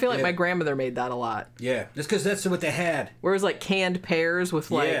I kind of feel like my grandmother made that a lot. Yeah, just because that's what they had. Whereas like canned pears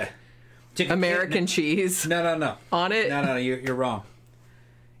with like American cheese. No. On it. No, you're wrong.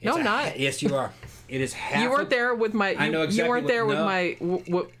 No, I'm not. Yes, you are. It is half. You weren't there with my. I know exactly. You weren't there with my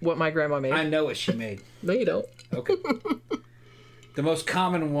what my grandma made. I know what she made. No, you don't. Okay. The most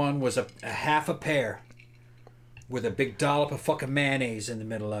common one was a half a pear with a big dollop of fucking mayonnaise in the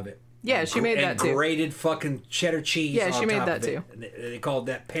middle of it. Yeah, she made that too. And grated fucking cheddar cheese. Yeah, she made that too. They called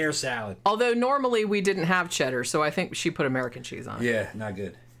that pear salad. Although normally we didn't have cheddar, so I think she put American cheese on it. Yeah, not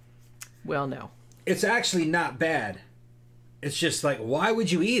good. Well, no. It's actually not bad. It's just like, why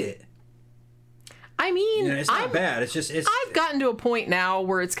would you eat it? I mean, it's not bad. It's just I've gotten to a point now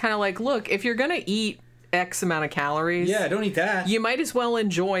where it's kind of like, look, if you're gonna eat X amount of calories, don't eat that. You might as well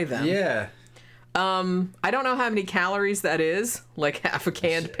enjoy them. Yeah. I don't know how many calories that is, like half a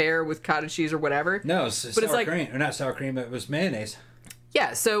canned pear with cottage cheese or whatever. No, it's sour cream. Or not sour cream, it was mayonnaise.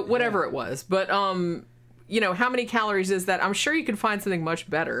 Yeah, so whatever it was. But, how many calories is that? I'm sure you could find something much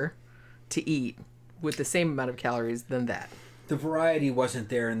better to eat with the same amount of calories than that. The variety wasn't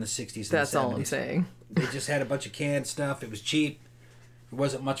there in the 60s and the 70s. That's all I'm saying. They just had a bunch of canned stuff. It was cheap. There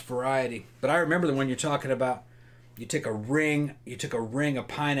wasn't much variety. But I remember the one you're talking about. You took a ring of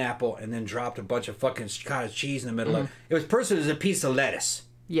pineapple and then dropped a bunch of fucking cottage cheese in the middle of it. It was a piece of lettuce.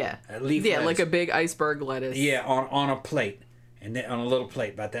 Yeah. A leaf lettuce. Like a big iceberg lettuce. Yeah, on a plate. And then on a little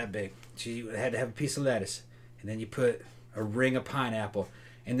plate about that big. So you had to have a piece of lettuce. And then you put a ring of pineapple.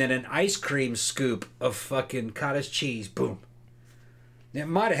 And then an ice cream scoop of fucking cottage cheese. Boom. It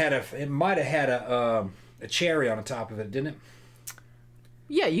might have had a cherry on the top of it, didn't it?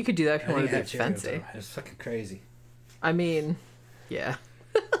 Yeah, you could do that if you wanted to be fancy. It's fucking crazy. I mean, yeah.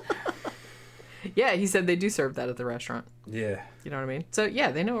 Yeah, he said they do serve that at the restaurant. Yeah. You know what I mean? So,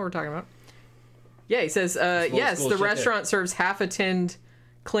 yeah, they know what we're talking about. Yeah, he says, yes, the restaurant serves half a tinned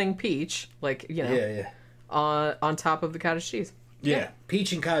cling peach, on top of the cottage cheese. Yeah,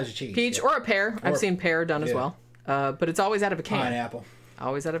 peach and cottage cheese. Peach or a pear. I've seen pear done as well. But it's always out of a can. Pineapple.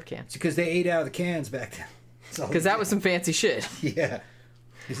 Always out of a can. It's because they ate out of the cans back then. Because that was some fancy shit. Yeah.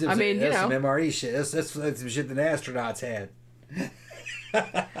 I mean, that's some MRE shit. That's some shit that the astronauts had.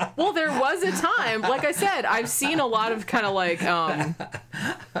 Well, there was a time, like I said, I've seen a lot of kind of like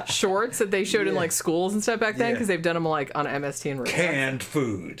shorts that they showed in like schools and stuff back then because they've done them like on MST and canned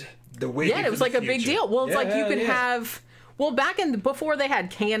food. It was like a big deal. Well, it's like you could have. Well, before they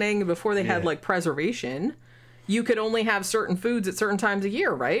had canning, before they had like preservation, you could only have certain foods at certain times of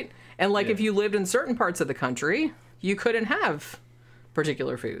year, right? And like if you lived in certain parts of the country, you couldn't have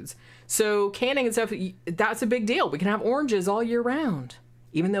particular foods. So canning and stuff, that's a big deal. We can have oranges all year round,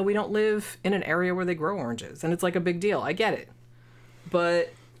 even though we don't live in an area where they grow oranges. And it's like a big deal. I get it.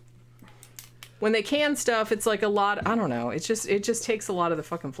 But when they can stuff, it's like a lot, I don't know. It just takes a lot of the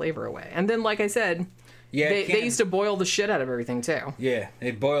fucking flavor away. And then, like I said, they used to boil the shit out of everything too. Yeah,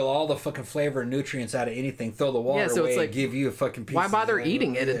 they boil all the fucking flavor and nutrients out of anything, throw the water away, and give you a fucking piece. Why bother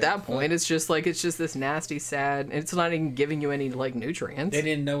eating it at that point? It's just this nasty, sad. It's not even giving you any like nutrients. They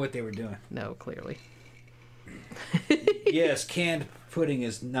didn't know what they were doing. No, clearly. Yes, canned pudding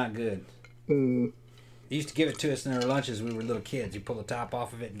is not good. They used to give it to us in our lunches when we were little kids. You pull the top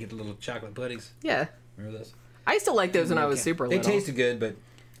off of it and get the little chocolate puddings. Yeah. Remember those? I used to like those when I was super little. They tasted good, but...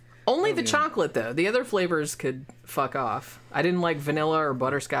 Only the chocolate, though. The other flavors could fuck off. I didn't like vanilla or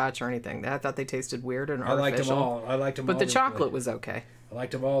butterscotch or anything. I thought they tasted weird and artificial. I liked them all. But the chocolate was okay. I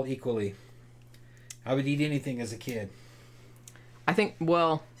liked them all equally. I would eat anything as a kid. I think,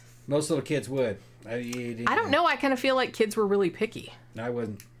 well... Most little kids would. I don't know. I kind of feel like kids were really picky. I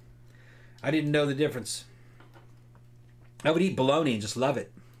wouldn't. I didn't know the difference. I would eat bologna and just love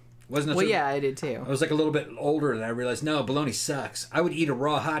it. Wasn't it? Well, yeah, I did too. I was like a little bit older, and I realized no, bologna sucks. I would eat a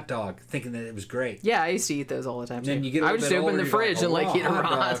raw hot dog, thinking that it was great. Yeah, I used to eat those all the time. Then you get I would just open the fridge and like eat a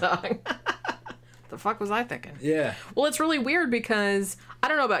raw hot dog. The fuck was I thinking? Yeah. Well, it's really weird because I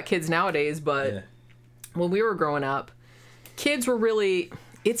don't know about kids nowadays, but when we were growing up, kids were really.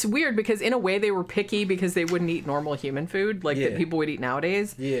 It's weird because in a way they were picky because they wouldn't eat normal human food like that people would eat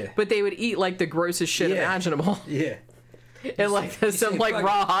nowadays. Yeah. But they would eat like the grossest shit imaginable. Yeah. And like some like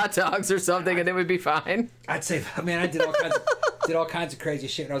raw hot dogs or something, and it would be fine. I'd say, I mean, I did all kinds of crazy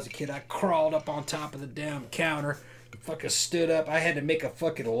shit when I was a kid. I crawled up on top of the damn counter, fucking stood up. I had to make a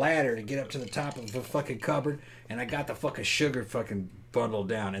fucking ladder to get up to the top of the fucking cupboard, and I got the fucking sugar fucking bundle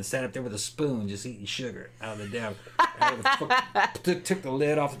down and sat up there with a spoon just eating sugar out of the damn. Took the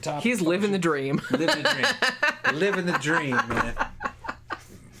lid off the top. He's living the dream. Living the dream. Living the dream, man.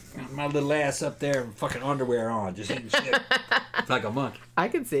 My little ass up there with fucking underwear on, just eating shit like a monkey. I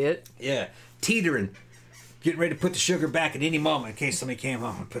can see it. Yeah. Teetering. Getting ready to put the sugar back at any moment in case somebody came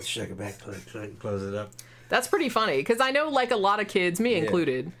home and put the sugar back, close it up. That's pretty funny because I know like a lot of kids, me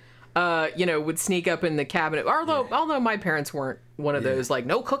included, would sneak up in the cabinet. Although my parents weren't one of those like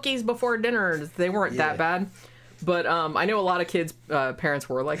no cookies before dinner. They weren't that bad. But I know a lot of kids' parents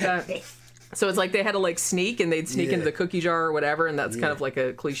were like that. So it's like they had to like sneak and they'd sneak into the cookie jar or whatever, and that's kind of like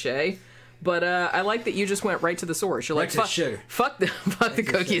a cliche. But I like that you just went right to the source. You're like, fuck the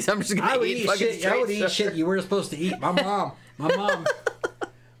cookies. I'm just gonna eat fucking straight. I would eat shit you weren't supposed to eat. My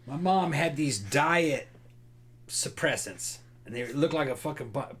mom had these diet suppressants, and they looked like a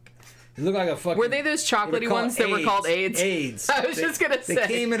fucking. It looked like a fucking. Were they those chocolatey ones that were called AIDS? AIDS. I was just gonna say. They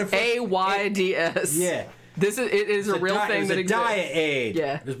came in a AIDS. Yeah. It is a real thing that exists. Diet AIDS.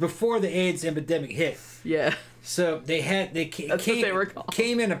 Yeah. It was before the AIDS epidemic hit. Yeah. So came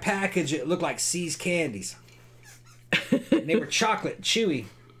in a package. It looked like C's candies. And they were chocolate, chewy.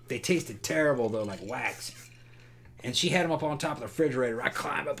 They tasted terrible though, like wax. And she had them up on top of the refrigerator. I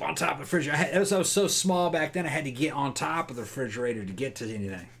climbed up on top of the refrigerator. I was so small back then. I had to get on top of the refrigerator to get to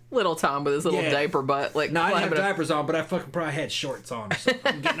anything. Little Tom with his little diaper butt, like no, I didn't have diapers on, but I fucking probably had shorts on. So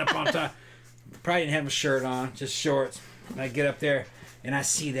I'm getting up on top. Probably didn't have a shirt on, just shorts. And I get up there and I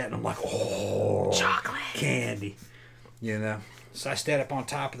see that and I'm like, oh, chocolate candy, you know. So I stayed up on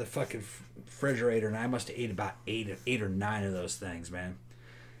top of the fucking refrigerator and I must have ate about eight or nine of those things, man.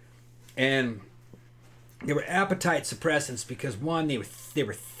 And they were appetite suppressants because one, they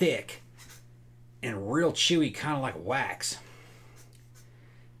were thick and real chewy, kind of like wax.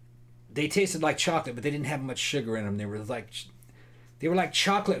 They tasted like chocolate, but they didn't have much sugar in them. They were like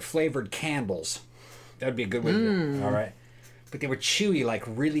chocolate flavored candles. That would be a good way to do it. All right. But they were chewy, like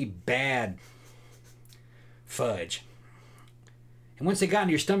really bad fudge. And once they got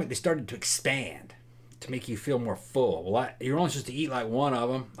into your stomach, they started to expand to make you feel more full. Well, you're only supposed to eat like one of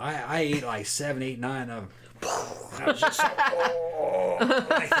them. I ate like 7, 8, 9 of them. I was just like,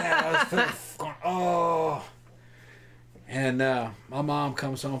 like that. I was going, oh. And my mom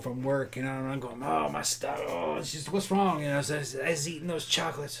comes home from work, you know, and I'm going, oh, my stomach, oh, she's, what's wrong? You know, I was eating those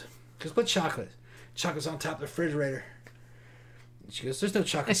chocolates. Because what chocolate? Chocolate's on top of the refrigerator. And she goes, there's no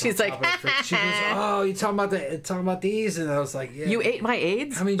chocolate on top of the refrigerator. She goes, oh, you talking about these? And I was like, yeah. You ate my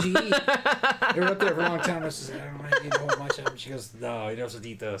AIDS? How many did you eat? They were up there for a long time. I was like, I don't want to eat a whole bunch of them. She goes, no, you're not supposed to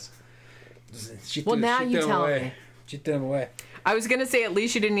eat those. She threw them away. I was gonna say at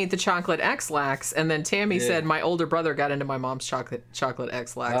least you didn't eat the chocolate X-Lax, and then Tammy said my older brother got into my mom's chocolate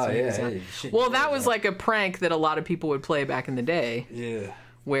X-Lax. Oh yeah. Well, that was like a prank that a lot of people would play back in the day. Yeah.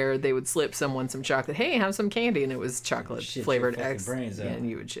 Where they would slip someone some chocolate. Hey, have some candy, and it was chocolate flavored X. And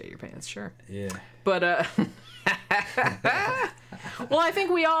you would shit your pants, sure. Yeah. But well, I think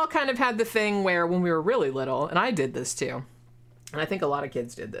we all kind of had the thing where when we were really little, and I did this too, and I think a lot of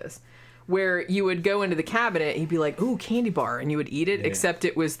kids did this, where you would go into the cabinet and you'd be like, ooh, candy bar, and you would eat it, except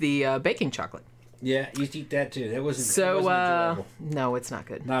it was the baking chocolate. Yeah, you used to eat that too. That wasn't enjoyable. No, it's not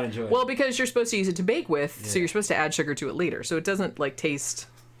good. Not enjoyable. Well, because you're supposed to use it to bake with, so you're supposed to add sugar to it later, so it doesn't like taste.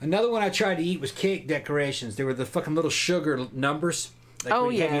 Another one I tried to eat was cake decorations. They were the fucking little sugar numbers. Like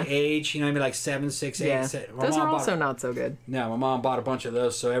when you had your age, you know what I mean, like 7, 6, 8. Yeah. Those are also not so good. No, my mom bought a bunch of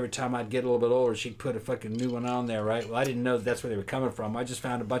those, so every time I'd get a little bit older, she'd put a fucking new one on there, right? Well, I didn't know that's where they were coming from. I just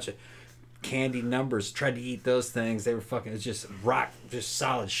found a bunch of candy numbers, tried to eat those things. They were fucking, it's just just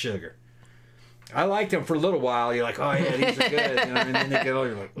solid sugar. I liked them for a little while. You're like, oh yeah, these are good. You know, and then they get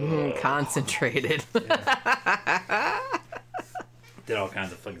older, you're like, concentrated. Did all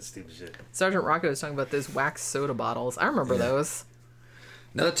kinds of fucking stupid shit. Sergeant Rocco was talking about those wax soda bottles. I remember those.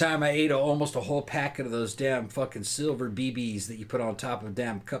 Another time I ate almost a whole packet of those damn fucking silver BBs that you put on top of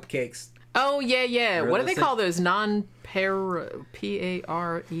damn cupcakes. Oh, yeah, yeah. What do they Realistic? call those? Pareils?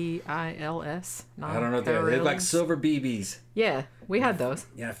 I don't know what they're like silver BBs. Yeah, we had those.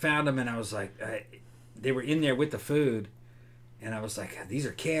 Yeah, I found them and I was like, they were in there with the food. And I was like, these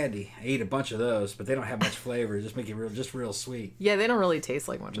are candy. I ate a bunch of those, but they don't have much flavor. Just make it real sweet. Yeah, they don't really taste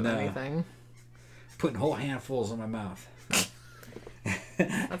like much of anything. Putting whole handfuls in my mouth.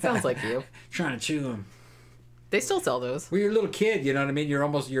 That sounds like you. Trying to chew them. They still sell those. Well, you're a little kid, you know what I mean? You're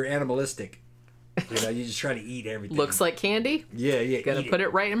animalistic. You know, you just try to eat everything. Looks like candy. Yeah. Gonna put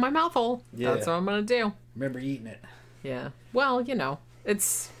it right in my mouth hole. Yeah. That's what I'm gonna do. Remember eating it. Yeah. Well, you know,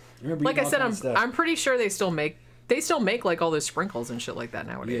 it's like I said. I'm pretty sure they still make like all those sprinkles and shit like that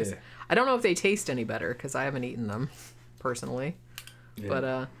nowadays. Yeah. I don't know if they taste any better because I haven't eaten them personally. Yeah.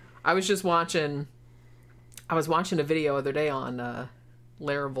 But I was watching a video the other day on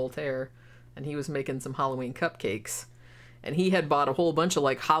Lair Voltaire, and he was making some Halloween cupcakes, and he had bought a whole bunch of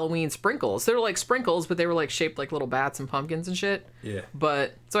like Halloween sprinkles. They were like sprinkles, but they were like shaped like little bats and pumpkins and shit. Yeah.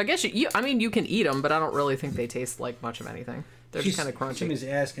 But so I guess you can eat them, but I don't really think they taste like much of anything. They're just kind of crunchy. She was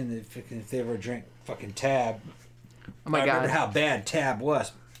asking if they ever drank fucking Tab. Oh my God! I remember how bad Tab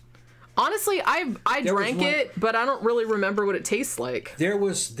was. Honestly, I drank it, but I don't really remember what it tastes like. There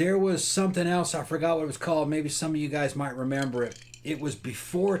was something else. I forgot what it was called. Maybe some of you guys might remember it. It was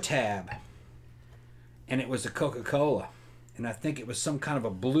before Tab, and it was a Coca-Cola, and I think it was some kind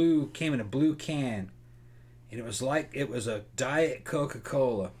of came in a blue can, and it was a Diet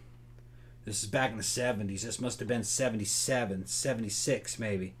Coca-Cola. This is back in the 70s. This must have been 77, 76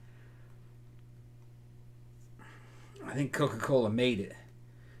 maybe. I think Coca-Cola made it.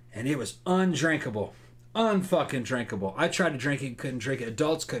 And it was undrinkable. Unfucking drinkable. I tried to drink it, couldn't drink it.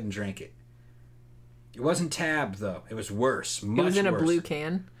 Adults couldn't drink it. It wasn't Tab, though. It was worse. Much worse. It was in a blue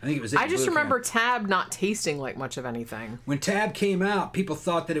can? I think it was in a blue can. I just remember Tab not tasting like much of anything. When Tab came out, people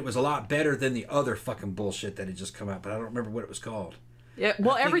thought that it was a lot better than the other fucking bullshit that had just come out, but I don't remember what it was called. Yeah,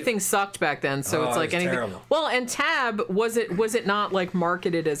 well, everything sucked back then, so it's like anything. Terrible. Well, and Tab was it not like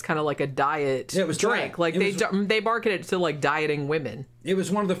marketed as kind of like a diet it was drink? Like they marketed it to like dieting women. It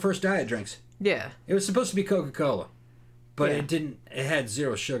was one of the first diet drinks. Yeah, it was supposed to be Coca-Cola, but it didn't. It had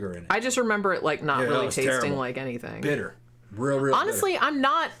zero sugar in it. I just remember it like not really tasting terrible. Like anything. Bitter, real. Honestly,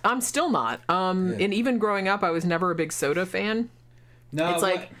 bitter. I'm still not. And even growing up, I was never a big soda fan. No, it's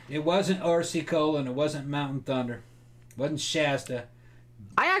like it wasn't RC Cola and it wasn't Mountain Thunder, it wasn't Shasta.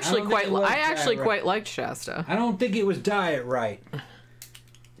 I actually quite liked Shasta. I don't think it was diet right.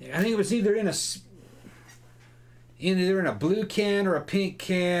 I think it was either in a blue can or a pink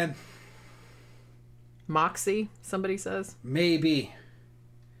can. Moxie, somebody says. Maybe.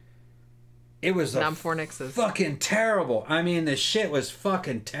 It was fucking terrible. I mean, the shit was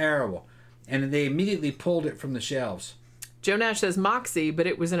fucking terrible. And they immediately pulled it from the shelves. Joe Nash says Moxie, but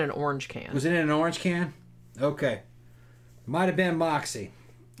it was in an orange can. Was it in an orange can? Okay. Might have been Moxie.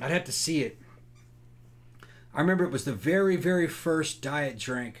 I'd have to see it. I remember it was the very, very first diet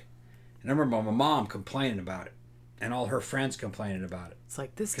drink. And I remember my mom complaining about it. And all her friends complaining about it. It's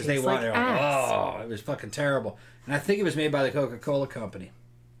like, this tastes like ass. Oh, it was fucking terrible. And I think it was made by the Coca-Cola Company.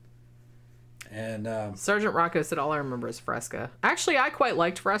 And Sergeant Rocco said, all I remember is Fresca. Actually, I quite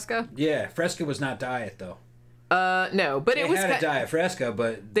liked Fresca. Yeah, Fresca was not diet, though. No, but it was... They had a diet Fresca,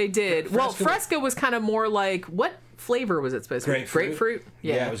 but... They did. Fresca was kind of more like... What flavor was it supposed to be? Grapefruit?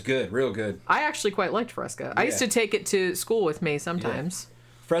 Yeah, it was good. Real good. I actually quite liked Fresca. Yeah. I used to take it to school with me sometimes. Yeah.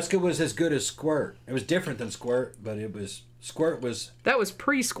 Fresca was as good as Squirt. It was different than Squirt, but it was... Squirt was... That was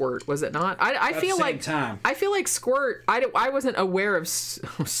pre-Squirt, was it not? I feel like... Time. I feel like Squirt... I wasn't aware of...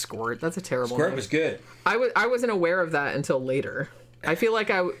 Squirt. That's a terrible Squirt name. Was good. I wasn't aware of that until later. I feel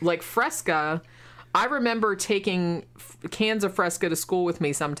like Fresca... I remember taking cans of Fresca to school with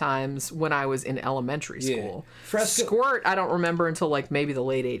me sometimes when I was in elementary school. Fresca, Squirt, I don't remember until like maybe the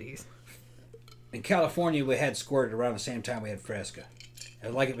late 80s. In California, we had Squirt around the same time we had Fresca.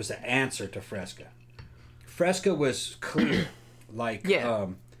 Like it was the answer to Fresca. Fresca was clear, like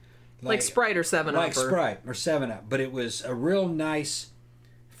Sprite or 7-Up. Like Sprite or 7-Up, but it was a real nice,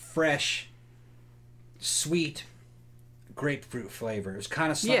 fresh, sweet grapefruit flavor. It was kind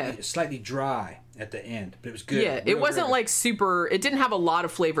of slightly dry at the end, but it was good. Yeah, it wasn't like super... It didn't have a lot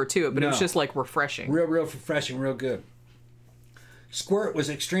of flavor to it, but it was just like refreshing. Real refreshing, real good. Squirt was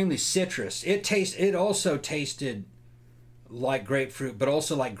extremely citrus. It also tasted like grapefruit, but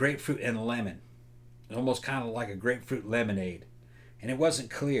also like grapefruit and lemon. Almost kind of like a grapefruit lemonade. And it wasn't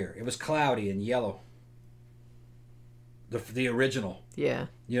clear. It was cloudy and yellow. The original. Yeah.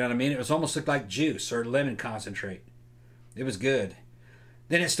 You know what I mean? It was almost looked like juice or lemon concentrate. It was good.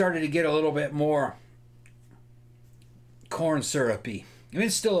 Then it started to get a little bit more corn syrupy. I mean,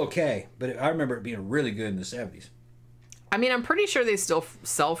 it's still okay, but I remember it being really good in the 70s. I mean, I'm pretty sure they still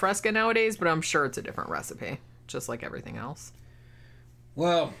sell Fresca nowadays, but I'm sure it's a different recipe, just like everything else.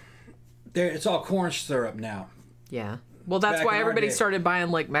 Well, it's all corn syrup now. Yeah. Well, that's why everybody started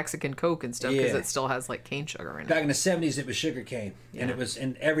buying like Mexican Coke and stuff, because it still has like cane sugar in it. Back in the 70s, it was sugar cane,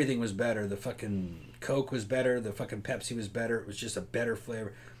 and everything was better. The fucking Coke was better. The fucking Pepsi was better. It was just a better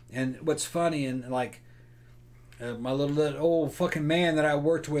flavor. And what's funny, and like my little old fucking man that I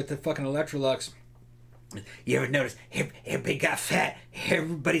worked with at fucking Electrolux, you ever notice everybody got fat?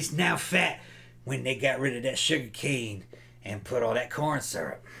 Everybody's now fat when they got rid of that sugar cane and put all that corn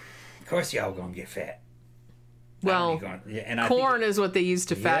syrup. Of course, y'all gonna get fat. Well, corn is what they use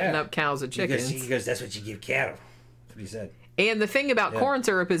to fatten up cows and chickens. He goes, that's what you give cattle. That's what he said. And the thing about corn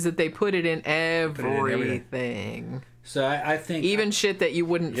syrup is that they put it in everything. So I think... Even shit that you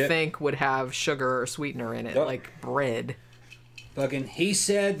wouldn't think would have sugar or sweetener in it, like bread. Fucking, he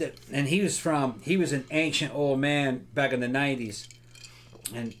said that... And he was an ancient old man back in the 90s.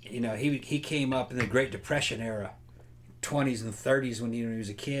 And, you know, he came up in the Great Depression era. 20s and 30s when he was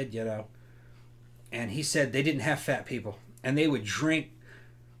a kid, you know. And he said they didn't have fat people. And they would drink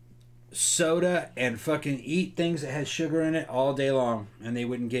soda and fucking eat things that had sugar in it all day long. And they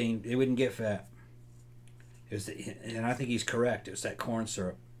wouldn't get fat. And I think he's correct. It was that corn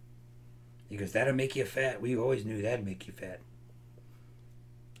syrup. He goes, that'll make you fat. We always knew that'd make you fat.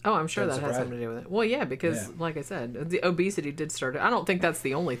 Oh, I'm sure that has something to do with it. Well, yeah, because like I said, the obesity did start. I don't think that's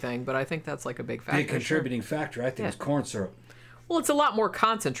the only thing, but I think that's like a big factor. Big contributing factor, I think, is corn syrup. Well, it's a lot more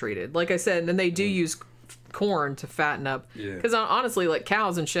concentrated. Like I said, and they do use corn to fatten up. Because honestly, like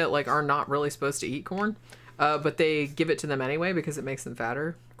cows and shit like are not really supposed to eat corn, but they give it to them anyway because it makes them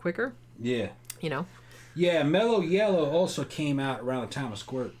fatter quicker. Yeah. You know? Yeah, Mellow Yellow also came out around the time of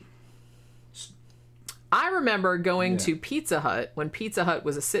Squirt. I remember going to Pizza Hut when Pizza Hut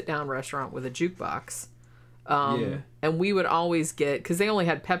was a sit-down restaurant with a jukebox. And we would always get, because they only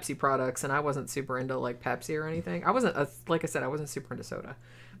had Pepsi products, and I wasn't super into like Pepsi or anything. I wasn't, like I said, I wasn't super into soda.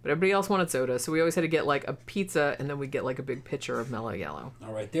 But everybody else wanted soda, so we always had to get like a pizza, and then we'd get like a big pitcher of Mellow Yellow.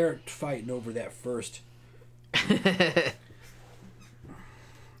 All right, they're fighting over that first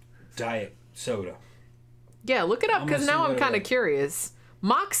diet soda. Yeah, look it up, because now I'm kind of curious.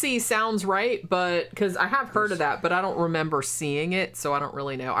 Moxie sounds right, but because I have heard of that, but I don't remember seeing it, so I don't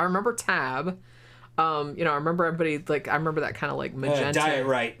really know. I remember Tab. You know, I remember everybody, like, I remember that kind of like magenta. Diet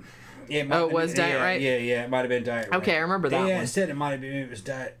Right. Yeah, it was Diet Right? Yeah, it might have been Diet Right. Okay, I remember that one. Yeah, instead it might have been, it was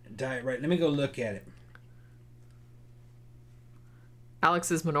Diet Right. Let me go look at it.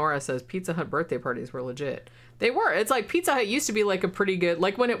 Alex's Menorah says Pizza Hut birthday parties were legit. They were. It's like Pizza Hut used to be like a pretty good,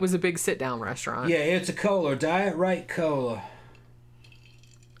 like when it was a big sit-down restaurant. Yeah, it's a cola. Diet Right cola.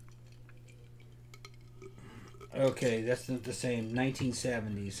 Okay, that's the same.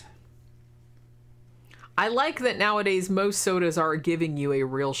 1970s. I like that nowadays most sodas are giving you a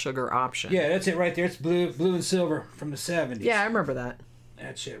real sugar option. Yeah, that's it right there. It's blue and silver from the 70s. Yeah, I remember that.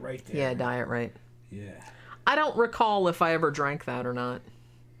 That shit right there. Yeah, Diet Right. Yeah. I don't recall if I ever drank that or not.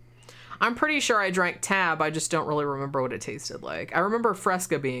 I'm pretty sure I drank Tab. I just don't really remember what it tasted like. I remember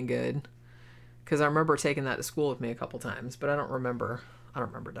Fresca being good because I remember taking that to school with me a couple times, but I don't remember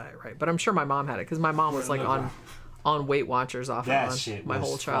Diet Right. But I'm sure my mom had it because my mom was like on Weight Watchers off and on my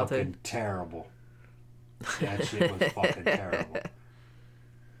whole childhood. Fucking terrible. That shit was fucking terrible.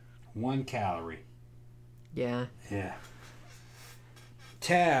 1 calorie. Yeah. Yeah.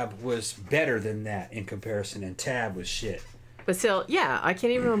 Tab was better than that in comparison, and Tab was shit. But still, yeah, I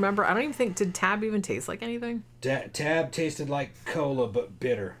can't even remember. I don't even think, did Tab even taste like anything? Tab tasted like cola, but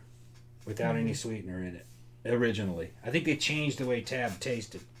bitter, without any sweetener in it, originally. I think they changed the way Tab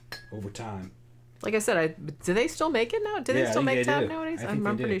tasted over time. Like I said, do they still make it now? Do they still make Tab nowadays? I'm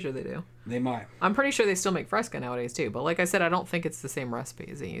pretty sure they do. They might. I'm pretty sure they still make Fresca nowadays too. But like I said, I don't think it's the same recipe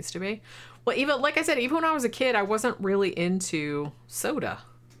as it used to be. Well, even like I said, even when I was a kid, I wasn't really into soda.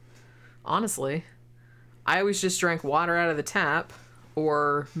 Honestly, I always just drank water out of the tap,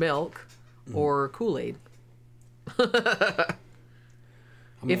 or milk, or Kool-Aid.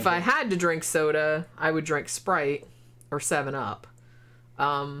 If I had to drink soda, I would drink Sprite or 7-Up.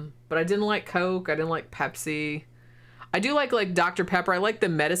 But I didn't like Coke. I didn't like Pepsi. I do like Dr. Pepper. I like the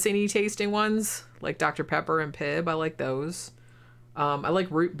medicine-y tasting ones, like Dr. Pepper and Pibb. I like those. I like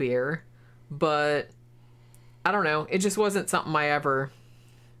root beer, but I don't know. It just wasn't something I ever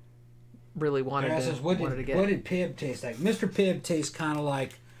really wanted to get. What did Pibb taste like? Mr. Pibb tastes kind of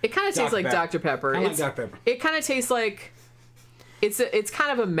like... It kind of tastes like Dr. Pepper. I like Dr. Pepper. It kind of tastes like... It's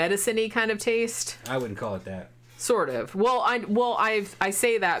kind of a medicine-y kind of taste. I wouldn't call it that. Sort of. I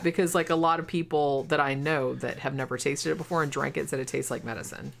say that because like a lot of people that I know that have never tasted it before and drank it said it tastes like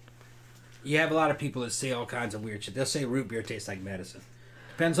medicine. You have a lot of people that say all kinds of weird shit. They'll say root beer tastes like medicine.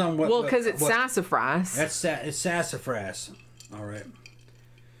 Depends on what. Well, because it's sassafras. It's sassafras. All right.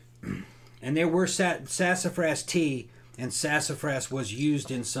 And there were sassafras tea, and sassafras was used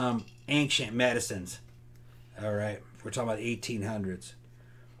in some ancient medicines. All right. We're talking about 1800s.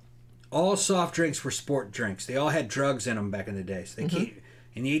 All soft drinks were sport drinks. They all had drugs in them back in the day. So in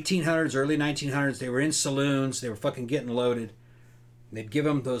the 1800s, early 1900s, they were in saloons. They were fucking getting loaded. They'd give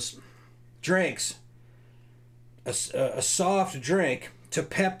them those drinks, a soft drink, to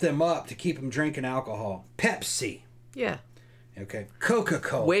pep them up, to keep them drinking alcohol. Pepsi. Yeah. Okay.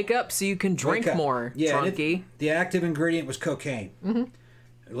 Coca-Cola. Wake up so you can drink more, drunkie. The active ingredient was cocaine.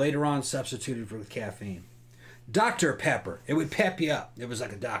 Later on substituted with caffeine. Dr. Pepper. It would pep you up. It was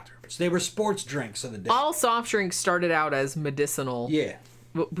like a doctor. So they were sports drinks of the day. All soft drinks started out as medicinal. Yeah.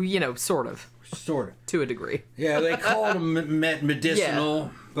 You know, sort of. Sort of. To a degree. Yeah, they called them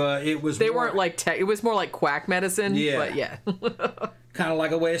medicinal, but it was They weren't like it was more like quack medicine, but yeah. Kind of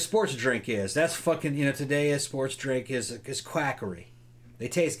like a way a sports drink is. That's fucking, today a sports drink is quackery. They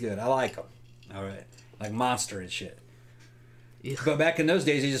taste good. I like them. All right. Like Monster and shit. Yeah. But back in those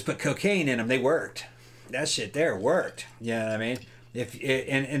days, they just put cocaine in them. They worked. That shit there worked. You know what I mean?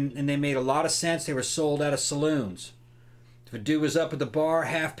 And they made a lot of sense. They were sold out of saloons. If a dude was up at the bar,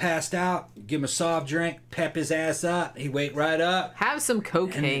 half passed out, give him a soft drink, pep his ass up, he'd wake right up. Have some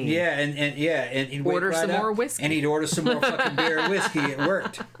cocaine. And he'd order wake right some more whiskey. And he'd order some more fucking beer and whiskey. It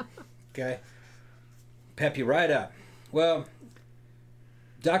worked. Okay? Pep you right up. Well,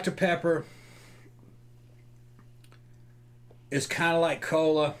 Dr. Pepper is kind of like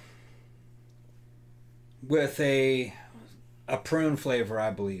cola with a prune flavor,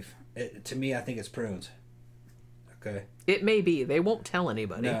 I believe. To me, I think it's prunes. Okay. It may be. They won't tell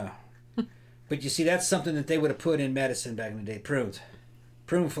anybody. No. But you see, that's something that they would have put in medicine back in the day. Prunes.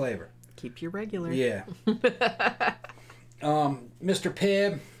 Prune flavor. Keep you regular. Yeah. Mr.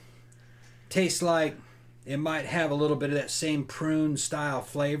 Pibb tastes like it might have a little bit of that same prune style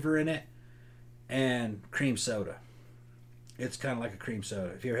flavor in it. And cream soda. It's kind of like a cream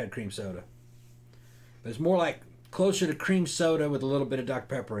soda. If you ever had cream soda. But it's more like closer to cream soda with a little bit of Dr.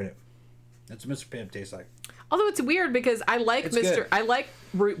 Pepper in it. That's what Mr. Pibb tastes like. Although it's weird because I like I like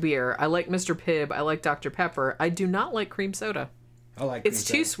root beer, I like Mr. Pibb, I like Dr. Pepper. I do not like cream soda. I like cream soda. It's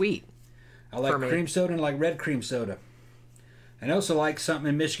too sweet. I like cream soda and I like red cream soda. And I also like something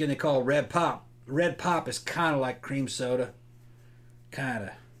in Michigan they call red pop. Red pop is kind of like cream soda. Kind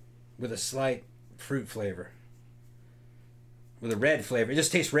of. With a slight fruit flavor. With a red flavor. It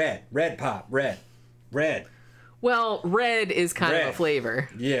just tastes red. Red pop. Red. Red. Well, red is kind of a flavor.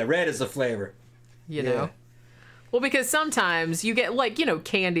 Yeah, red is a flavor. You know? Well, because sometimes you get, like,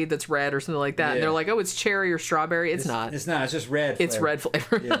 candy that's red or something like that. Yeah. And they're like, oh, it's cherry or strawberry. It's not. It's not. It's just red flavor. It's red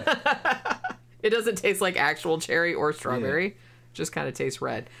flavor. Yeah. It doesn't taste like actual cherry or strawberry. Yeah. Just kind of tastes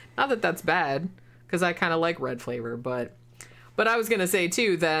red. Not that that's bad, because I kind of like red flavor. But I was going to say,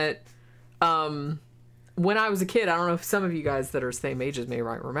 too, that when I was a kid, I don't know if some of you guys that are same age as me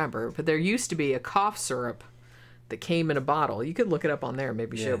might remember, but there used to be a cough syrup that came in a bottle. You could look it up on there,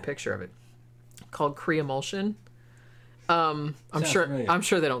 maybe show a picture of it, called Cremulsion. I'm sure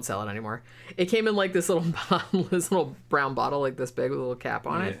they don't sell it anymore. It came in like this little bottle, this little brown bottle like this big with a little cap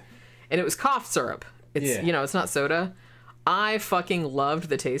on it. And it was cough syrup. It's it's not soda. I fucking loved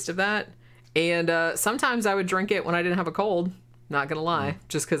the taste of that. And sometimes I would drink it when I didn't have a cold, not gonna lie,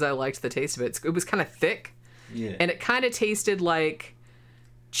 just because I liked the taste of it. It was kind of thick. Yeah. And it kind of tasted like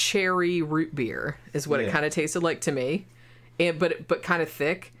cherry root beer is what it kind of tasted like to me. But kind of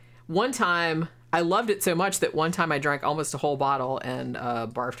thick. One time I loved it so much that one time I drank almost a whole bottle and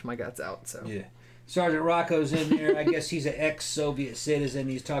barfed my guts out. So yeah, Sergeant Rocco's in there. I guess he's an ex-Soviet citizen.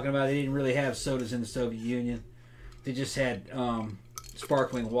 He's talking about they didn't really have sodas in the Soviet Union. They just had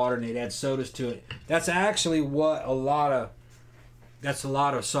sparkling water and they'd add sodas to it. That's actually what a lot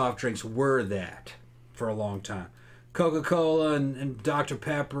of soft drinks were that for a long time. Coca-Cola and Dr.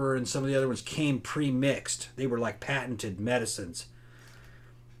 Pepper and some of the other ones came pre-mixed. They were like patented medicines.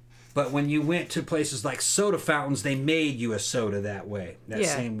 But when you went to places like soda fountains, they made you a soda that way,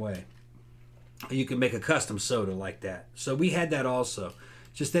 same way. You could make a custom soda like that. So we had that also.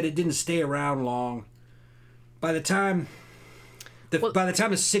 Just that it didn't stay around long. By the time the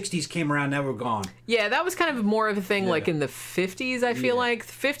 60s came around, now we're gone. Yeah, that was kind of more of a thing like in the 50s, I feel like.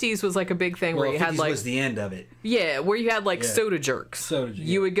 The 50s was like a big thing where you had like... 50s was the end of it. Yeah, where you had like soda jerks.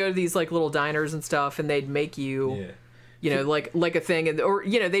 You would go to these like little diners and stuff and they'd make you... You know, like a thing, or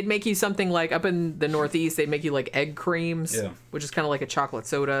you know, they'd make you something like up in the Northeast, they'd make you like egg creams, which is kind of like a chocolate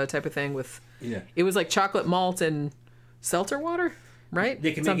soda type of thing with. Yeah. It was like chocolate malt and seltzer water, right?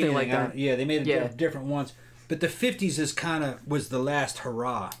 They can make something like that. Yeah, they made different ones, but the 50s was the last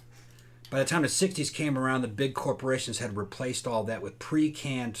hurrah. By the time the 60s came around, the big corporations had replaced all that with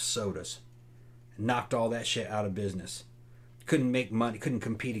pre-canned sodas, knocked all that shit out of business. Couldn't make money, couldn't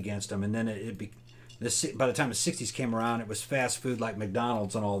compete against them, and then by the time the 60s came around, it was fast food like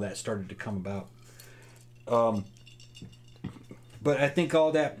McDonald's and all that started to come about. But I think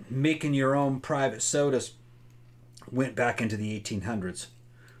all that making your own private sodas went back into the 1800s,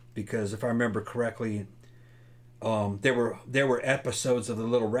 because if I remember correctly, there were episodes of the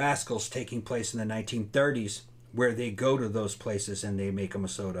Little Rascals taking place in the 1930s where they go to those places and they make them a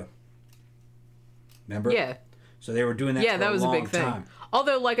soda. Remember? Yeah. So they were doing that. Yeah, that was a big thing. Time.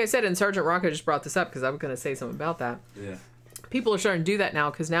 Although, like I said, and Sergeant Rocco just brought this up because I was going to say something about that. Yeah. People are starting to do that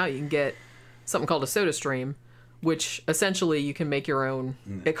now because now you can get something called a soda stream, which essentially you can make your own.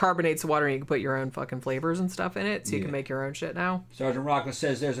 It carbonates the water and you can put your own fucking flavors and stuff in it, so you can make your own shit now. Sergeant Rocco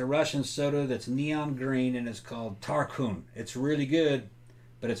says there's a Russian soda that's neon green and it's called Tarkun. It's really good,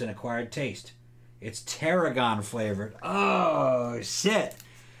 but it's an acquired taste. It's tarragon flavored. Oh, shit.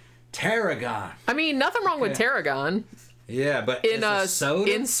 Tarragon. I mean, nothing wrong with tarragon. Yeah, but in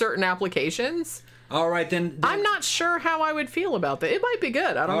soda? In certain applications. All right, then I'm not sure how I would feel about that. It might be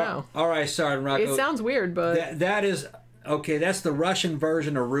good. I don't know. All right, Sergeant Rocco. It sounds weird, but that is okay. That's the Russian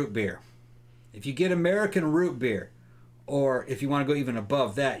version of root beer. If you get American root beer, or if you want to go even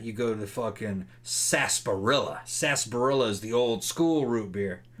above that, you go to the fucking sarsaparilla. Sarsaparilla is the old school root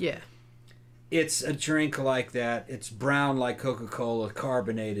beer. Yeah. It's a drink like that. It's brown like Coca-Cola,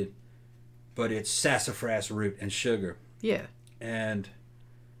 carbonated, but it's sassafras root and sugar. Yeah. And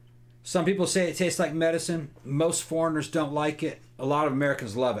some people say it tastes like medicine. Most foreigners don't like it. A lot of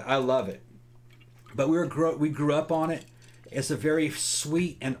Americans love it. I love it. But we grew up on it. It's a very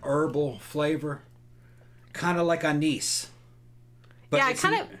sweet and herbal flavor, kind of like anise. But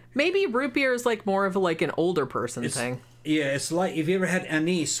yeah, maybe root beer is like more of an older person thing. Yeah, it's like, if you ever had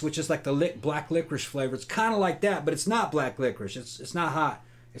anise, which is like the black licorice flavor, it's kind of like that, but it's not black licorice. It's not hot.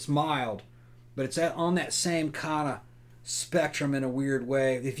 It's mild. But it's on that same kind of spectrum in a weird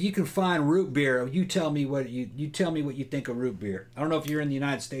way. If you can find root beer, you tell me what you think of root beer. I don't know if you're in the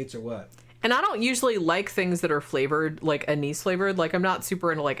United States or what. And I don't usually like things that are flavored, like anise flavored. Like, I'm not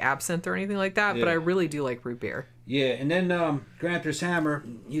super into like absinthe or anything like that, but I really do like root beer. Yeah, and then Gramthars Hammer,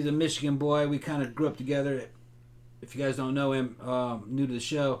 he's a Michigan boy. We kind of grew up together. If you guys don't know him, new to the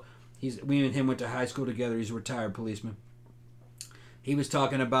show, we and him went to high school together. He's a retired policeman. He was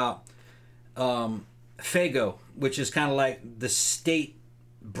talking about Faygo, which is kind of like the state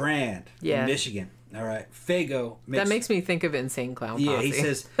brand in Michigan. All right, Faygo. That makes me think of Insane Clown Posse. Yeah, he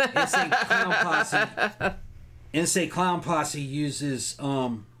says Insane Clown Posse. Insane Clown Posse uses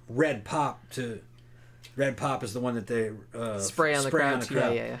red pop to. Red pop is the one that they spray on the crowd.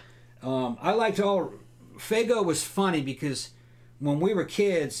 Yeah. I liked all. Faygo was funny because when we were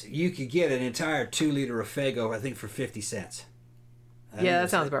kids, you could get an entire 2 liter of Faygo, I think, for 50 cents. Yeah, that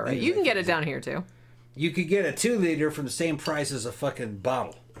sounds about right. You can get it down here too. You could get a 2 liter from the same price as a fucking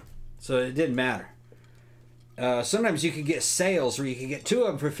bottle, so it didn't matter. Sometimes you could get sales where you could get 2 of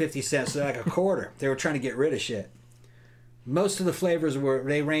them for 50 cents, so like a quarter. They were trying to get rid of shit. Most of the flavors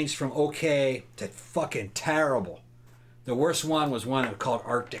they ranged from okay to fucking terrible. The worst one was one called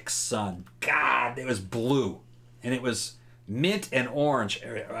Arctic Sun. God, it was blue, and it was mint and orange.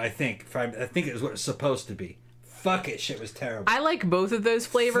 I think it was what it was supposed to be. Fuck it, shit was terrible. I like both of those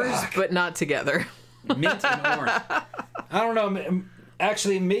flavors, but not together. Mint and orange. I don't know.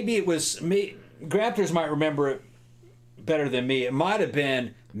 Actually, maybe it was me. Gramthars might remember it better than me. It might have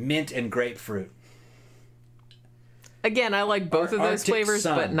been mint and grapefruit. Again, I like both of those flavors,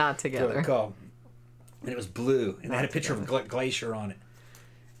 but not together. And it was blue, and it had a picture of a glacier on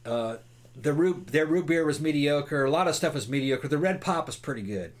it. Their root beer was mediocre. A lot of stuff was mediocre. The red pop was pretty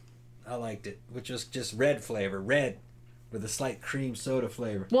good. I liked it, which was just red flavor, red with a slight cream soda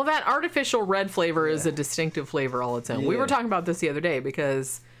flavor. Well, that artificial red flavor is a distinctive flavor all its own. Yeah. We were talking about this the other day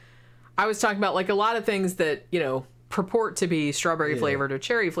because I was talking about like a lot of things that, purport to be strawberry flavored or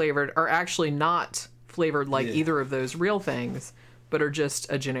cherry flavored are actually not flavored like either of those real things, but are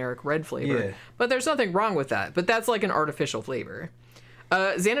just a generic red flavor. Yeah. But there's nothing wrong with that. But that's like an artificial flavor.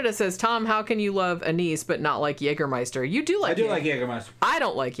 Xanada says, Tom, how can you love anise but not like Jägermeister? You do like I do like Jägermeister. I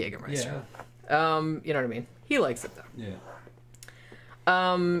don't like Jägermeister. Yeah. You know what I mean? He likes it, though.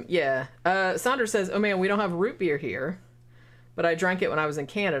 Yeah. Saunders says, oh, man, we don't have root beer here, but I drank it when I was in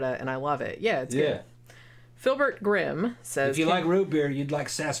Canada, and I love it. Yeah, it's good. Filbert Grimm says, if you like root beer, you'd like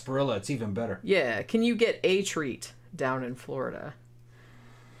sarsaparilla. It's even better. Yeah. Can you get a treat down in Florida?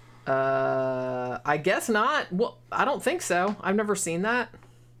 I guess not. Well, I don't think so. I've never seen that.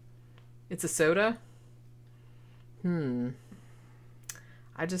 It's a soda. Probably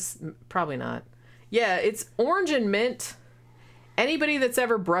not. Yeah, it's orange and mint. Anybody that's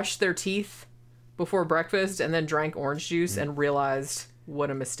ever brushed their teeth before breakfast and then drank orange juice and realized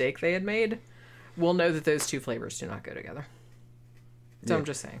what a mistake they had made will know that those two flavors do not go together. So I'm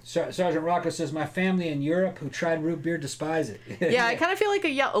just saying. Sergeant Rocco says, my family in Europe who tried root beer despise it. Yeah, I kind of feel like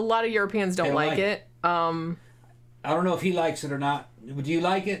a lot of Europeans don't like it. I don't know if he likes it or not. Do you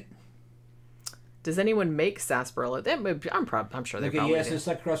like it? Does anyone make sarsaparilla? I'm sure they probably yes, do. it's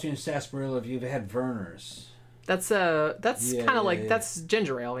like crossing sarsaparilla if you've had Werner's. That's kind of like that's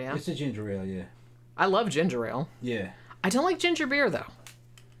ginger ale, yeah. It's a ginger ale, yeah. I love ginger ale. Yeah. I don't like ginger beer though.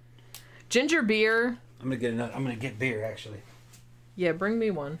 Ginger beer. I'm gonna get beer actually. Yeah, bring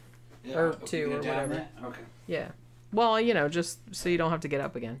me one. Yeah, or two or whatever. Okay. Yeah. Well, just so you don't have to get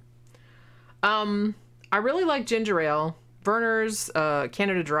up again. I really like ginger ale. Werner's,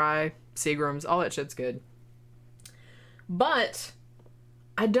 Canada Dry, Seagram's, all that shit's good. But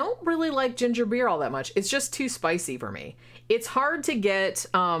I don't really like ginger beer all that much. It's just too spicy for me. It's hard to get,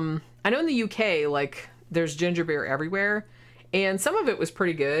 I know in the UK, like, there's ginger beer everywhere, and some of it was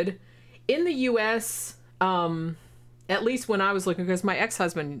pretty good. In the US, at least when I was looking, because my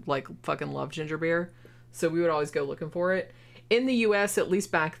ex-husband, like, fucking loved ginger beer, so we would always go looking for it. In the US, at least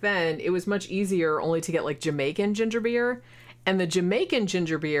back then, it was much easier only to get, like, Jamaican ginger beer, and the Jamaican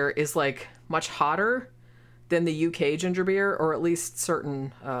ginger beer is, like, much hotter than the UK ginger beer, or at least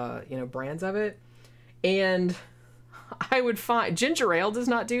certain, brands of it. And I would find, ginger ale does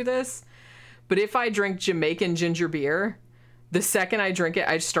not do this, but if I drink Jamaican ginger beer, the second I drink it,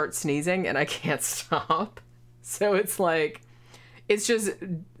 I start sneezing and I can't stop. So it's just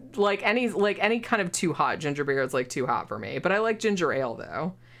like any kind of too hot ginger beer is like too hot for me. But I like ginger ale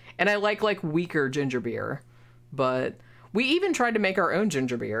though. And I like weaker ginger beer. But we even tried to make our own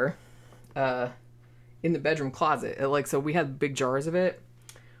ginger beer in the bedroom closet. So we had big jars of it.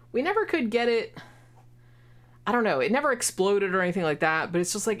 We never could get it. I don't know. It never exploded or anything like that, but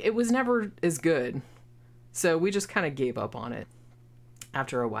it's just it was never as good. So we just kind of gave up on it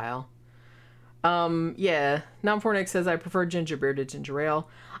after a while. Yeah. Numfornick says, I prefer ginger beer to ginger ale.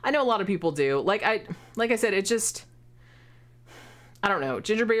 I know a lot of people do. Like I said, it just, I don't know.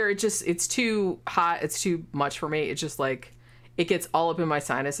 Ginger beer, it's too hot. It's too much for me. It's just it gets all up in my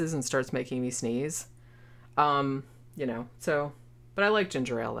sinuses and starts making me sneeze. But I like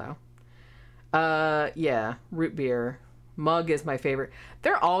ginger ale though. Yeah, root beer. Mug is my favorite.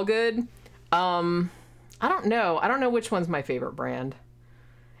 They're all good. I don't know which one's my favorite brand.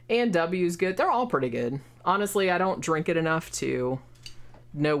 A&W's good. They're all pretty good. Honestly, I don't drink it enough to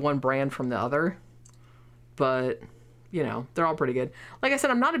know one brand from the other. But, they're all pretty good. Like I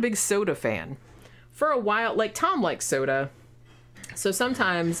said, I'm not a big soda fan. For a while, Tom likes soda. So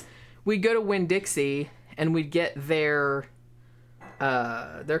sometimes we'd go to Winn-Dixie and we'd get their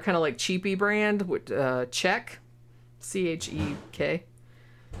kind of cheapy brand, Czech, CHEK.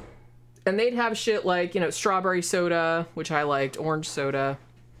 And they'd have shit strawberry soda, which I liked, orange soda.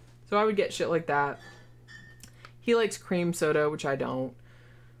 So I would get shit like that. He likes cream soda, which I don't.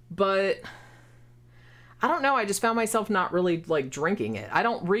 But I don't know. I just found myself not really drinking it. I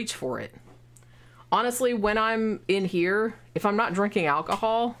don't reach for it. Honestly, when I'm in here, if I'm not drinking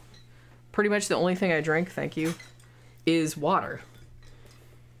alcohol, pretty much the only thing I drink, thank you, is water.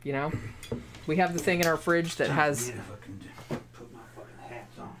 We have the thing in our fridge that has... Put my fucking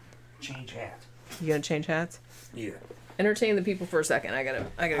hats on. Change hats. You gonna change hats? Yeah. Entertain the people for a second. I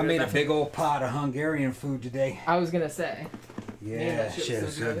made a big old pot of Hungarian food today. I was gonna say. Yeah, man, that shit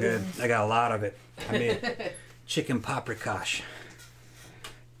is so good. I got a lot of it. I made chicken paprikash.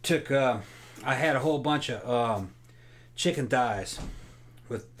 I had a whole bunch of chicken thighs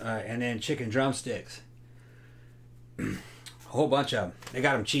with and then chicken drumsticks. A whole bunch of them. They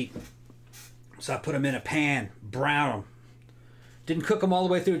got them cheap. So I put them in a pan, brown them. Didn't cook them all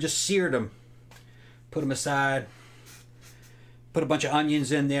the way through, just seared them. Put them aside. Put a bunch of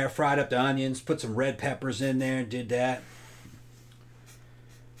onions in there, fried up the onions, put some red peppers in there, did that.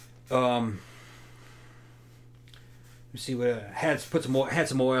 Let me see what had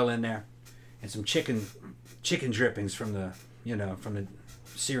some oil in there and some chicken drippings from the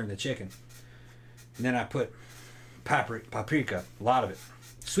searing the chicken. And then I put paprika, a lot of it.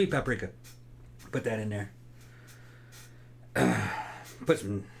 Sweet paprika. Put that in there. Then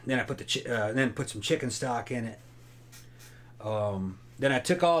I put put some chicken stock in it. Then I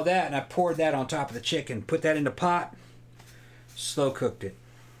took all that and I poured that on top of the chicken, put that in the pot, slow cooked it,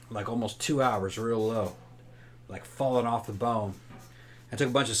 like almost 2 hours, real low, like falling off the bone. I took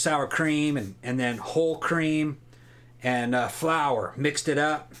a bunch of sour cream and then whole cream and flour, mixed it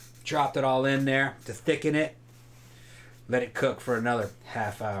up, dropped it all in there to thicken it, let it cook for another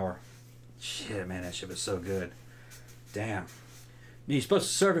half hour. Shit, man, that shit was so good. Damn. You're supposed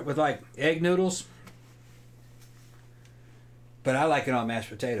to serve it with like egg noodles, but I like it on mashed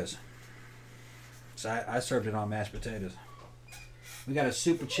potatoes. So I served it on mashed potatoes. We got a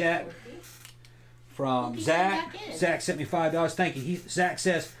super chat from Zach. Zach sent me $5. Thank you. Zach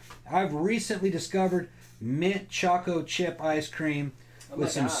says, I've recently discovered mint choco chip ice cream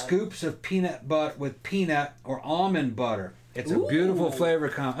with some scoops of peanut butter with peanut or almond butter. It's a beautiful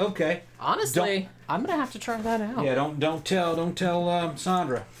flavor. Okay. Honestly, I'm gonna have to try that out. Yeah, don't tell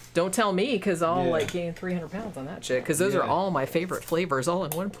Sandra. Don't tell me, because I'll like gain 300 pounds on that shit. Because those are all my favorite flavors, all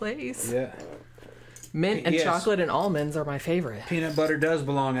in one place. Yeah. Mint and chocolate and almonds are my favorite. Peanut butter does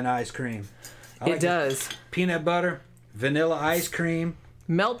belong in ice cream. It does. Peanut butter, vanilla ice cream.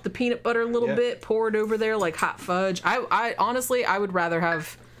 Melt the peanut butter a little bit, pour it over there like hot fudge. I honestly, I would rather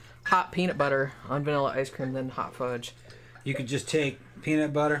have hot peanut butter on vanilla ice cream than hot fudge. You could just take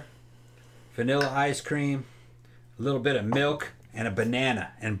peanut butter, vanilla ice cream, a little bit of milk, and a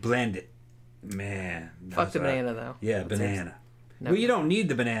banana and blend it. Man. Fuck the banana, though. Yeah, banana. No. Well, you don't need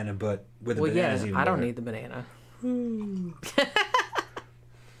the banana, but with the banana, I don't need the banana. We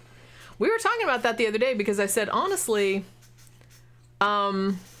were talking about that the other day because I said, honestly,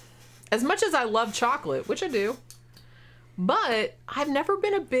 as much as I love chocolate, which I do, but I've never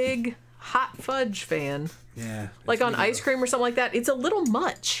been a big hot fudge fan. Yeah. Like on ice cream or something like that. It's a little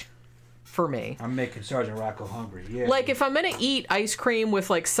much for me. I'm making Sergeant Rocco hungry. Yeah. Like if I'm going to eat ice cream with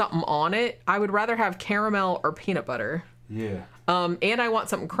like something on it, I would rather have caramel or peanut butter. Yeah. And I want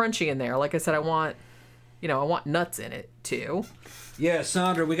something crunchy in there. Like I said, I want nuts in it too. Yeah,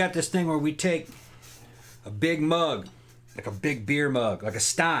 Sandra, we got this thing where we take a big mug, like a big beer mug, like a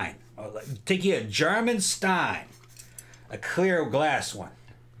Stein. Take you a German Stein, a clear glass one.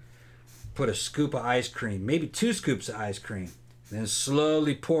 Put a scoop of ice cream, maybe 2 scoops of ice cream. Then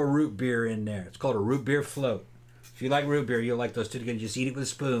slowly pour root beer in there. It's called a root beer float. If you like root beer, you'll like those two together. Just eat it with a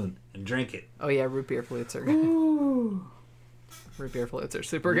spoon and drink it. Oh yeah, root beer floats are good. Ooh. Root beer floats are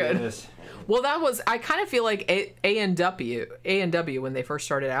super good. Yes. Well, I kind of feel like A&W when they first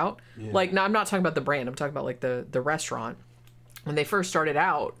started out. Yeah. Like, no, I'm not talking about the brand. I'm talking about like the restaurant. When they first started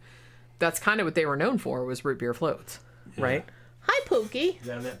out, that's kind of what they were known for, was root beer floats, right? Hi, Pookie.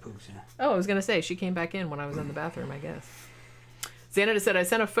 Yeah, that Pooks, yeah. Oh, I was going to say, she came back in when I was in the bathroom, I guess. Xanada said, I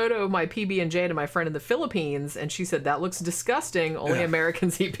sent a photo of my PB&J to my friend in the Philippines, and she said, that looks disgusting. Only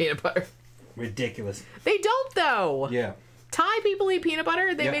Americans eat peanut butter. Ridiculous. They don't, though. Yeah. Thai people eat peanut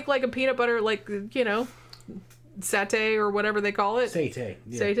butter. They make like a peanut butter, like, satay or whatever they call it. Satay.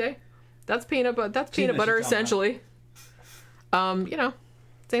 Yeah. Satay. That's peanut butter. That's peanut butter, essentially. Same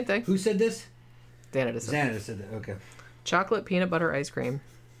thing. Who said this? Xanada said that. Okay. Chocolate peanut butter ice cream.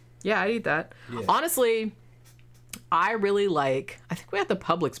 Yeah, I'd eat that. Yeah. Honestly, I really like, I think we had the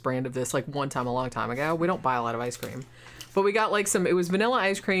Publix brand of this like one time a long time ago. We don't buy a lot of ice cream. But we got like it was vanilla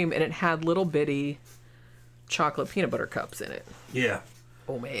ice cream and it had little bitty chocolate peanut butter cups in it. Yeah.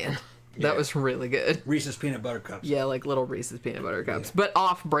 Oh man. That was really good. Reese's peanut butter cups. Yeah, like little Reese's peanut butter cups. Yeah. But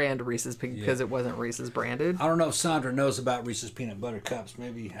off-brand Reese's because it wasn't Reese's branded. I don't know if Sandra knows about Reese's peanut butter cups.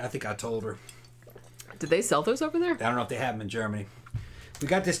 Maybe, I think I told her. Did they sell those over there? I don't know if they have them in Germany. We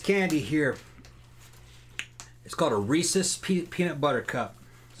got this candy here. It's called a Reese's peanut butter cup,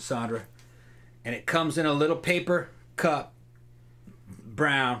 Sandra. And it comes in a little paper cup,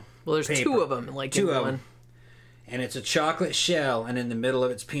 brown. Well, there's paper. 2 of them. Like 2 of them. And it's a chocolate shell, and in the middle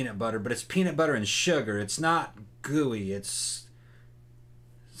of it's peanut butter. But it's peanut butter and sugar. It's not gooey. It's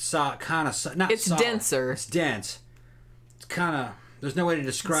kind of not. It's solid. Denser. It's dense. It's kind of. There's no way to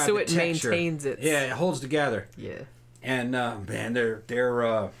describe the texture. So it maintains it. Yeah, it holds together. Yeah. And man, they're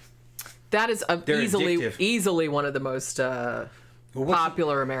that is easily one of the most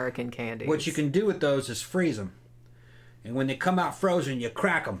popular American candies. What you can do with those is freeze them, and when they come out frozen, you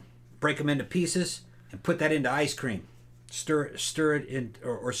crack them, break them into pieces, and put that into ice cream. Stir it in,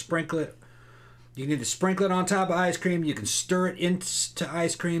 or sprinkle it. You can either sprinkle it on top of ice cream. You can stir it into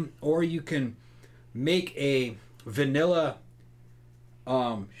ice cream, or you can make a vanilla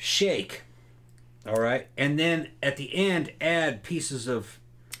shake. All right, and then at the end add pieces of.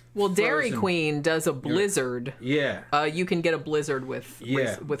 Well, Dairy Queen does a blizzard. Yeah. You can get a blizzard with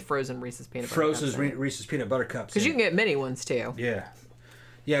frozen Reese's peanut butter cups. Reese's peanut butter cups. Because you can get mini ones too. Yeah.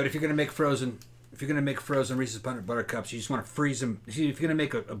 Yeah, but if you're gonna make frozen if you're gonna make frozen Reese's peanut butter cups, you just want to freeze them. If you're gonna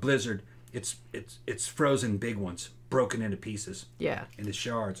make a blizzard, it's frozen big ones, broken into pieces. Yeah. Into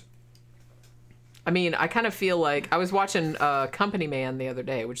shards. I mean, I kind of feel like I was watching Company Man the other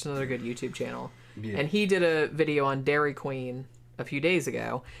day, which is another good YouTube channel, and he did a video on Dairy Queen a few days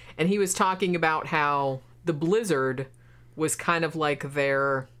ago, and he was talking about how the blizzard was kind of like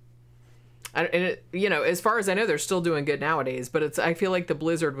their, and it, you know, as far as I know, they're still doing good nowadays, but I feel like the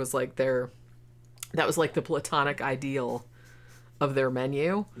blizzard was like that was like the platonic ideal of their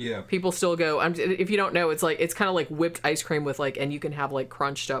menu. Yeah. People still go, if you don't know, it's kind of like whipped ice cream with like, and you can have like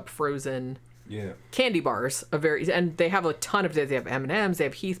crunched up frozen candy bars. And they have a ton of, they have M&Ms, they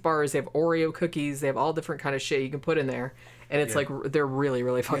have Heath bars, they have Oreo cookies, they have all different kind of shit you can put in there. And it's like, they're really,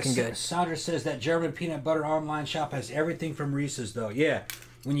 really fucking good. Sandra says that German peanut butter online shop has everything from Reese's though. Yeah.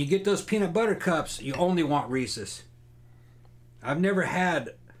 When you get those peanut butter cups, you only want Reese's. I've never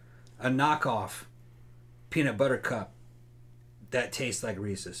had a knockoff peanut butter cup that tastes like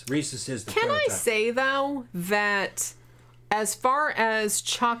Reese's. Reese's is the prototype. Can I say, though, that as far as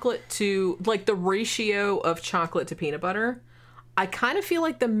chocolate to, like, the ratio of chocolate to peanut butter, I kind of feel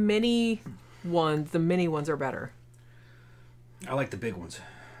like the mini ones are better. I like the big ones.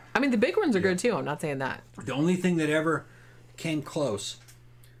 I mean, the big ones are good, too. I'm not saying that. The only thing that ever came close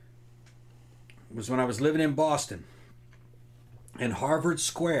was when I was living in Boston. In Harvard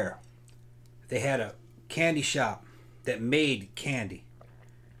Square, they had a candy shop that made candy,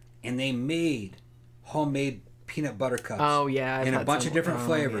 and they made homemade peanut butter cups. Oh yeah, in a bunch of different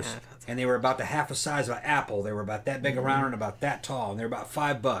flavors, and they were about the half the size of an apple. They were about that big around and about that tall, and they were about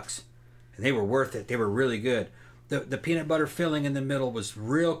 $5, and they were worth it. They were really good. The peanut butter filling in the middle was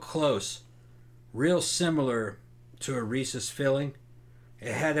real close, real similar to a Reese's filling.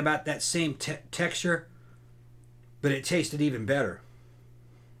 It had about that same texture, but it tasted even better.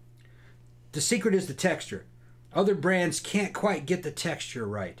 The secret is the texture. Other brands can't quite get the texture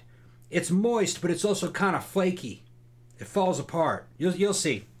right. It's moist, but it's also kind of flaky. It falls apart. You'll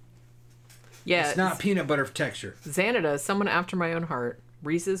see. Yeah, it's not peanut butter texture. Xanada, someone after my own heart.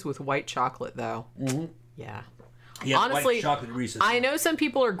 Reese's with white chocolate, though. Mm-hmm. Yeah. Yeah, honestly, white chocolate Reese's. I know some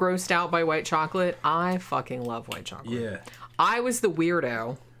people are grossed out by white chocolate. I fucking love white chocolate. Yeah. I was the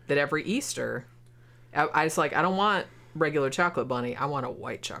weirdo that every Easter, I was like, I don't want regular chocolate bunny. I want a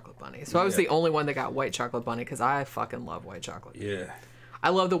white chocolate bunny. So I was the only one that got white chocolate bunny because I fucking love white chocolate. Yeah. I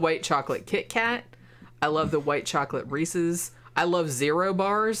love the white chocolate Kit Kat. I love the white chocolate Reese's. I love Zero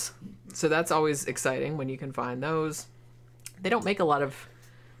bars. So that's always exciting when you can find those. They don't make a lot of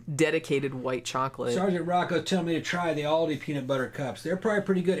dedicated white chocolate. Sergeant Rocco told me to try the Aldi peanut butter cups. They're probably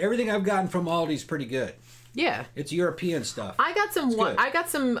pretty good. Everything I've gotten from Aldi's pretty good. Yeah, it's European stuff. I got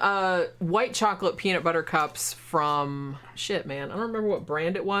some white chocolate peanut butter cups from man. I don't remember what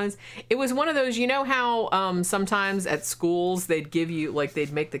brand it was. It was one of those. You know how sometimes at schools they'd give you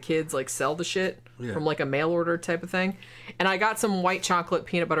they'd make the kids sell the shit from a mail order type of thing. And I got some white chocolate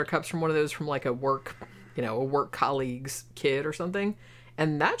peanut butter cups from one of those from a work colleague's kid or something.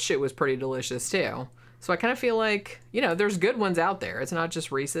 And that shit was pretty delicious too. So I kind of feel like, there's good ones out there. It's not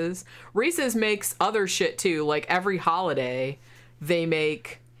just Reese's. Reese's makes other shit too. Like every holiday, they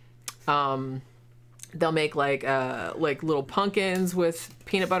make, they'll make like little pumpkins with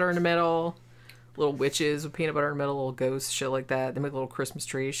peanut butter in the middle, little witches with peanut butter in the middle, little ghosts, shit like that. They make little Christmas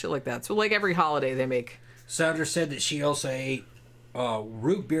trees, shit like that. So like every holiday they make. Sandra said that she also ate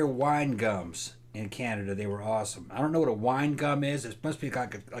root beer wine gums. In Canada, they were awesome. I don't know what a wine gum is. It must be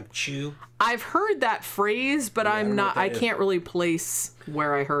like a chew. I've heard that phrase, but I can't really place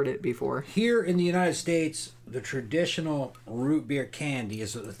where I heard it before. Here in the United States, the traditional root beer candy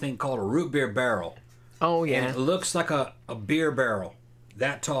is a thing called a root beer barrel. Oh, yeah. And it looks like a beer barrel,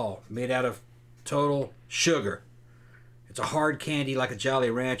 that tall, made out of total sugar. It's a hard candy like a Jolly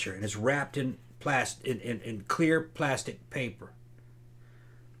Rancher, and it's wrapped in in clear plastic paper.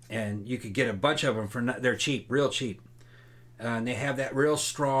 And you could get a bunch of them they're cheap, real cheap. And they have that real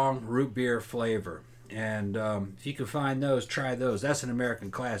strong root beer flavor. And if you can find those, try those. That's an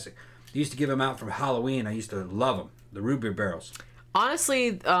American classic. They used to give them out for Halloween. I used to love them, the root beer barrels.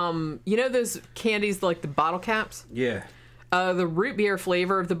 Honestly, those candies like the bottle caps? Yeah. The root beer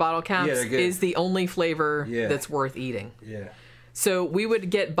flavor of the bottle caps is the only flavor that's worth eating. Yeah. So we would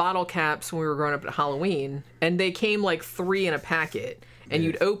get bottle caps when we were growing up at Halloween, and they came 3 in a packet. And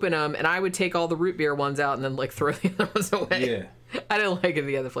you'd open them, and I would take all the root beer ones out and then throw the other ones away. Yeah. I didn't like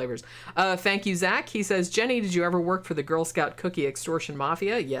the other flavors. Thank you, Zach. He says, Jenny, did you ever work for the Girl Scout Cookie Extortion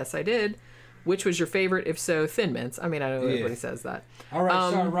Mafia? Yes, I did. Which was your favorite? If so, Thin Mints. I mean, I know everybody says that. All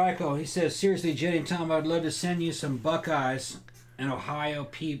right, Ryko. He says, seriously, Jenny and Tom, I'd love to send you some Buckeyes an Ohio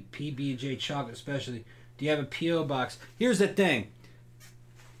PB&J chocolate specialty. Do you have a P.O. box? Here's the thing.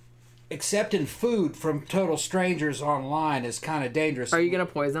 Accepting food from total strangers online is kind of dangerous. Are you going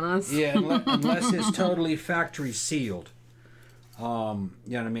to poison us? Yeah, unless it's totally factory sealed. You know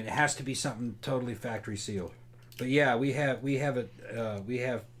what I mean? It has to be something totally factory sealed. But yeah, we have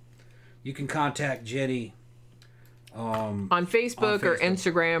you can contact Jenny on Facebook or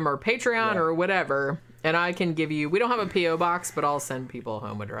Instagram or Patreon or whatever, and I can give you, we don't have a P.O. box, but I'll send people a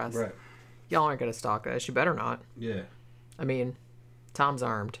home address. Right. Y'all aren't going to stalk us. You better not. Yeah. I mean, Tom's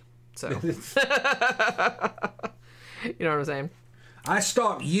armed, so. You know what I'm saying? I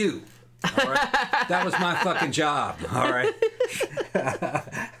stalk you. All right. That was my fucking job. All right.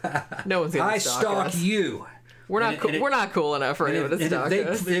 No one's gonna stalk us. You. We're not cool enough for anyone to stalk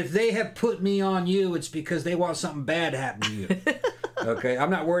us. If they have put me on you, it's because they want something bad to happen to you. Okay, I'm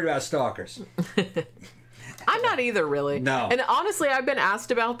not worried about stalkers. I'm not either, really. No. And honestly, I've been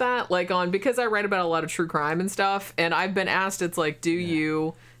asked about that, like because I write about a lot of true crime and stuff, and I've been asked, it's like, do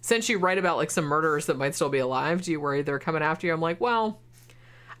you, since you write about like some murderers that might still be alive, do you worry they're coming after you? I'm like, well,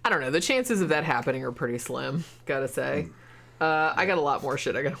 I don't know. The chances of that happening are pretty slim, gotta say. I got a lot more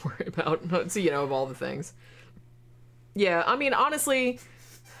shit I gotta worry about, so, you know, of all the things. Yeah, I mean, honestly,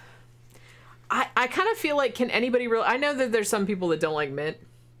 I kind of feel like, can anybody really... I know that there's some people that don't like mint,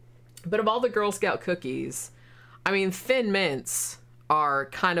 but of all the Girl Scout cookies, I mean, Thin Mints are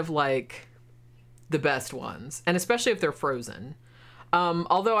kind of like the best ones, and especially if they're frozen.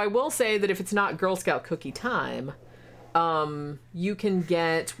 Although I will say that if it's not Girl Scout cookie time... you can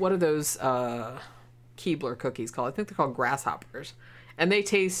get, what are those Keebler cookies called? I think they're called grasshoppers, and they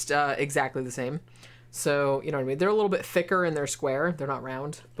taste exactly the same. So, you know what I mean? They're a little bit thicker and they're square. They're not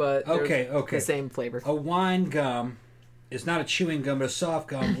round, but they're the same flavor. A wine gum is not a chewing gum, but a soft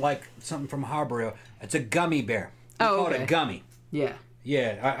gum, like something from HoboNasty. It's a gummy bear. We call it a gummy. Yeah.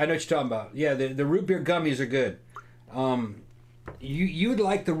 Yeah, I know what you're talking about. Yeah, the root beer gummies are good. You'd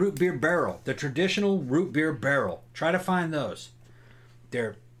like the root beer barrel, the traditional root beer barrel. Try to find those.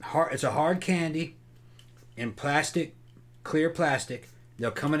 They're hard. It's a hard candy in plastic, clear plastic.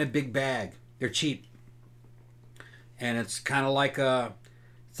 They'll come in a big bag. They're cheap, and it's kind of like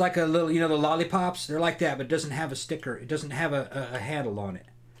it's like a little, you know, the lollipops. They're like that, but it doesn't have a sticker. It doesn't have a handle on it.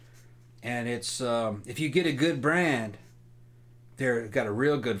 And it's if you get a good brand, they've got a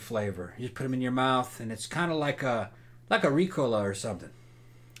real good flavor. You just put them in your mouth, and it's kind of like a Ricola or something.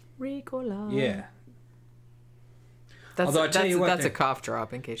 Ricola. Yeah. Although I tell you what, that's a cough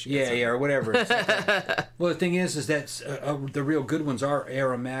drop in case you get or whatever. Well, the thing is that the real good ones are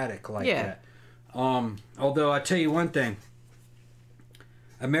aromatic like that. Although I tell you one thing,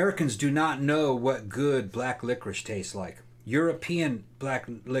 Americans do not know what good black licorice tastes like. European black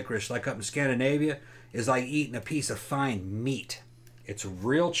licorice, like up in Scandinavia, is like eating a piece of fine meat. It's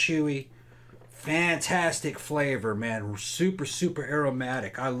real chewy. Fantastic flavor, man. Super, super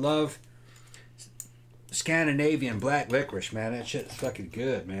aromatic. I love Scandinavian black licorice, man. That shit's fucking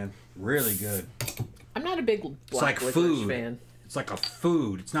good, man. Really good. I'm not a big black licorice fan. It's like a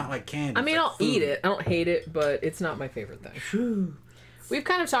food. It's not like candy. I mean, I'll eat it. I don't hate it, but it's not my favorite thing. Whew. We've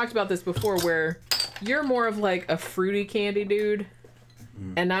kind of talked about this before, where you're more of like a fruity candy dude,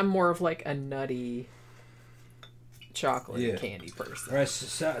 and I'm more of like a nutty chocolate candy person. All right,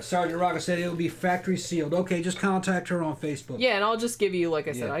 Sergeant Rocco said it'll be factory sealed. Okay, just contact her on Facebook. Yeah, and I'll just give you, like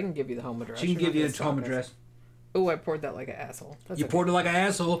I said, I can give you the home address. She can give you a home address. Oh, I poured that like an asshole. You poured it like an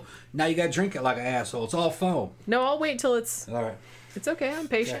asshole. Now you got to drink it like an asshole. It's all foam. No, I'll wait till it's... All right. It's okay. I'm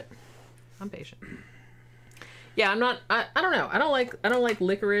patient. Okay. I'm patient. Yeah, I'm not... I don't know. I don't like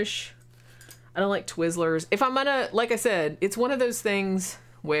licorice. I don't like Twizzlers. If I'm gonna... Like I said, it's one of those things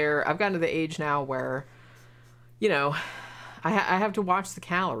where I've gotten to the age now where, you know, I have to watch the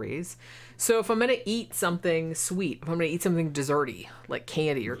calories. So if I'm gonna eat something sweet, if I'm gonna eat something desserty, like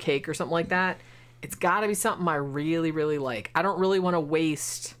candy or cake or something like that, it's got to be something I really, really like. I don't really want to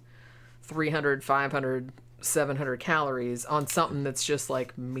waste 300, 500, 700 calories on something that's just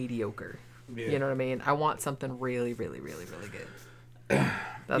like mediocre. Yeah. You know what I mean? I want something really, really, really, really good.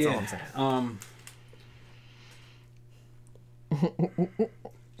 That's all I'm saying.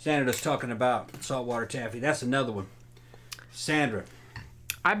 Sandra's talking about saltwater taffy. That's another one. Sandra.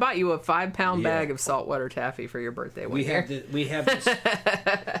 I bought you a 5-pound bag of saltwater taffy for your birthday one year. We have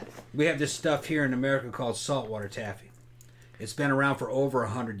this stuff here in America called saltwater taffy. It's been around for over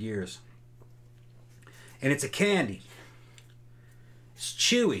 100 years. And it's a candy. It's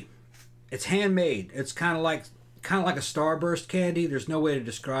chewy. It's handmade. It's kind of like a Starburst candy. There's no way to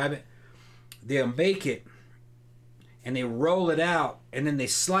describe it. They'll make it and they roll it out and then they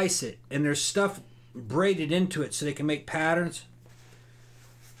slice it, and there's stuff braided into it so they can make patterns.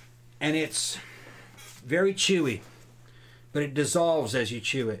 And it's very chewy, but it dissolves as you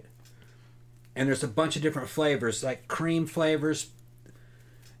chew it. And there's a bunch of different flavors, like cream flavors,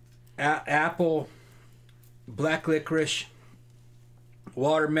 apple, black licorice,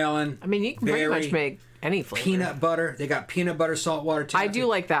 watermelon. I mean, you can pretty much make any flavor. Peanut butter. They got peanut butter saltwater taffy. I do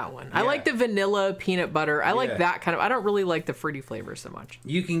like that one. Yeah. I like the vanilla peanut butter. I like that kind of. I don't really like the fruity flavor so much.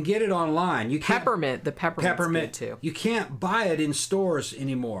 You can get it online. Peppermint. The peppermint good too. You can't buy it in stores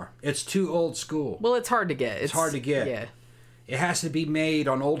anymore. It's too old school. Well, it's hard to get. It's hard to get. Yeah. It has to be made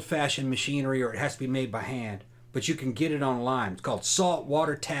on old-fashioned machinery, or it has to be made by hand. But you can get it online. It's called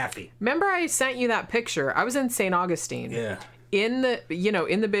saltwater taffy. Remember I sent you that picture? I was in St. Augustine. Yeah. In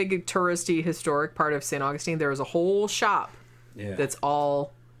the big touristy historic part of St. Augustine, there is a whole shop that's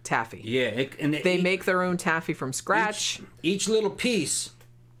all taffy. Yeah. They make their own taffy from scratch. Each little piece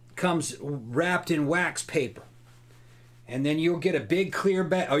comes wrapped in wax paper. And then you'll get a big clear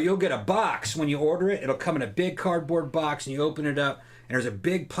bag, or you'll get a box when you order it. It'll come in a big cardboard box, and you open it up, and there's a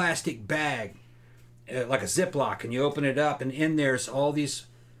big plastic bag, like a Ziploc, and you open it up, and in there's all these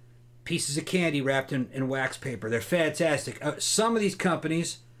pieces of candy wrapped in wax paper. They're fantastic. Some of these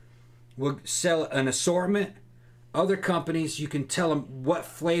companies will sell an assortment. Other companies, you can tell them what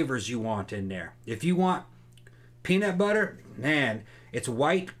flavors you want in there. If you want peanut butter, man, it's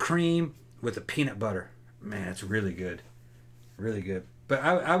white cream with the peanut butter. Man, it's really good. Really good. But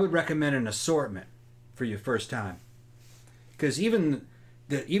I would recommend an assortment for your first time. Because even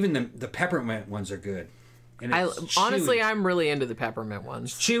the peppermint ones are good. And honestly, I'm really into the peppermint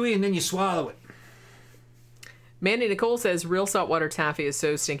ones. It's chewy, and then you swallow it. Mandy Nicole says real saltwater taffy is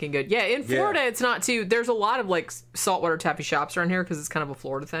so stinking good. Yeah, in Florida, it's not too. There's a lot of like saltwater taffy shops around here because it's kind of a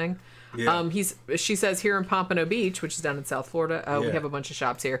Florida thing. Yeah. She says here in Pompano Beach, which is down in South Florida, we have a bunch of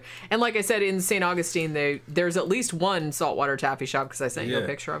shops here. And like I said, in St. Augustine, there's at least one saltwater taffy shop because I sent you a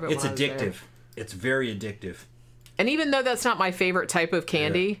picture of it. It's addictive. It's very addictive. And even though that's not my favorite type of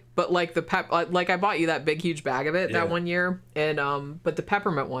candy, but like like I bought you that big huge bag of it that one year, and but the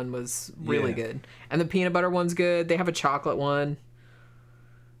peppermint one was really good, and the peanut butter one's good. They have a chocolate one.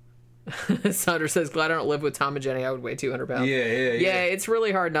 Sandra says, glad I don't live with Tom and Jenny. I would weigh 200 pounds. Yeah, it's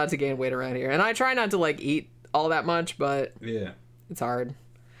really hard not to gain weight around here. And I try not to, like, eat all that much, but it's hard.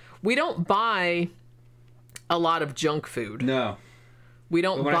 We don't buy a lot of junk food. No. We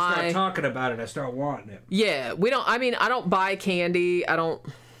don't when buy... I start talking about it, I start wanting it. Yeah, we don't... I mean, I don't buy candy. I don't...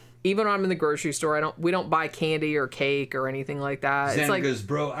 Even when I'm in the grocery store, we don't buy candy or cake or anything like that. Zen goes,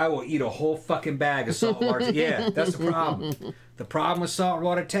 bro, I will eat a whole fucking bag of saltwater. Yeah, that's the problem. The problem with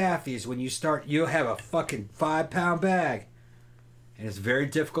saltwater taffy is when you'll have a fucking 5-pound bag, and it's very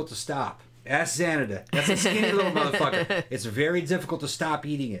difficult to stop. Ask Xanada. That's a skinny little motherfucker. It's very difficult to stop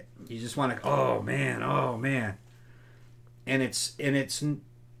eating it. You just want to, oh man. And it's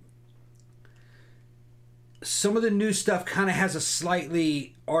some of the new stuff kind of has a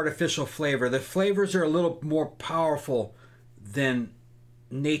slightly artificial flavor. The flavors are a little more powerful than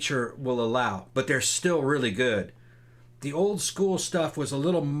nature will allow, but they're still really good. The old school stuff was a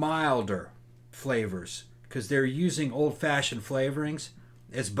little milder flavors because they're using old-fashioned flavorings.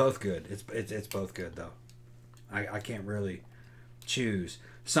 It's both good. It's both good though. I can't really choose.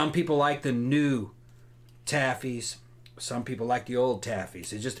 Some people like the new taffies. Some people like the old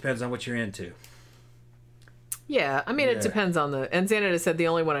taffies. It just depends on what you're into. Yeah, I mean, it depends on the... And Xanada said the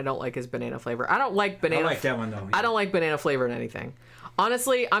only one I don't like is banana flavor. I don't like banana... I like that one, though. Yeah. I don't like banana flavor in anything.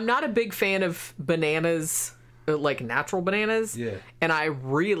 Honestly, I'm not a big fan of bananas, like natural bananas. Yeah. And I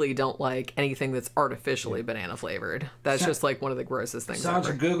really don't like anything that's artificially banana flavored. That's just like one of the grossest things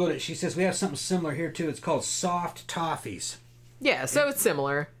Sandra Googled it. She says, we have something similar here, too. It's called soft toffees. Yeah, so it's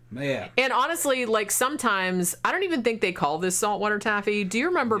similar. Yeah. And honestly, like sometimes, I don't even think they call this saltwater taffy. Do you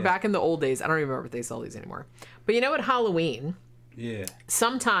remember back in the old days? I don't even remember if they sell these anymore. But you know, at Halloween,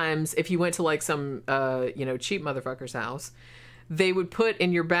 sometimes if you went to like some, cheap motherfucker's house, they would put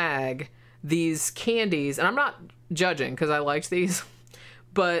in your bag these candies. And I'm not judging because I liked these,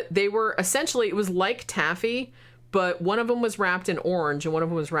 but they were essentially, it was like taffy, but one of them was wrapped in orange and one of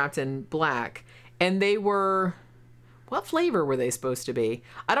them was wrapped in black. And they were... What flavor were they supposed to be?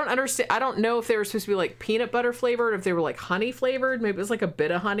 I don't understand. I don't know if they were supposed to be like peanut butter flavored, or if they were like honey flavored. Maybe it was like a bit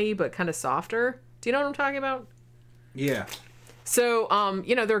of honey, but kind of softer. Do you know what I'm talking about? Yeah. So,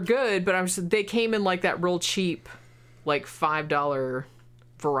 they're good, but they came in like that real cheap, like $5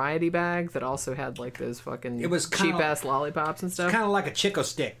 variety bag that also had like those fucking cheap ass lollipops and stuff. Kind of like a Chico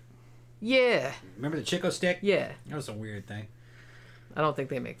stick. Yeah. Remember the Chico stick? Yeah. That was a weird thing. I don't think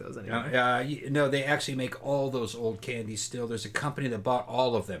they make those anymore. No, they actually make all those old candies still. There's a company that bought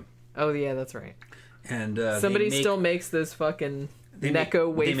all of them. Oh, yeah, that's right. And somebody still makes those fucking...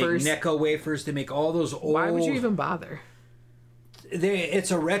 Necco wafers. They make Necco wafers. They make all those old... Why would you even bother?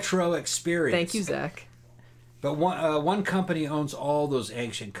 It's a retro experience. Thank you, Zach. But one company owns all those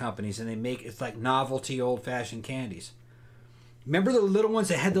ancient companies, and they make... It's like novelty, old-fashioned candies. Remember the little ones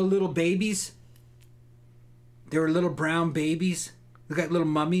that had the little babies? They were little brown babies. Look like little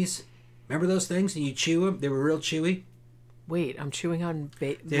mummies. Remember those things? And you chew them. They were real chewy. Wait, I'm chewing on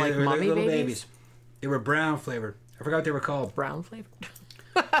They like were mummy little babies? They were brown flavored. I forgot what they were called. Brown flavored?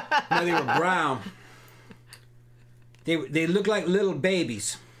 No, they were brown. They looked like little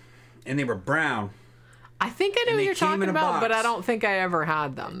babies, and they were brown. I think I know what you're talking about, but I don't think I ever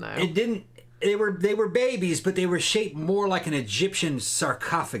had them though. It didn't. They were babies, but they were shaped more like an Egyptian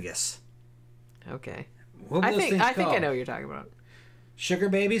sarcophagus. Okay. What were those things I think I called? know what you're talking about. Sugar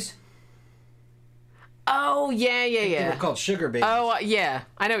babies. Oh yeah. They were called sugar babies. Oh yeah,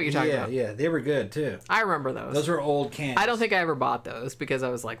 I know what you're talking about. Yeah, they were good too. I remember those. Those were old candies. I don't think I ever bought those because I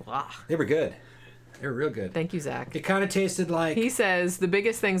was like, wow. They were good. They were real good. Thank you, Zach. It kind of tasted like... He says, the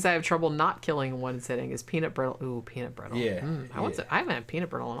biggest things I have trouble not killing in one sitting is peanut brittle. Ooh, peanut brittle. Yeah. I haven't had peanut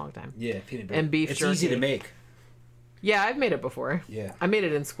brittle in a long time. Yeah, peanut brittle. And beef jerky. It's easy to make. Yeah, I've made it before. Yeah. I made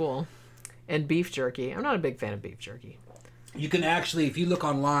it in school. And beef jerky. I'm not a big fan of beef jerky. You can actually, if you look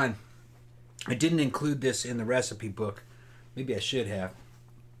online, I didn't include this in the recipe book. Maybe I should have.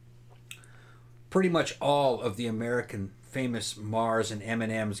 Pretty much all of the American famous Mars and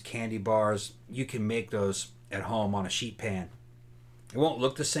M&M's candy bars, you can make those at home on a sheet pan. It won't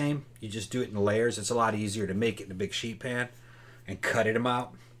look the same. You just do it in layers. It's a lot easier to make it in a big sheet pan and cut them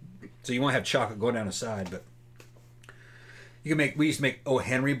out. So you won't have chocolate going down the side, but you can make, we used to make O.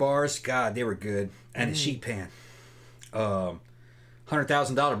 Henry bars. God, they were good. And a sheet pan.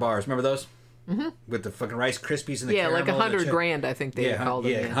 $100,000 bars. Remember those? Mm-hmm. With the fucking Rice Krispies and the caramel. Like $100 grand, I think they called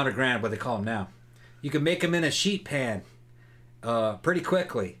them. Yeah, 100 grand, what they call them now. You can make them in a sheet pan pretty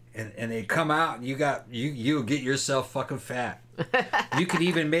quickly. And they come out, and you'll get yourself fucking fat. You could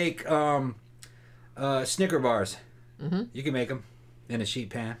even make Snicker bars. Mm-hmm. You can make them in a sheet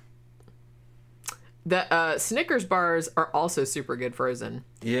pan. The Snickers bars are also super good frozen.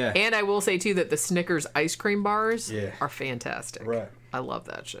 Yeah. And I will say, too, that the Snickers ice cream bars are fantastic. Right. I love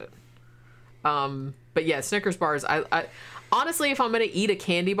that shit. But yeah, Snickers bars, I honestly, if I'm going to eat a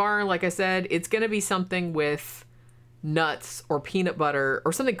candy bar, like I said, it's going to be something with nuts or peanut butter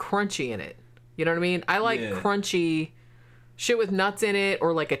or something crunchy in it. You know what I mean? I like crunchy shit with nuts in it,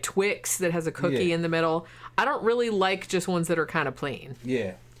 or like a Twix that has a cookie in the middle. I don't really like just ones that are kind of plain.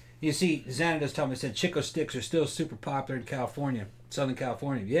 Yeah. You see, Xanados told me, said Chico Sticks are still super popular in California, Southern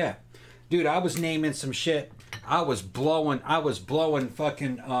California. Yeah. Dude, I was naming some shit. I was blowing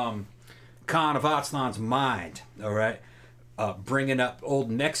fucking Khan of Aztlan's mind, all right? Bringing up old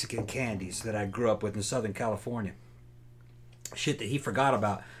Mexican candies that I grew up with in Southern California. Shit that he forgot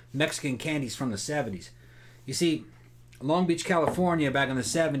about. Mexican candies from the 70s. You see, Long Beach, California, back in the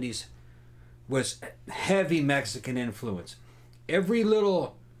 70s, was heavy Mexican influence. Every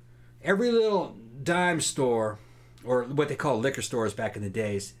little dime store, or what they call liquor stores back in the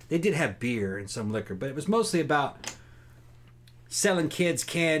days, they did have beer and some liquor, but it was mostly about selling kids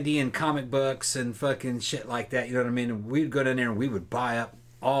candy and comic books and fucking shit like that. You know what I mean? And we'd go down there and we would buy up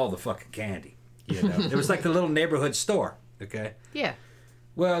all the fucking candy. You know, it was like the little neighborhood store. Okay. Yeah.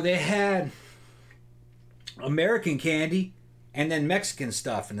 Well, they had American candy and then Mexican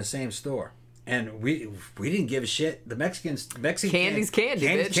stuff in the same store. And we didn't give a shit. The Mexican candy's candy,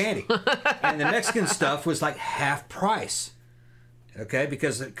 candy's bitch. candy. And the Mexican stuff was like half price. Okay,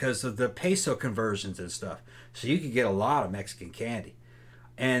 because of the peso conversions and stuff. So you could get a lot of Mexican candy.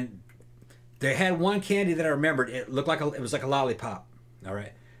 And they had one candy that I remembered. It looked like it was like a lollipop. All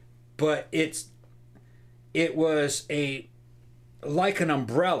right. But it was like an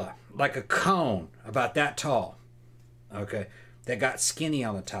umbrella, like a cone about that tall. Okay. That got skinny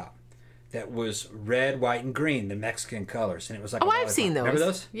on the top. That was red, white, and green, the Mexican colors, and it was like. Oh, I've seen those. Remember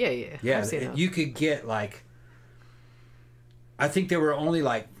those? Yeah. I've seen those. You could get like. I think they were only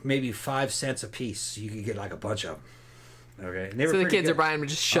like maybe 5 cents a piece. You could get like a bunch of them. Okay, and they were so the pretty kids good. are buying them,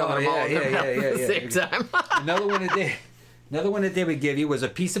 just shoving them all in their mouth at the same time. Another one that they would give you was a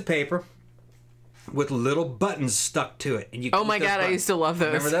piece of paper with little buttons stuck to it, and you. Oh my god, I used to love those.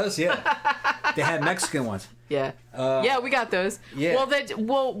 Remember those? Yeah. They had Mexican ones. Yeah. Yeah, we got those. Yeah.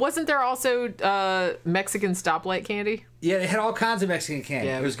 Well, wasn't there also Mexican stoplight candy? Yeah, they had all kinds of Mexican candy.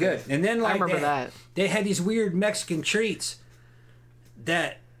 Yeah, it was good. And then like I remember that. They had these weird Mexican treats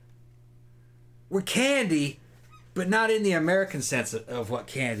that were candy, but not in the American sense of what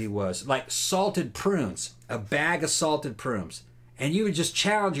candy was. Like salted prunes, a bag of salted prunes. And you would just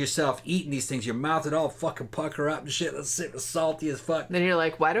challenge yourself eating these things. Your mouth would all fucking pucker up and shit. It was salty as fuck. Then you're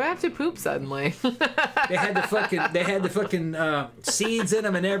like, why do I have to poop suddenly? They had the fucking seeds in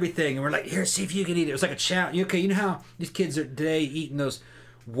them and everything. And we're like, here, see if you can eat it. It was like a challenge. Okay, you know how these kids are today eating those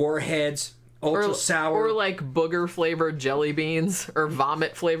Warheads, ultra sour, or like booger flavored jelly beans or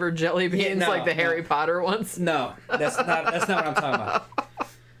vomit flavored jelly beans, like the Harry Potter ones. No, that's not what I'm talking about.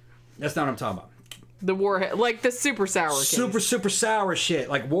 That's not what I'm talking about. The Warhead, like the super sour super sour shit,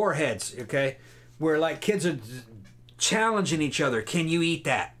 like Warheads, okay? Where like kids are challenging each other. Can you eat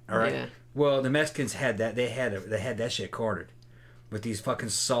that? All right. Yeah. Well, the Mexicans had that. They had that shit cornered with these fucking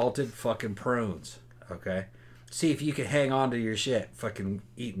salted fucking prunes. Okay. See if you can hang on to your shit. Fucking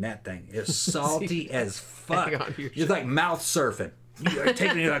eating that thing. It's salty as fuck. It's like mouth surfing. You're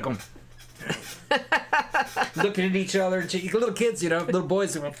taking it like going. Looking at each other, little kids, little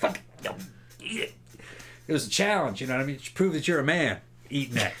boys, and fuck, eat it. It was a challenge, you know what I mean? To prove that you're a man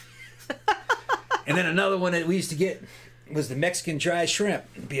eating that. And then another one that we used to get was the Mexican dry shrimp.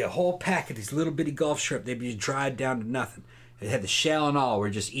 It'd be a whole pack of these little bitty Gulf shrimp. They'd be dried down to nothing. It had the shell and all.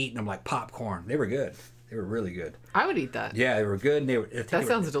 We're just eating them like popcorn. They were good. They were really good. I would eat that. Yeah, they were good. And that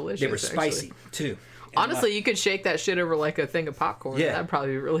sounds delicious. They were spicy too. And honestly, you could shake that shit over like a thing of popcorn. Yeah, that'd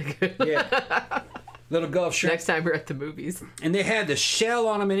probably be really good. Yeah. Little Gulf shrimp. Next time we're at the movies. And they had the shell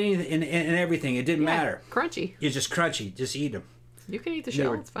on them and everything. It didn't matter. Crunchy. It's just crunchy. Just eat them. You can eat the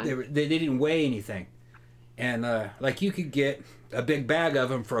shell. It's fine. They didn't weigh anything. And like you could get a big bag of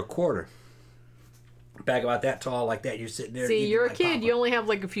them for $0.25. A bag about that tall like that. You're sitting there. See, you're a kid. Popcorn. You only have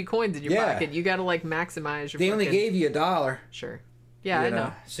like a few coins in your pocket. You got to like maximize your. They only gave you $1. Sure. Yeah, I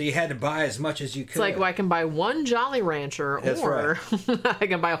know. So you had to buy as much as you could. It's like, well, I can buy one Jolly Rancher, or I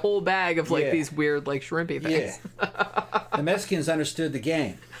can buy a whole bag of like these weird like shrimpy things. Yeah. The Mexicans understood the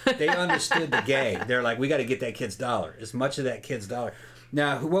game. They understood the game. They're like, we got to get that kid's dollar, as much of that kid's dollar.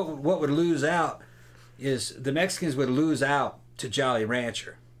 Now, what would lose out is the Mexicans would lose out to Jolly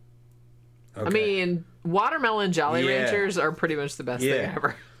Rancher. Okay. I mean, watermelon Jolly Ranchers are pretty much the best thing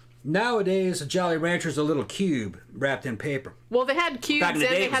ever. Nowadays, a Jolly Rancher's a little cube wrapped in paper. Well, they had cubes and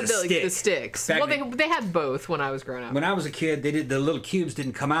they had the sticks. Well, they had both when I was growing up. When I was a kid, the little cubes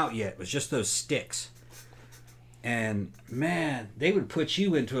didn't come out yet. It was just those sticks. And, man, they would put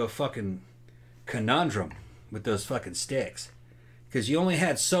you into a fucking conundrum with those fucking sticks. Because you only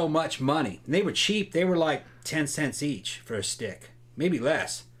had so much money. And they were cheap. They were like 10 cents each for a stick. Maybe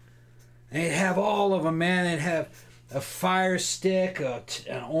less. And they'd have all of them, man. They'd have a fire stick,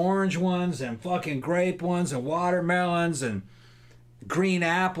 an orange ones, and fucking grape ones, and watermelons, and green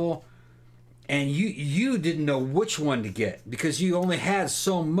apple. And you didn't know which one to get because you only had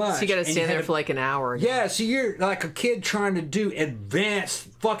so much. So you got to stand there for like an hour. Yeah, so you're like a kid trying to do advanced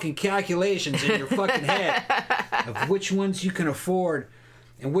fucking calculations in your fucking head of which ones you can afford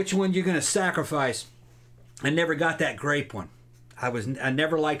and which one you're going to sacrifice. I never got that grape one. I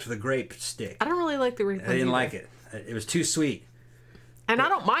never liked the grape stick. I don't really like the grape one. I didn't like it. It was too sweet. And I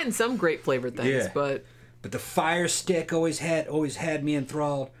don't mind some grape flavored things, but the fire stick always had me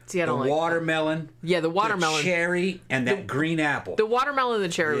enthralled. See, I don't the like watermelon. Yeah, the watermelon. The cherry and that green apple. The watermelon and the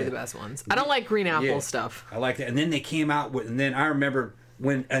cherry were the best ones. I don't like green apple stuff. I like that. And then they came out with, and then I remember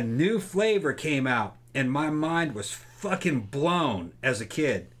when a new flavor came out, and my mind was fucking blown as a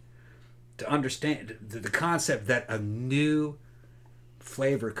kid to understand the concept that a new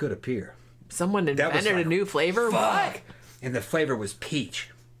flavor could appear. Someone invented a new flavor? Fuck. What? And the flavor was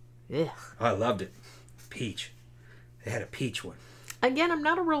peach. Yeah. I loved it. Peach. They had a peach one. Again,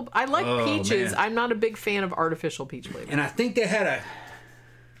 I like peaches. Man. I'm not a big fan of artificial peach flavor. And I think they had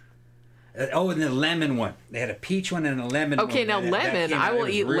and the lemon one. They had a peach one and a lemon one. Okay, now lemon, I will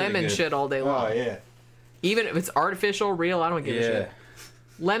eat really lemon shit all day long. Oh, yeah. Even if it's artificial, real, I don't give a shit.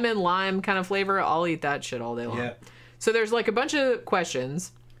 Lemon, lime kind of flavor, I'll eat that shit all day long. Yeah. So there's like a bunch of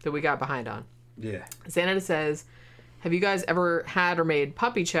questions that we got behind on. Yeah. Xanada says, have you guys ever had or made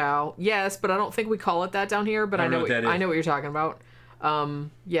puppy chow? Yes, but I don't think we call it that down here, but I know what you're talking about.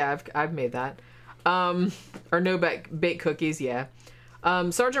 Yeah, I've made that. Or no baked cookies, yeah.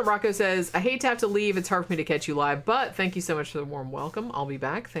 Sergeant Rocco says, I hate to have to leave. It's hard for me to catch you live, but thank you so much for the warm welcome. I'll be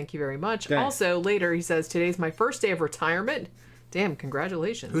back. Thank you very much. Thanks. Also, later, he says, today's my first day of retirement. Damn,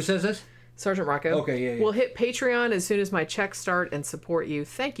 congratulations. Who says this? Sergeant Rocco. Okay, yeah. We'll hit Patreon as soon as my checks start and support you.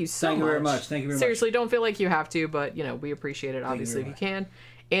 Thank you so much. Thank you very much. Thank you very much. Seriously, don't feel like you have to, but, we appreciate it, obviously, if you can.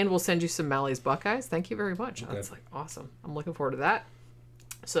 And we'll send you some Mally's Buckeyes. Thank you very much. Okay. That's, awesome. I'm looking forward to that.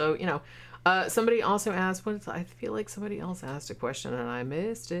 So, somebody also asked, I feel like somebody else asked a question and I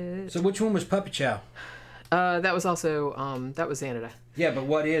missed it. So which one was puppy chow? That was also, that was Xanada. Yeah, but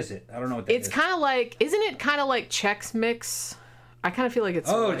what is it? I don't know what that is. It's kind of like, isn't it kind of like Chex Mix? I kind of feel like it's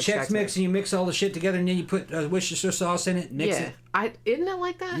like Chex Mix, and you mix all the shit together, and then you put Worcestershire sauce in it, mix it. Isn't it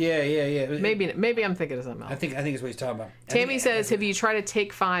like that? Yeah. Maybe I'm thinking of something else. I think it's what he's talking about. Tammy says, "Have you tried a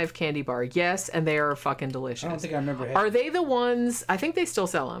Take 5 candy bar?" Yes, and they are fucking delicious. I don't think I remember. Are they the ones? I think they still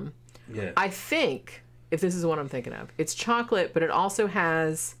sell them. Yeah. I think if this is what I'm thinking of, it's chocolate, but it also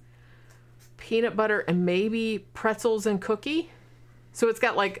has peanut butter and maybe pretzels and cookie. So it's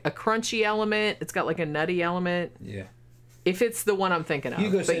got like a crunchy element. It's got like a nutty element. Yeah. If it's the one I'm thinking of.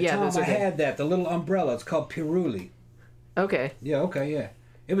 Hugo said, Tom, I had that. The little umbrella. It's called Piruli. Okay. Yeah, yeah.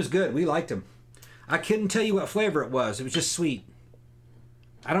 It was good. We liked them. I couldn't tell you what flavor it was. It was just sweet.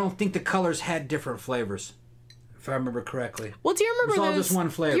 I don't think the colors had different flavors, if I remember correctly. Well, do you remember those? It was all just one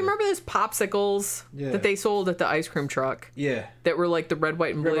flavor. Do you remember those popsicles that they sold at the ice cream truck? Yeah. That were like the red,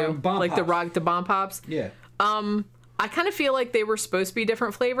 white, and blue? Like the bomb pops? Yeah. I kind of feel like they were supposed to be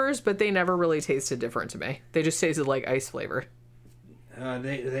different flavors, but they never really tasted different to me. They just tasted like ice flavor.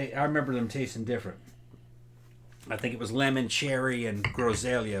 I remember them tasting different. I think it was lemon, cherry, and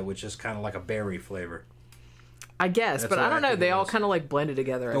groselia, which is kind of like a berry flavor. I guess, but I don't know. They all kind of like blended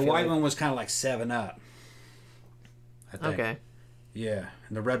together. The white one was kind of like 7-Up. I think. Okay. Yeah,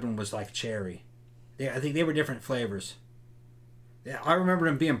 and the red one was like cherry. Yeah, I think they were different flavors. Yeah, I remember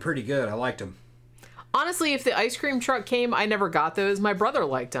them being pretty good. I liked them. Honestly, if the ice cream truck came, I never got those. My brother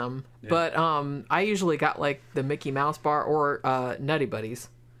liked them, but I usually got like the Mickey Mouse bar or Nutty Buddies.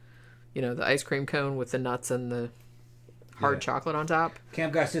 You know, the ice cream cone with the nuts and the hard chocolate on top.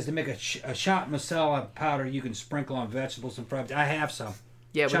 Camp Guy says to make a shot masala powder you can sprinkle on vegetables and fries. I have some.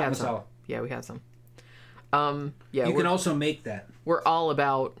 Yeah, we have some. Yeah, we have some. Yeah, you can also make that. We're all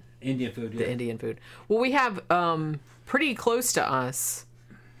about Indian food. The Indian food. Well, we have pretty close to us.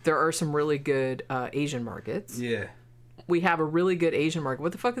 There are some really good Asian markets. Yeah. We have a really good Asian market.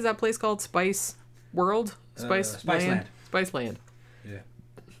 What the fuck is that place called? Spice World? Spice Land? Spice Land. Yeah.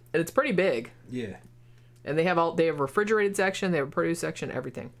 And it's pretty big. Yeah. And they have a refrigerated section, they have a produce section,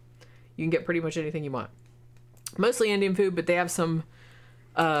 everything. You can get pretty much anything you want. Mostly Indian food, but they have some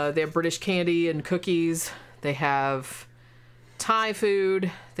they have British candy and cookies. They have Thai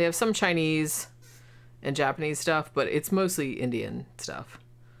food. They have some Chinese and Japanese stuff, but it's mostly Indian stuff.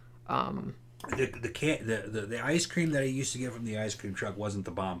 The ice cream that I used to get from the ice cream truck wasn't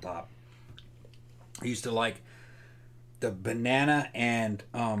the bomb pop. I used to like the banana and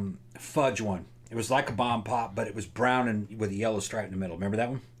fudge one. It was like a bomb pop, but it was brown and with a yellow stripe in the middle. Remember that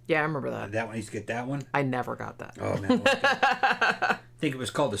one? Yeah, I remember that. That one, I used to get that one. I never got that. Oh man, I think it was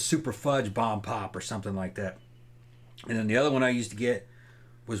called the Super Fudge Bomb Pop or something like that. And then the other one I used to get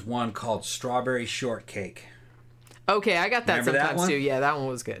was one called Strawberry Shortcake. Okay, I got that. Remember sometimes that too. Yeah, that one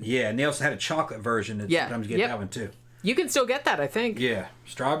was good. Yeah, and they also had a chocolate version. And sometimes you get that one too. You can still get that, I think. Yeah,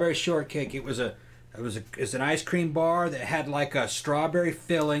 Strawberry Shortcake. It was an ice cream bar that had like a strawberry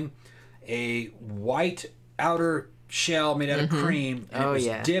filling, a white outer shell made out of cream, and it was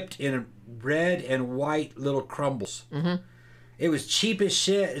dipped in red and white little crumbles. It was cheap as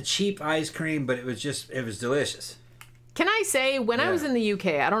shit, cheap ice cream, but it was delicious. Can I say, when I was in the UK,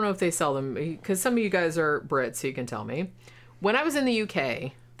 I don't know if they sell them, because some of you guys are Brits, so you can tell me. When I was in the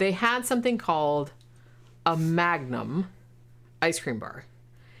UK, they had something called a Magnum ice cream bar.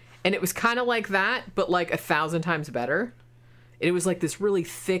 And it was kind of like that, but like 1,000 times better. It was like this really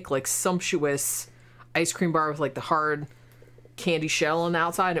thick, like sumptuous ice cream bar with like the hard candy shell on the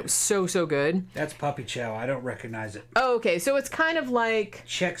outside. It was so, so good. That's puppy chow. I don't recognize it. Oh, okay. So it's kind of like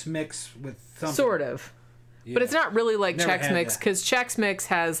Chex Mix with something. Sort of. Yeah. But it's not really like Chex Mix, because Chex Mix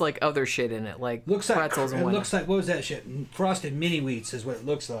has like other shit in it, like pretzels and whatnot. It looks like, what was that shit? Frosted Mini Wheats is what it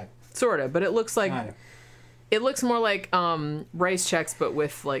looks like. Sort of, but it looks like, it looks more like Rice Chex, but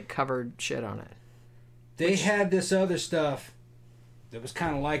with like covered shit on it. They had this other stuff that was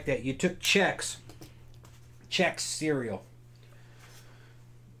kind of like that. You took Chex cereal,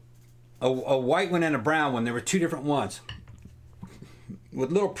 a white one and a brown one. There were two different ones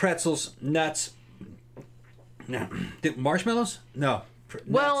with little pretzels, nuts. No. Marshmallows? No.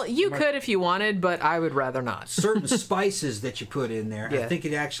 Well, you could if you wanted, but I would rather not. Certain spices that you put in there. Yeah. I think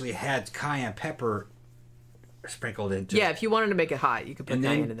it actually had cayenne pepper sprinkled into it. Yeah, if you wanted to make it hot, you could put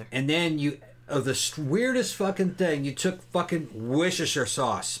cayenne in there. And then the weirdest fucking thing, you took fucking Worcestershire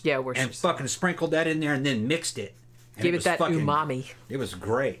sauce. Yeah, Worcestershire. And fucking sprinkled that in there and then mixed it. Give it that umami. It was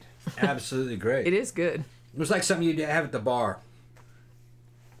great. Absolutely great. It is good. It was like something you'd have at the bar.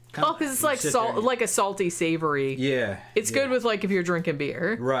 Oh, because it's like like a salty, savory. Yeah. It's good with like if you're drinking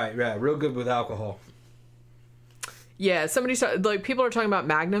beer. Right. Real good with alcohol. Yeah, people are talking about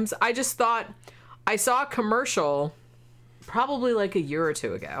Magnums. I just thought I saw a commercial probably like a year or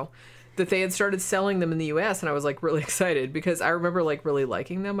two ago that they had started selling them in the US, and I was like really excited because I remember like really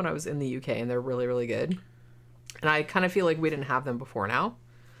liking them when I was in the UK, and they're really, really good. And I kind of feel like we didn't have them before now.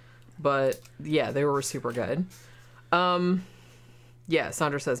 But yeah, they were super good. Yeah,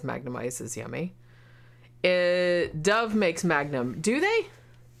 Sandra says Magnum Ice is yummy. Dove makes Magnum. Do they?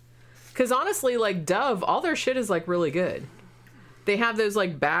 Because honestly, like Dove, all their shit is like really good. They have those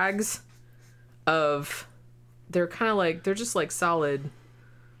like bags of, they're kind of like, they're just like solid,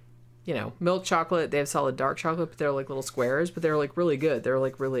 you know, milk chocolate. They have solid dark chocolate, but they're like little squares, but they're like really good. They're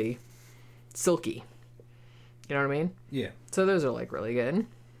like really silky. You know what I mean? Yeah. So those are like really good.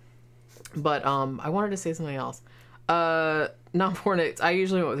 But I wanted to say something else. Non-pornix, I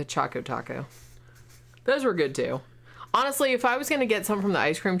usually went with a Choco Taco. Those were good too. Honestly, if I was going to get some from the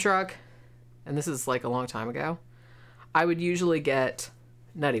ice cream truck, and this is like a long time ago, I would usually get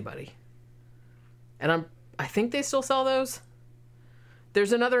Nutty Buddy. And I think they still sell those.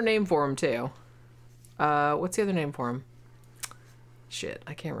 There's another name for them too. What's the other name for them? Shit,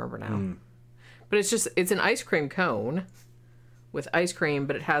 I can't remember now. But it's an ice cream cone with ice cream,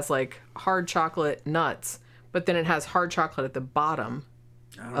 but it has like hard chocolate nuts, but then it has hard chocolate at the bottom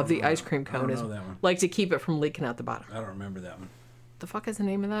of the ice cream cone. I don't know that one. Like to keep it from leaking out the bottom. I don't remember that one. The fuck is the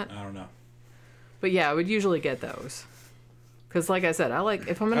name of that? I don't know. But yeah, I would usually get those. Because like I said,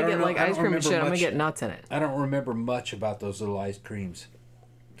 if I'm going to get like ice cream and shit, I'm going to get nuts in it. I don't remember much about those little ice creams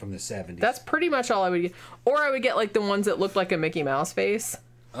from the 70s. That's pretty much all I would get. Or I would get like the ones that looked like a Mickey Mouse face.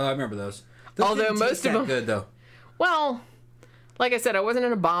 Oh, I remember those. Although most of them good though. Well, like I said, I wasn't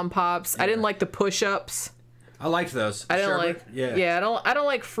into bomb pops. Yeah. I didn't like the push-ups. I liked those. I didn't like. Yeah. I don't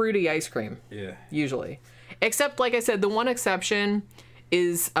like fruity ice cream. Yeah. Usually, except like I said, the one exception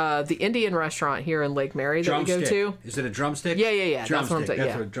is the Indian restaurant here in Lake Mary that we go to. Is it a drumstick? Yeah. That's what I'm saying.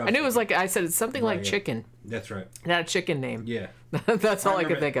 That's yeah. what I knew it was like I said. It's something like chicken. That's right. Not a chicken name. Yeah. That's all I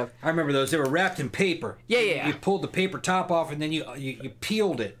could think of. I remember those. They were wrapped in paper. Yeah. You pulled the paper top off, and then you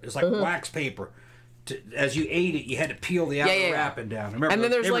peeled it. It was like wax paper. As you ate it, you had to peel the outer wrapping down. I remember and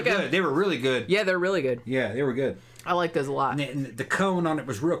then those. there's They were really good. Yeah, they're really good. Yeah, they were good. I like those a lot. And the cone on it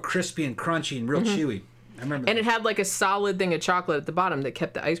was real crispy and crunchy and real chewy. I remember. And it had like a solid thing of chocolate at the bottom that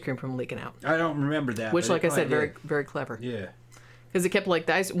kept the ice cream from leaking out. I don't remember that. Which, like I said, very, very clever. Yeah. Because it kept like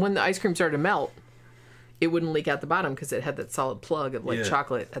when the ice cream started to melt, it wouldn't leak out the bottom because it had that solid plug of like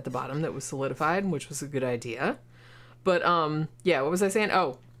chocolate at the bottom that was solidified, which was a good idea. But yeah, what was I saying?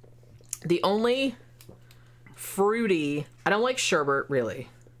 Oh, the only fruity, I don't like sherbet really.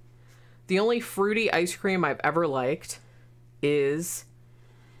 The only fruity ice cream I've ever liked is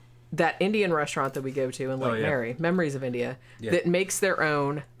that Indian restaurant that we go to in Lake Mary, Memories of India, that makes their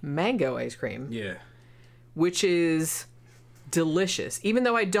own mango ice cream. Yeah. Which is delicious. Even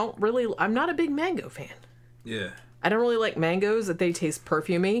though I'm not a big mango fan. Yeah. I don't really like mangoes, that they taste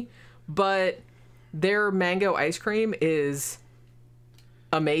perfumey, but their mango ice cream is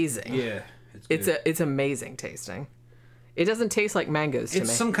amazing. Yeah. It's amazing tasting. It doesn't taste like mangoes to me.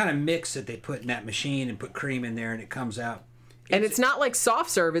 It's some kind of mix that they put in that machine and put cream in there and it comes out. And it's not like soft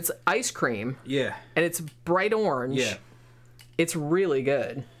serve, it's ice cream. Yeah. And it's bright orange. Yeah. It's really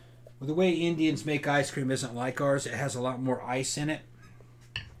good. Well, the way Indians make ice cream isn't like ours. It has a lot more ice in it.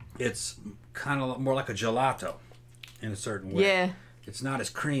 It's kind of more like a gelato in a certain way. Yeah. It's not as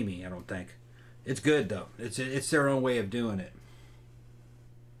creamy, I don't think. It's good, though. It's their own way of doing it.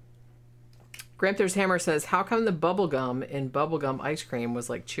 Gramthars Hammer says, how come the bubblegum in bubblegum ice cream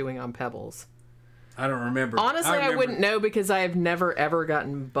was like chewing on pebbles? I don't remember. Honestly, I wouldn't know because I have never, ever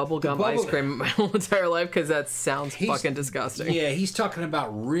gotten bubblegum ice cream in my whole entire life because that sounds fucking disgusting. Yeah, he's talking about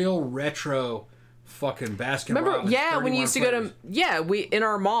real retro fucking Baskin Robbins. Remember, yeah, when you used to go to, in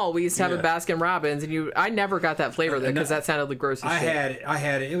our mall, we used to have a Baskin Robbins, and I never got that flavor there because that sounded like gross as shit. I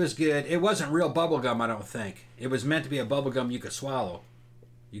had it. It was good. It wasn't real bubblegum, I don't think. It was meant to be a bubblegum you could swallow.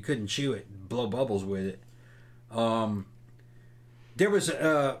 You couldn't chew it, blow bubbles with it. There was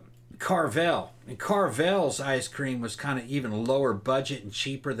Carvel. And Carvel's ice cream was kind of even lower budget and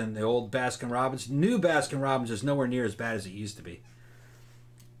cheaper than the old Baskin Robbins. New Baskin Robbins is nowhere near as bad as it used to be.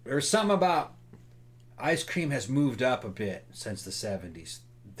 There's something about ice cream has moved up a bit since the 70s.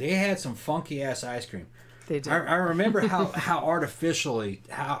 They had some funky ass ice cream. They did. I remember how artificial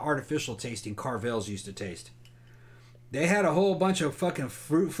tasting Carvel's used to taste. They had a whole bunch of fucking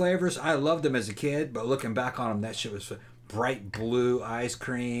fruit flavors. I loved them as a kid, but looking back on them, that shit was bright blue ice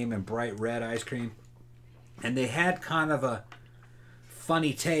cream and bright red ice cream. And they had kind of a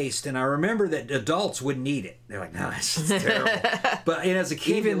funny taste. And I remember that adults wouldn't eat it. They're like, no, that's just terrible. But as a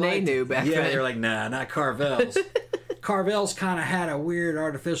kid, even they knew back then. Yeah, they were like, nah, not Carvel's. Carvel's kind of had a weird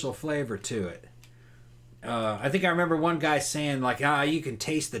artificial flavor to it. I think I remember one guy saying like, you can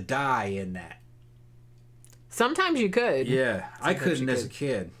taste the dye in that. Sometimes you could. Yeah, I couldn't as a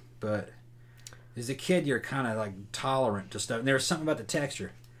kid, but as a kid you're kind of like tolerant to stuff. And there was something about the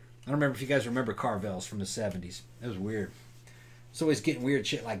texture. I don't remember if you guys remember Carvel's from the 70s. It was weird. It's always getting weird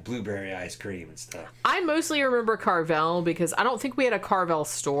shit like blueberry ice cream and stuff. I mostly remember Carvel because I don't think we had a Carvel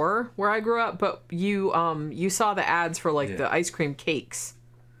store where I grew up, but you saw the ads for like the ice cream cakes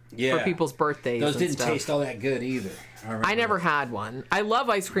for people's birthdays. Those didn't stuff. taste all that good either. I never had one. I love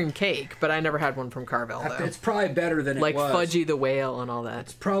ice cream cake, but I never had one from Carvel though. It's probably better than it was. Like Fudgy the Whale and all that.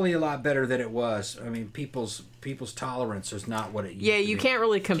 It's probably a lot better than it was. I mean, people's tolerance is not what it used to be. Yeah, you can't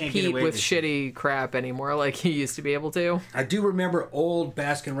really compete with shitty crap anymore like you used to be able to. I do remember old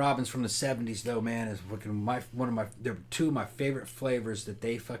Baskin Robbins from the 70s though, man. Is two of my favorite flavors that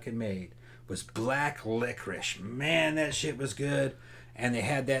they fucking made was black licorice. Man, that shit was good. And they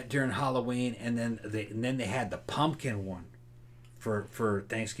had that during Halloween, and then they had the pumpkin one for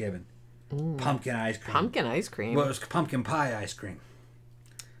Thanksgiving. Pumpkin ice cream. Pumpkin ice cream. Well, it was pumpkin pie ice cream.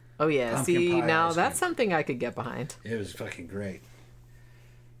 Oh yeah, pumpkin see now that's something I could get behind. It was fucking great.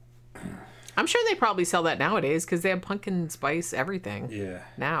 I'm sure they probably sell that nowadays because they have pumpkin spice everything. Yeah.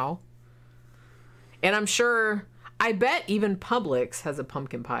 Now. And I'm sure, I bet even Publix has a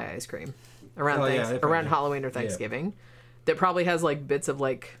pumpkin pie ice cream around around Halloween or Thanksgiving. Yeah. That probably has like bits of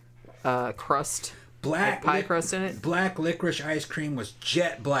like crust, like pie crust in it. Black licorice ice cream was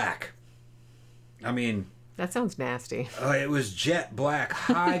jet black. I mean, that sounds nasty. Oh, it was jet black,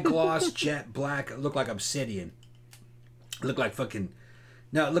 high gloss jet black. It looked like obsidian. It looked like fucking.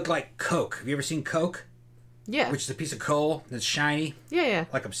 No, it looked like Coke. Have you ever seen Coke? Yeah. Which is a piece of coal that's shiny. Yeah, yeah.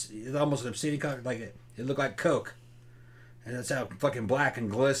 Like almost an obsidian color. Like it looked like Coke, and that's how fucking black and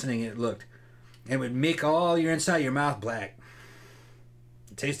glistening it looked. And it would make all your inside of your mouth black.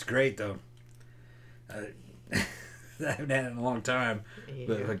 It tasted great though. I haven't had it in a long time. Yeah.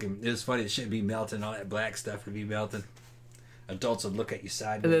 But fucking, it was funny. It shouldn't be melting. All that black stuff would be melting. Adults would look at you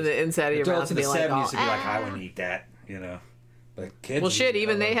sideways. And then the inside of your mouth would be like, Adults in the 70s would be like, I wouldn't eat that, you know. But kids. Well, shit.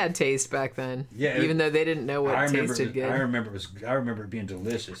 Even they had taste back then. Yeah. Even though they didn't know what tasted good. I remember it being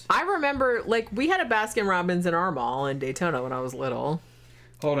delicious. I remember, like, we had a Baskin Robbins in our mall in Daytona when I was little.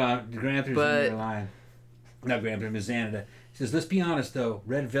 Hold on, Gramthars in your line. Not Gramthars, Miss Xanada. He says, let's be honest though,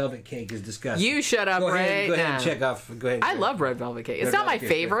 red velvet cake is disgusting. You shut up, Ray. Go ahead and check off. Go ahead. I love red velvet cake. It's not my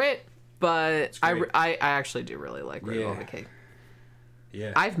favorite, but I actually do really like red velvet cake.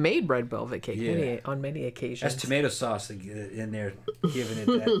 Yeah. I've made red velvet cake on many occasions. That's tomato sauce in there, giving it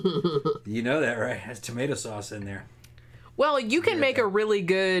that. You know that, right? That's tomato sauce in there. Well, you can make a really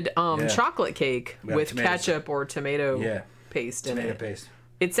good chocolate cake with ketchup or tomato paste in it. Tomato paste.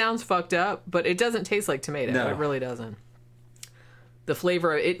 It sounds fucked up, but it doesn't taste like tomato. No. It really doesn't. The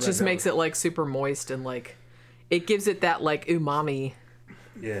flavor, it just makes it like super moist and like, it gives it that like umami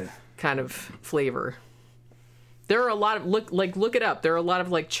kind of flavor. There are a lot of, look it up. There are a lot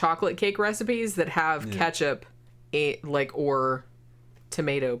of like chocolate cake recipes that have ketchup or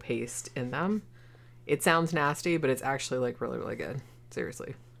tomato paste in them. It sounds nasty, but it's actually like really, really good.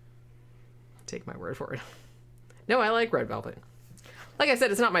 Seriously. Take my word for it. No, I like red velvet. Like I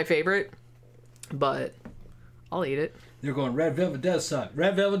said, it's not my favorite, but I'll eat it. They're going, red velvet does suck.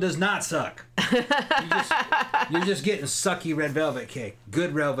 Red velvet does not suck. You're just getting sucky red velvet cake.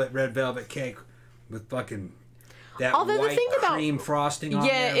 Good red velvet cake with fucking that white cream frosting on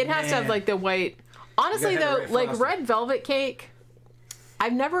there. Yeah, it has to have like the white. Honestly though, like red velvet cake,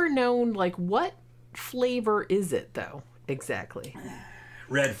 I've never known like what flavor is it though exactly.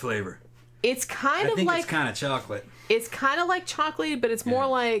 Red flavor. It's kind of like, it's kind of chocolate. It's kind of like chocolate, but it's more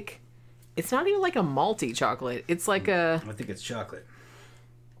like, it's not even like a malty chocolate. It's like a. I think it's chocolate.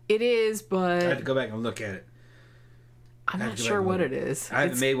 It is, but I had to go back and look at it. I'm not sure what it is. I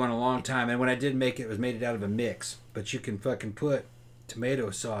haven't made one in a long time, and when I did make it, it was made out of a mix. But you can fucking put tomato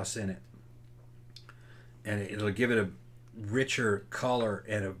sauce in it, and it'll give it a richer color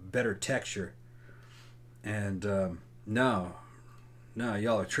and a better texture. And no,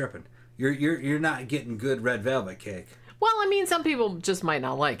 y'all are tripping. You're not getting good red velvet cake. Well, I mean, some people just might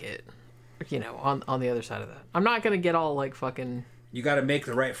not like it. You know, on the other side of that, I'm not gonna get all like fucking. You got to make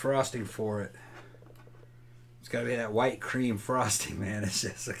the right frosting for it. It's got to be that white cream frosting, man. It's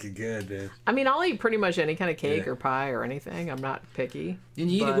just looking good, dude. I mean, I'll eat pretty much any kind of cake or pie or anything. I'm not picky.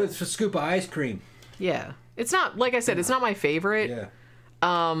 And you eat it with a scoop of ice cream. Yeah, it's not like I said. It's not my favorite. Yeah.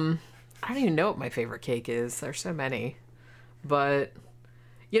 I don't even know what my favorite cake is. There's so many, but.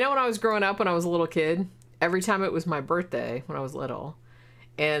 You know, when I was growing up, when I was a little kid, every time it was my birthday when I was little,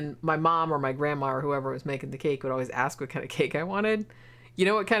 and my mom or my grandma or whoever was making the cake would always ask what kind of cake I wanted, You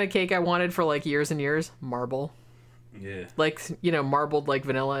know what kind of cake I wanted for like years and years? Marble. Yeah. Like, you know, marbled like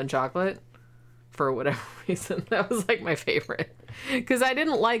vanilla and chocolate. For whatever reason. That was like my favorite. Because I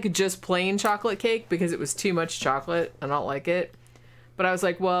didn't like just plain chocolate cake because it was too much chocolate. I don't like it. But I was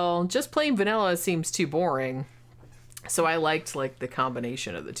like, well, just plain vanilla seems too boring. So I liked like the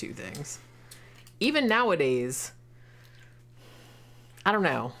combination of the two things. Even nowadays, I don't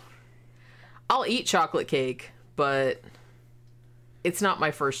know. I'll eat chocolate cake, but it's not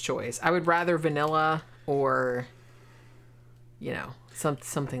my first choice. I would rather vanilla or, you know,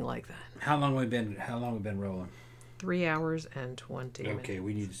 something like that. How long we been rolling? 3 hours and 20 minutes. Okay,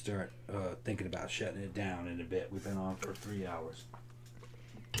 we need to start thinking about shutting it down in a bit. We've been on for 3 hours.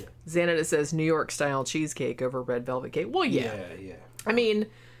 Yeah. Xanada says New York style cheesecake over red velvet cake. Well, yeah. Yeah. I mean,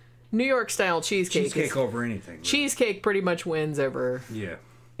 New York style cheesecake. Cheesecake over anything. Really. Cheesecake pretty much wins over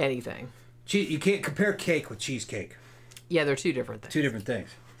anything. You can't compare cake with cheesecake. Yeah, they're two different things. Two different things.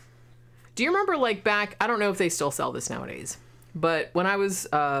 Do you remember, like, back... I don't know if they still sell this nowadays. But when I was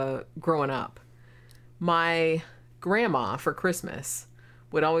growing up, my grandma, for Christmas,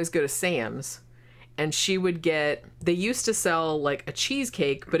 would always go to Sam's. And she would get... They used to sell, like, a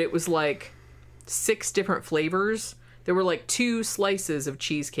cheesecake, but it was, like, 6 different flavors. There were, like, 2 slices of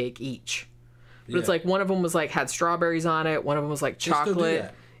cheesecake each. But it's, like, one of them was, like, had strawberries on it. One of them was, like,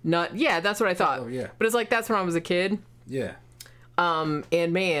 chocolate. Nut. Yeah, that's what I thought. Oh, yeah. But it's, like, that's when I was a kid. Yeah.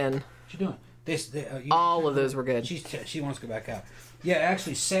 And, man... What you doing? All of those were good. She wants to go back out. Yeah,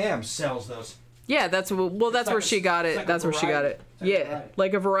 actually, Sam's sells those. Yeah, that's where she got it. That's where she got it. Yeah,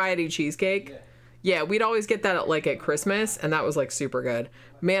 like a variety cheesecake. Yeah, we'd always get that at Christmas, and that was like super good.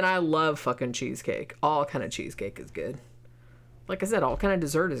 Man, I love fucking cheesecake. All kind of cheesecake is good. Like I said, all kind of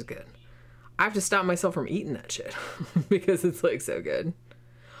dessert is good. I have to stop myself from eating that shit because it's like so good.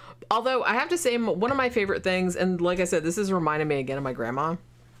 Although I have to say, one of my favorite things, and like I said, this is reminding me again of my grandma.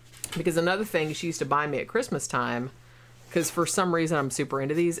 Because another thing she used to buy me at Christmas time, because for some reason I'm super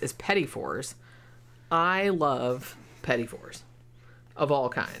into these, is petit fours. I love petit fours of all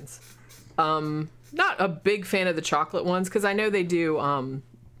kinds. Not a big fan of the chocolate ones, because I know they do,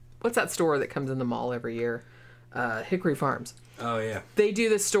 what's that store that comes in the mall every year? Hickory Farms. Oh, yeah. They do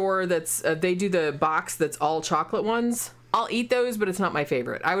the store that's, they do the box that's all chocolate ones. I'll eat those, but it's not my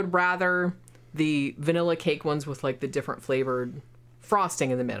favorite. I would rather the vanilla cake ones with like the different flavored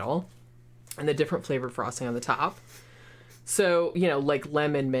frosting in the middle and the different flavored frosting on the top. So, you know, like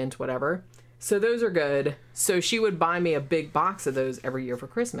lemon, mint, whatever. So those are good. So she would buy me a big box of those every year for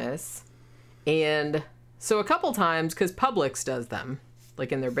Christmas. And so a couple times, because Publix does them,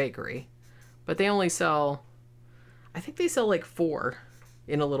 like in their bakery. But they only sell, I think they sell like 4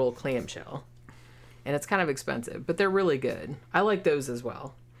 in a little clamshell. And it's kind of expensive, but they're really good. I like those as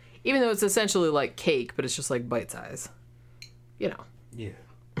well. Even though it's essentially like cake, but it's just like bite size. You know. Yeah.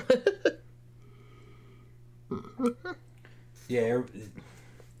 Yeah.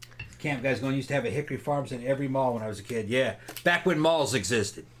 Camp guys going used to have a Hickory Farms in every mall when I was a kid. Yeah. Back when malls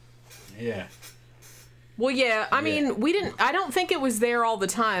existed. Yeah. Well, yeah. I mean, I don't think it was there all the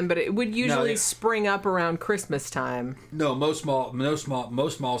time, but it would usually spring up around Christmas time. No, most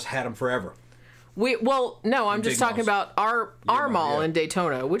malls had them forever. I'm just talking about our mall in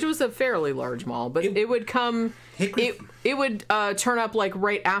Daytona, which was a fairly large mall, but it would come, it would turn up like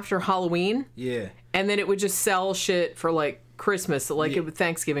right after Halloween. Yeah. And then it would just sell shit for like Christmas, like it would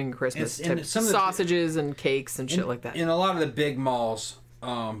Thanksgiving and Christmas, sausages and cakes and shit like that. In a lot of the big malls,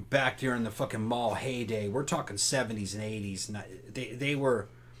 back during the fucking mall heyday, we're talking 70s and 80s, they were,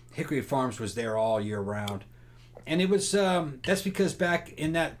 Hickory Farms was there all year round. And it was, that's because back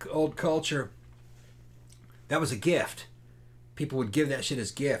in that old culture, that was a gift. People would give that shit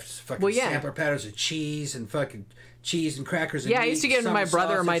as gifts. Fucking sampler patterns of cheese and fucking cheese and crackers. And I used to give them to my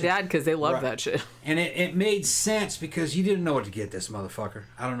brother or my dad because they loved that shit. And it made sense because you didn't know what to get this motherfucker.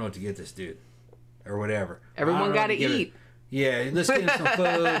 I don't know what to get this dude. Or whatever. Everyone got to eat. Yeah, let's get him some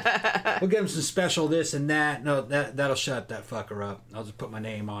food. We'll give him some special this and that. No, that'll shut that fucker up. I'll just put my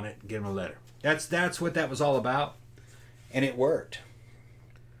name on it and give him a letter. That's what that was all about. And it worked.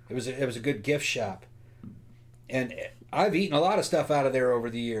 It was a good gift shop. And I've eaten a lot of stuff out of there over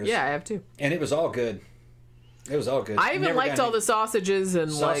the years. Yeah, I have too. And it was all good. It was all good. I even liked all the sausages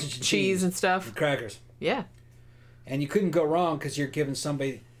and like cheese and stuff. And crackers. Yeah. And you couldn't go wrong because you're giving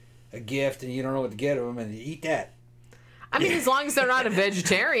somebody a gift and you don't know what to get them and you eat that. I mean, as long as they're not a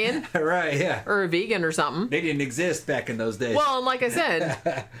vegetarian. Right, yeah. Or a vegan or something. They didn't exist back in those days. Well, and like I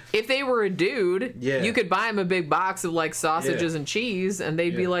said, if they were a dude, you could buy them a big box of like sausages and cheese, and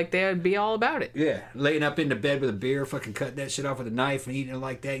they'd be like, they'd be all about it. Yeah, laying up in the bed with a beer, fucking cutting that shit off with a knife and eating it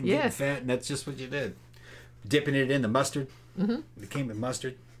like that and getting fat, and that's just what you did. Dipping it in the mustard. It came with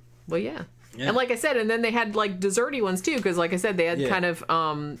mustard. Well, yeah. And like I said, and then they had like desserty ones too, because like I said, they had kind of,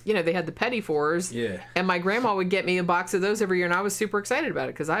 they had the petit fours. Yeah. And my grandma would get me a box of those every year, and I was super excited about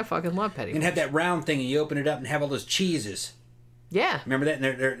it because I fucking love petit fours. And have that round thing, and you open it up and have all those cheeses. Yeah. Remember that?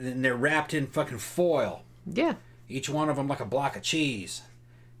 And they're wrapped in fucking foil. Yeah. Each one of them like a block of cheese.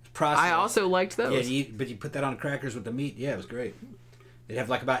 Processed. I also liked those. Yeah, but you put that on crackers with the meat. Yeah, it was great. They'd have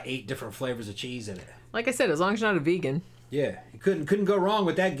like about 8 different flavors of cheese in it. Like I said, as long as you're not a vegan. Yeah, you couldn't go wrong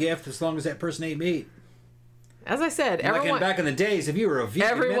with that gift as long as that person ate meat. As I said, everyone... back in the days, if you were a vegan,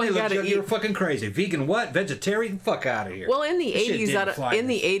 everyone got to eat. You were fucking crazy. Vegan what? Vegetarian? Fuck out of here. Well, in the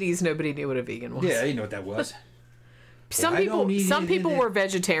 80s, nobody knew what a vegan was. Yeah, you know what that was. Some people were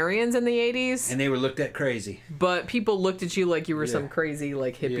vegetarians in the 80s. And they were looked at crazy. But people looked at you like you were some crazy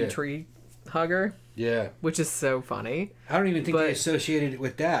like hippie tree hugger. Yeah. Which is so funny. I don't even think they associated it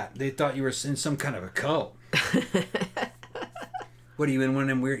with that. They thought you were in some kind of a cult. What are you in one of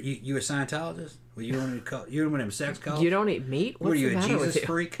them weird... You a Scientologist? Were you in one of them sex cults? You don't eat meat? What's what are you, the a matter Jesus with you?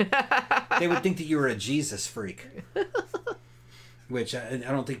 freak? They would think that you were a Jesus freak. Which I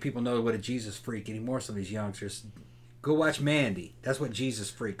don't think people know what a Jesus freak anymore, some of these youngsters. Go watch Mandy. That's what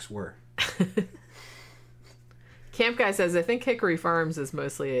Jesus freaks were. Camp Guy says, I think Hickory Farms is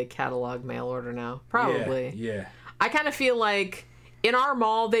mostly a catalog mail order now. Probably. Yeah. I kind of feel like in our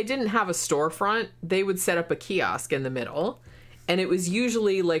mall, they didn't have a storefront. They would set up a kiosk in the middle. And it was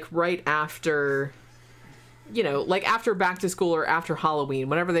usually like right after, like after back to school or after Halloween,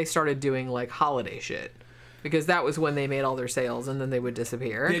 whenever they started doing like holiday shit. Because that was when they made all their sales, and then they would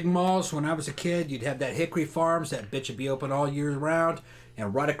disappear. Big malls, when I was a kid, you'd have that Hickory Farms. That bitch would be open all year round.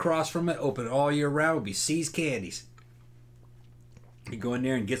 And right across from it, open all year round, would be C's Candies. You go in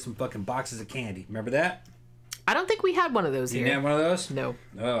there and get some fucking boxes of candy. Remember that? I don't think we had one of those here. You didn't have one of those? No.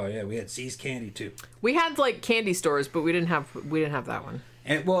 Oh, yeah, we had C's Candy, too. We had, like, candy stores, but we didn't have that one.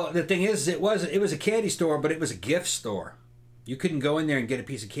 And, well, the thing is, it was a candy store, but it was a gift store. You couldn't go in there and get a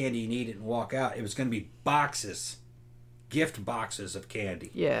piece of candy you needed and walk out. It was going to be boxes. Gift boxes of candy.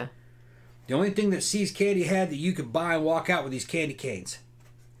 Yeah. The only thing that C's Candy had that you could buy and walk out with these candy canes.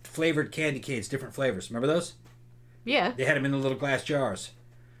 Flavored candy canes, different flavors. Remember those? Yeah. They had them in the little glass jars.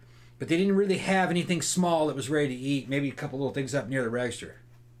 But they didn't really have anything small that was ready to eat. Maybe a couple little things up near the register.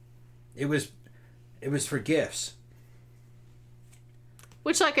 It was for gifts.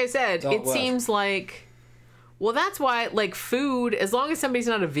 Which, like I said, it seems like... Well, that's why, like, food, as long as somebody's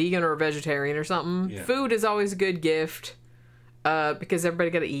not a vegan or a vegetarian or something, food is always a good gift because everybody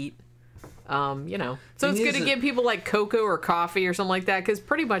got to eat, So it's good to give people, like, cocoa or coffee or something like that because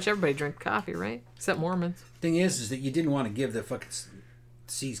pretty much everybody drinks coffee, right? Except Mormons. Thing is that you didn't want to give the fucking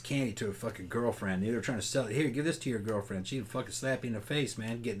C's Candy to a fucking girlfriend. They were trying to sell it. Here, give this to your girlfriend. She'd fucking slap you in the face,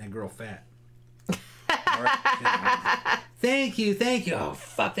 man, getting that girl fat. All right. Thank you. Oh,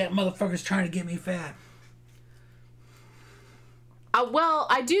 fuck, that motherfucker's trying to get me fat. Well,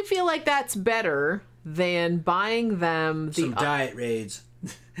 I do feel like that's better than buying them some diet raids.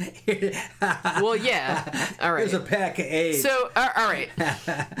 Well, yeah. All right. There's a pack of eggs. So, all right.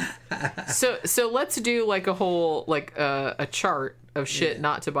 So let's do like a whole a chart of shit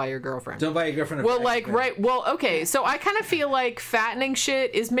not to buy your girlfriend. Don't buy your girlfriend. Well, okay. So I kind of feel like fattening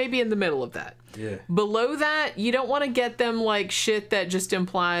shit is maybe in the middle of that. Yeah. Below that, you don't want to get them like shit that just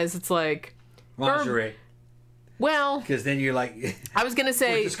implies it's like lingerie. Well, because then you're like, I was gonna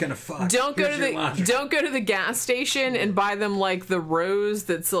say, we're just gonna fuck. Don't go to the gas station and buy them like the rose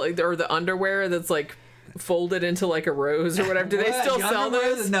that's like, or the underwear that's like folded into like a rose or whatever. Do they still sell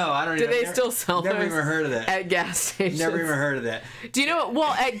those? No, I don't. Do they still sell those? Never even heard of that at gas stations. Never even heard of that. Do you know what?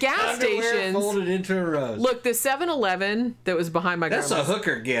 Well, at gas stations, folded into a rose. Look, the 7-Eleven that was behind my grandma's. That's a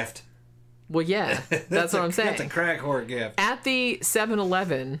hooker gift. Well, yeah, that's what I'm saying. That's a crack whore gift. At the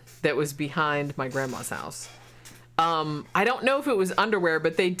 7-Eleven that was behind my grandma's house. I don't know if it was underwear,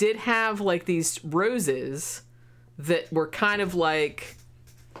 but they did have like these roses that were kind of like,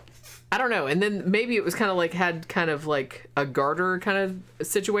 I don't know. And then maybe it was kind of like had kind of like a garter kind of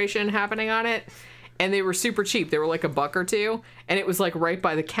situation happening on it. And they were super cheap. They were like $1 or $2. And it was like right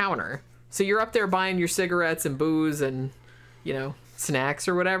by the counter. So you're up there buying your cigarettes and booze and, snacks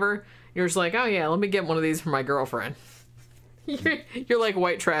or whatever. You're just like, oh yeah, let me get one of these for my girlfriend. You're like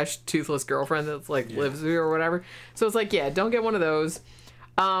white trash toothless girlfriend that's like lives with you or whatever. So it's like, yeah, don't get one of those.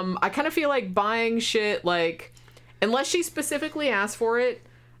 I kind of feel like buying shit like, unless she specifically asked for it,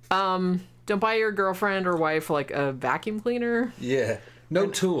 don't buy your girlfriend or wife like a vacuum cleaner. Yeah. No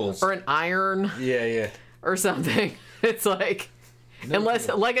tools. Or an iron. Yeah. Or something. It's like, unless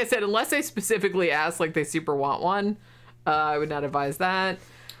they specifically ask like they super want one, I would not advise that.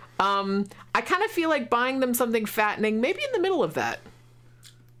 I kind of feel like buying them something fattening, maybe in the middle of that.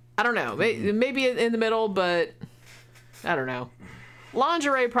 I don't know. Maybe in the middle, but I don't know.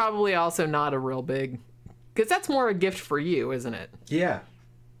 Lingerie probably also not a real big... Because that's more a gift for you, isn't it? Yeah.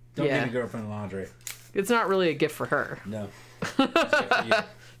 Don't give your girlfriend lingerie. It's not really a gift for her. No.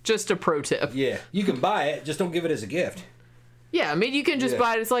 Just a pro tip. Yeah. You can buy it, just don't give it as a gift. Yeah, I mean, you can just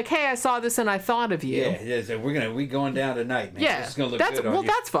buy it. It's like, hey, I saw this and I thought of you. Yeah, so we going down tonight, man. Yeah, it's gonna look good on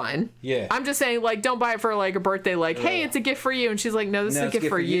you. That's fine. Yeah. I'm just saying, like, don't buy it for, like, a birthday, like, hey, it's a gift for you. And she's like, no, this is a gift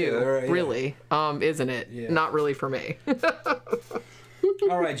for you. Right, really. Isn't it? Yeah. Not really for me.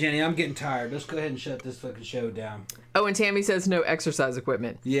 All right, Jenny, I'm getting tired. Let's go ahead and shut this fucking show down. Oh, and Tammy says no exercise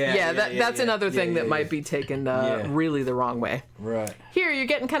equipment. That's another thing that might be taken really the wrong way. Right. Here, you're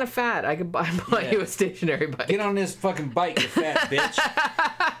getting kind of fat. I could buy you a stationary bike. Get on this fucking bike, you fat bitch.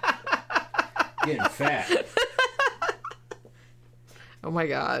 Getting fat. Oh my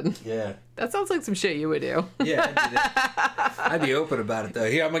god. Yeah. That sounds like some shit you would do. Yeah, I'd do that. I'd be open about it, though.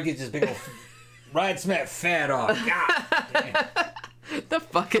 Here, I'm going to get this big old... Ride some that fat off. God damn. The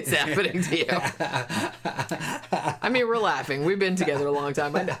fuck is happening to you? I mean, we're laughing. We've been together a long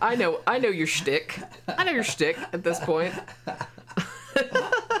time. I know your shtick. I know your shtick at this point.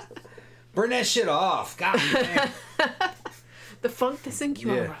 Burn that shit off. God damn. The funk that's in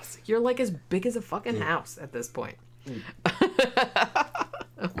Ciarra's. You're like as big as a fucking house at this point.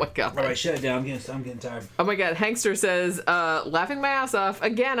 Oh my god. All right, shut it down. I'm getting tired. Oh my god. Hankster says, laughing my ass off.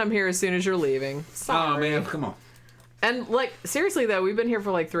 Again, I'm here as soon as you're leaving. Sorry. Oh man, come on. And, like, seriously, though, we've been here for,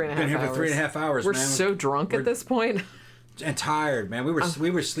 like, 3.5 hours. Been here for 3.5 hours, We're man. so drunk at this point. And tired, man.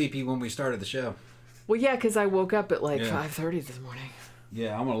 We were sleepy when we started the show. Well, yeah, because I woke up at, like, 5:30 this morning.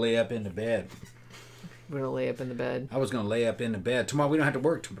 Yeah, I'm going to lay up in the bed. We're going to lay up in the bed. I was going to lay up in the bed. Tomorrow, we don't have to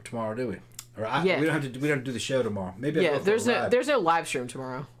work tomorrow, do we? Or we don't have to do the show tomorrow. Maybe I'll go there's no live stream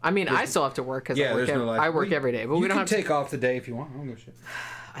tomorrow. I mean, I still have to work because I work every day. But we don't have to take off the day if you want. I don't give a shit.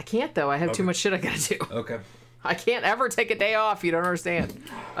 I can't, though. I have too much shit I got to do. Okay. I can't ever take a day off. You don't understand.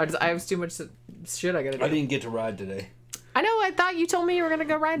 I have too much shit I gotta do. I didn't get to ride today. I know. I thought you told me you were gonna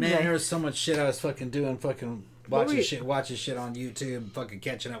go ride today. Man, there was so much shit I was fucking doing. Fucking watching shit on YouTube. Fucking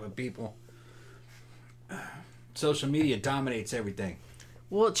catching up with people. Social media dominates everything.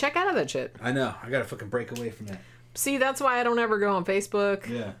 Well, check out of that shit. I know. I gotta fucking break away from that. See, that's why I don't ever go on Facebook.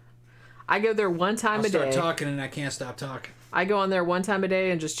 Yeah. I go there one time a day. I start talking and I can't stop talking. I go on there one time a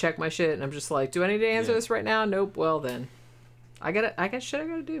day and just check my shit, and I'm just like, do I need to answer this right now? Nope. Well then, I got shit I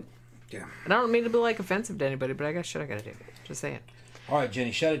gotta do. Yeah. And I don't mean to be like offensive to anybody, but I got shit I gotta do. Just saying. All right,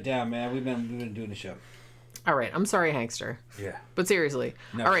 Jenny, shut it down, man. We've been doing the show. All right, I'm sorry, Hankster. Yeah. But seriously.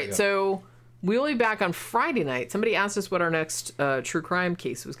 No, all right, so we'll be back on Friday night. Somebody asked us what our next true crime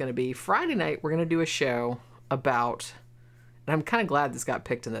case was going to be. Friday night, we're going to do a show about, and I'm kind of glad this got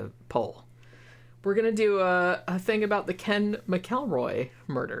picked in the poll. We're going to do a thing about the Ken McElroy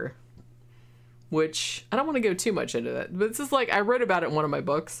murder, which I don't want to go too much into that. But this is like, I wrote about it in one of my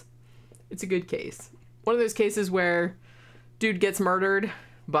books. It's a good case. One of those cases where dude gets murdered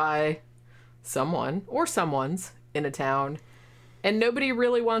by someone or someone's in a town, and nobody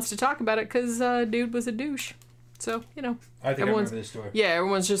really wants to talk about it because dude was a douche. So, you know, I think I remember this story. Yeah,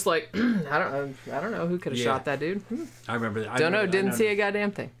 everyone's just like, I don't know who could have shot that dude. I remember that. Don't know, didn't see a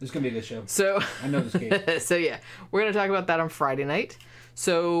goddamn thing. This is gonna be a good show. So I know this case. So yeah, we're gonna talk about that on Friday night.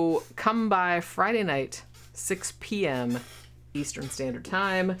 So come by Friday night, 6 p.m. Eastern Standard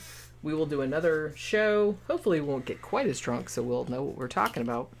Time. We will do another show. Hopefully we won't get quite as drunk, so we'll know what we're talking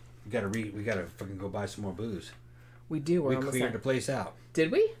about. We gotta fucking go buy some more booze. We do. We cleared the place out.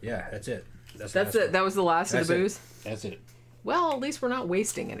 Did we? Yeah, that's it. That's it. That was the last of the booze. That's it. Well, at least we're not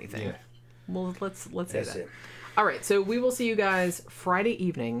wasting anything. Yeah. Well, let's say that. It. All right. So we will see you guys Friday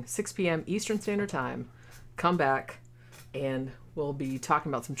evening, 6 p.m. Eastern Standard Time. Come back, and we'll be talking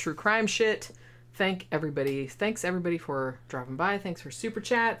about some true crime shit. Thanks everybody for dropping by. Thanks for super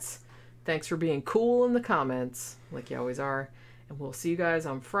chats. Thanks for being cool in the comments, like you always are. And we'll see you guys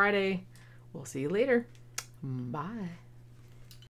on Friday. We'll see you later. Bye.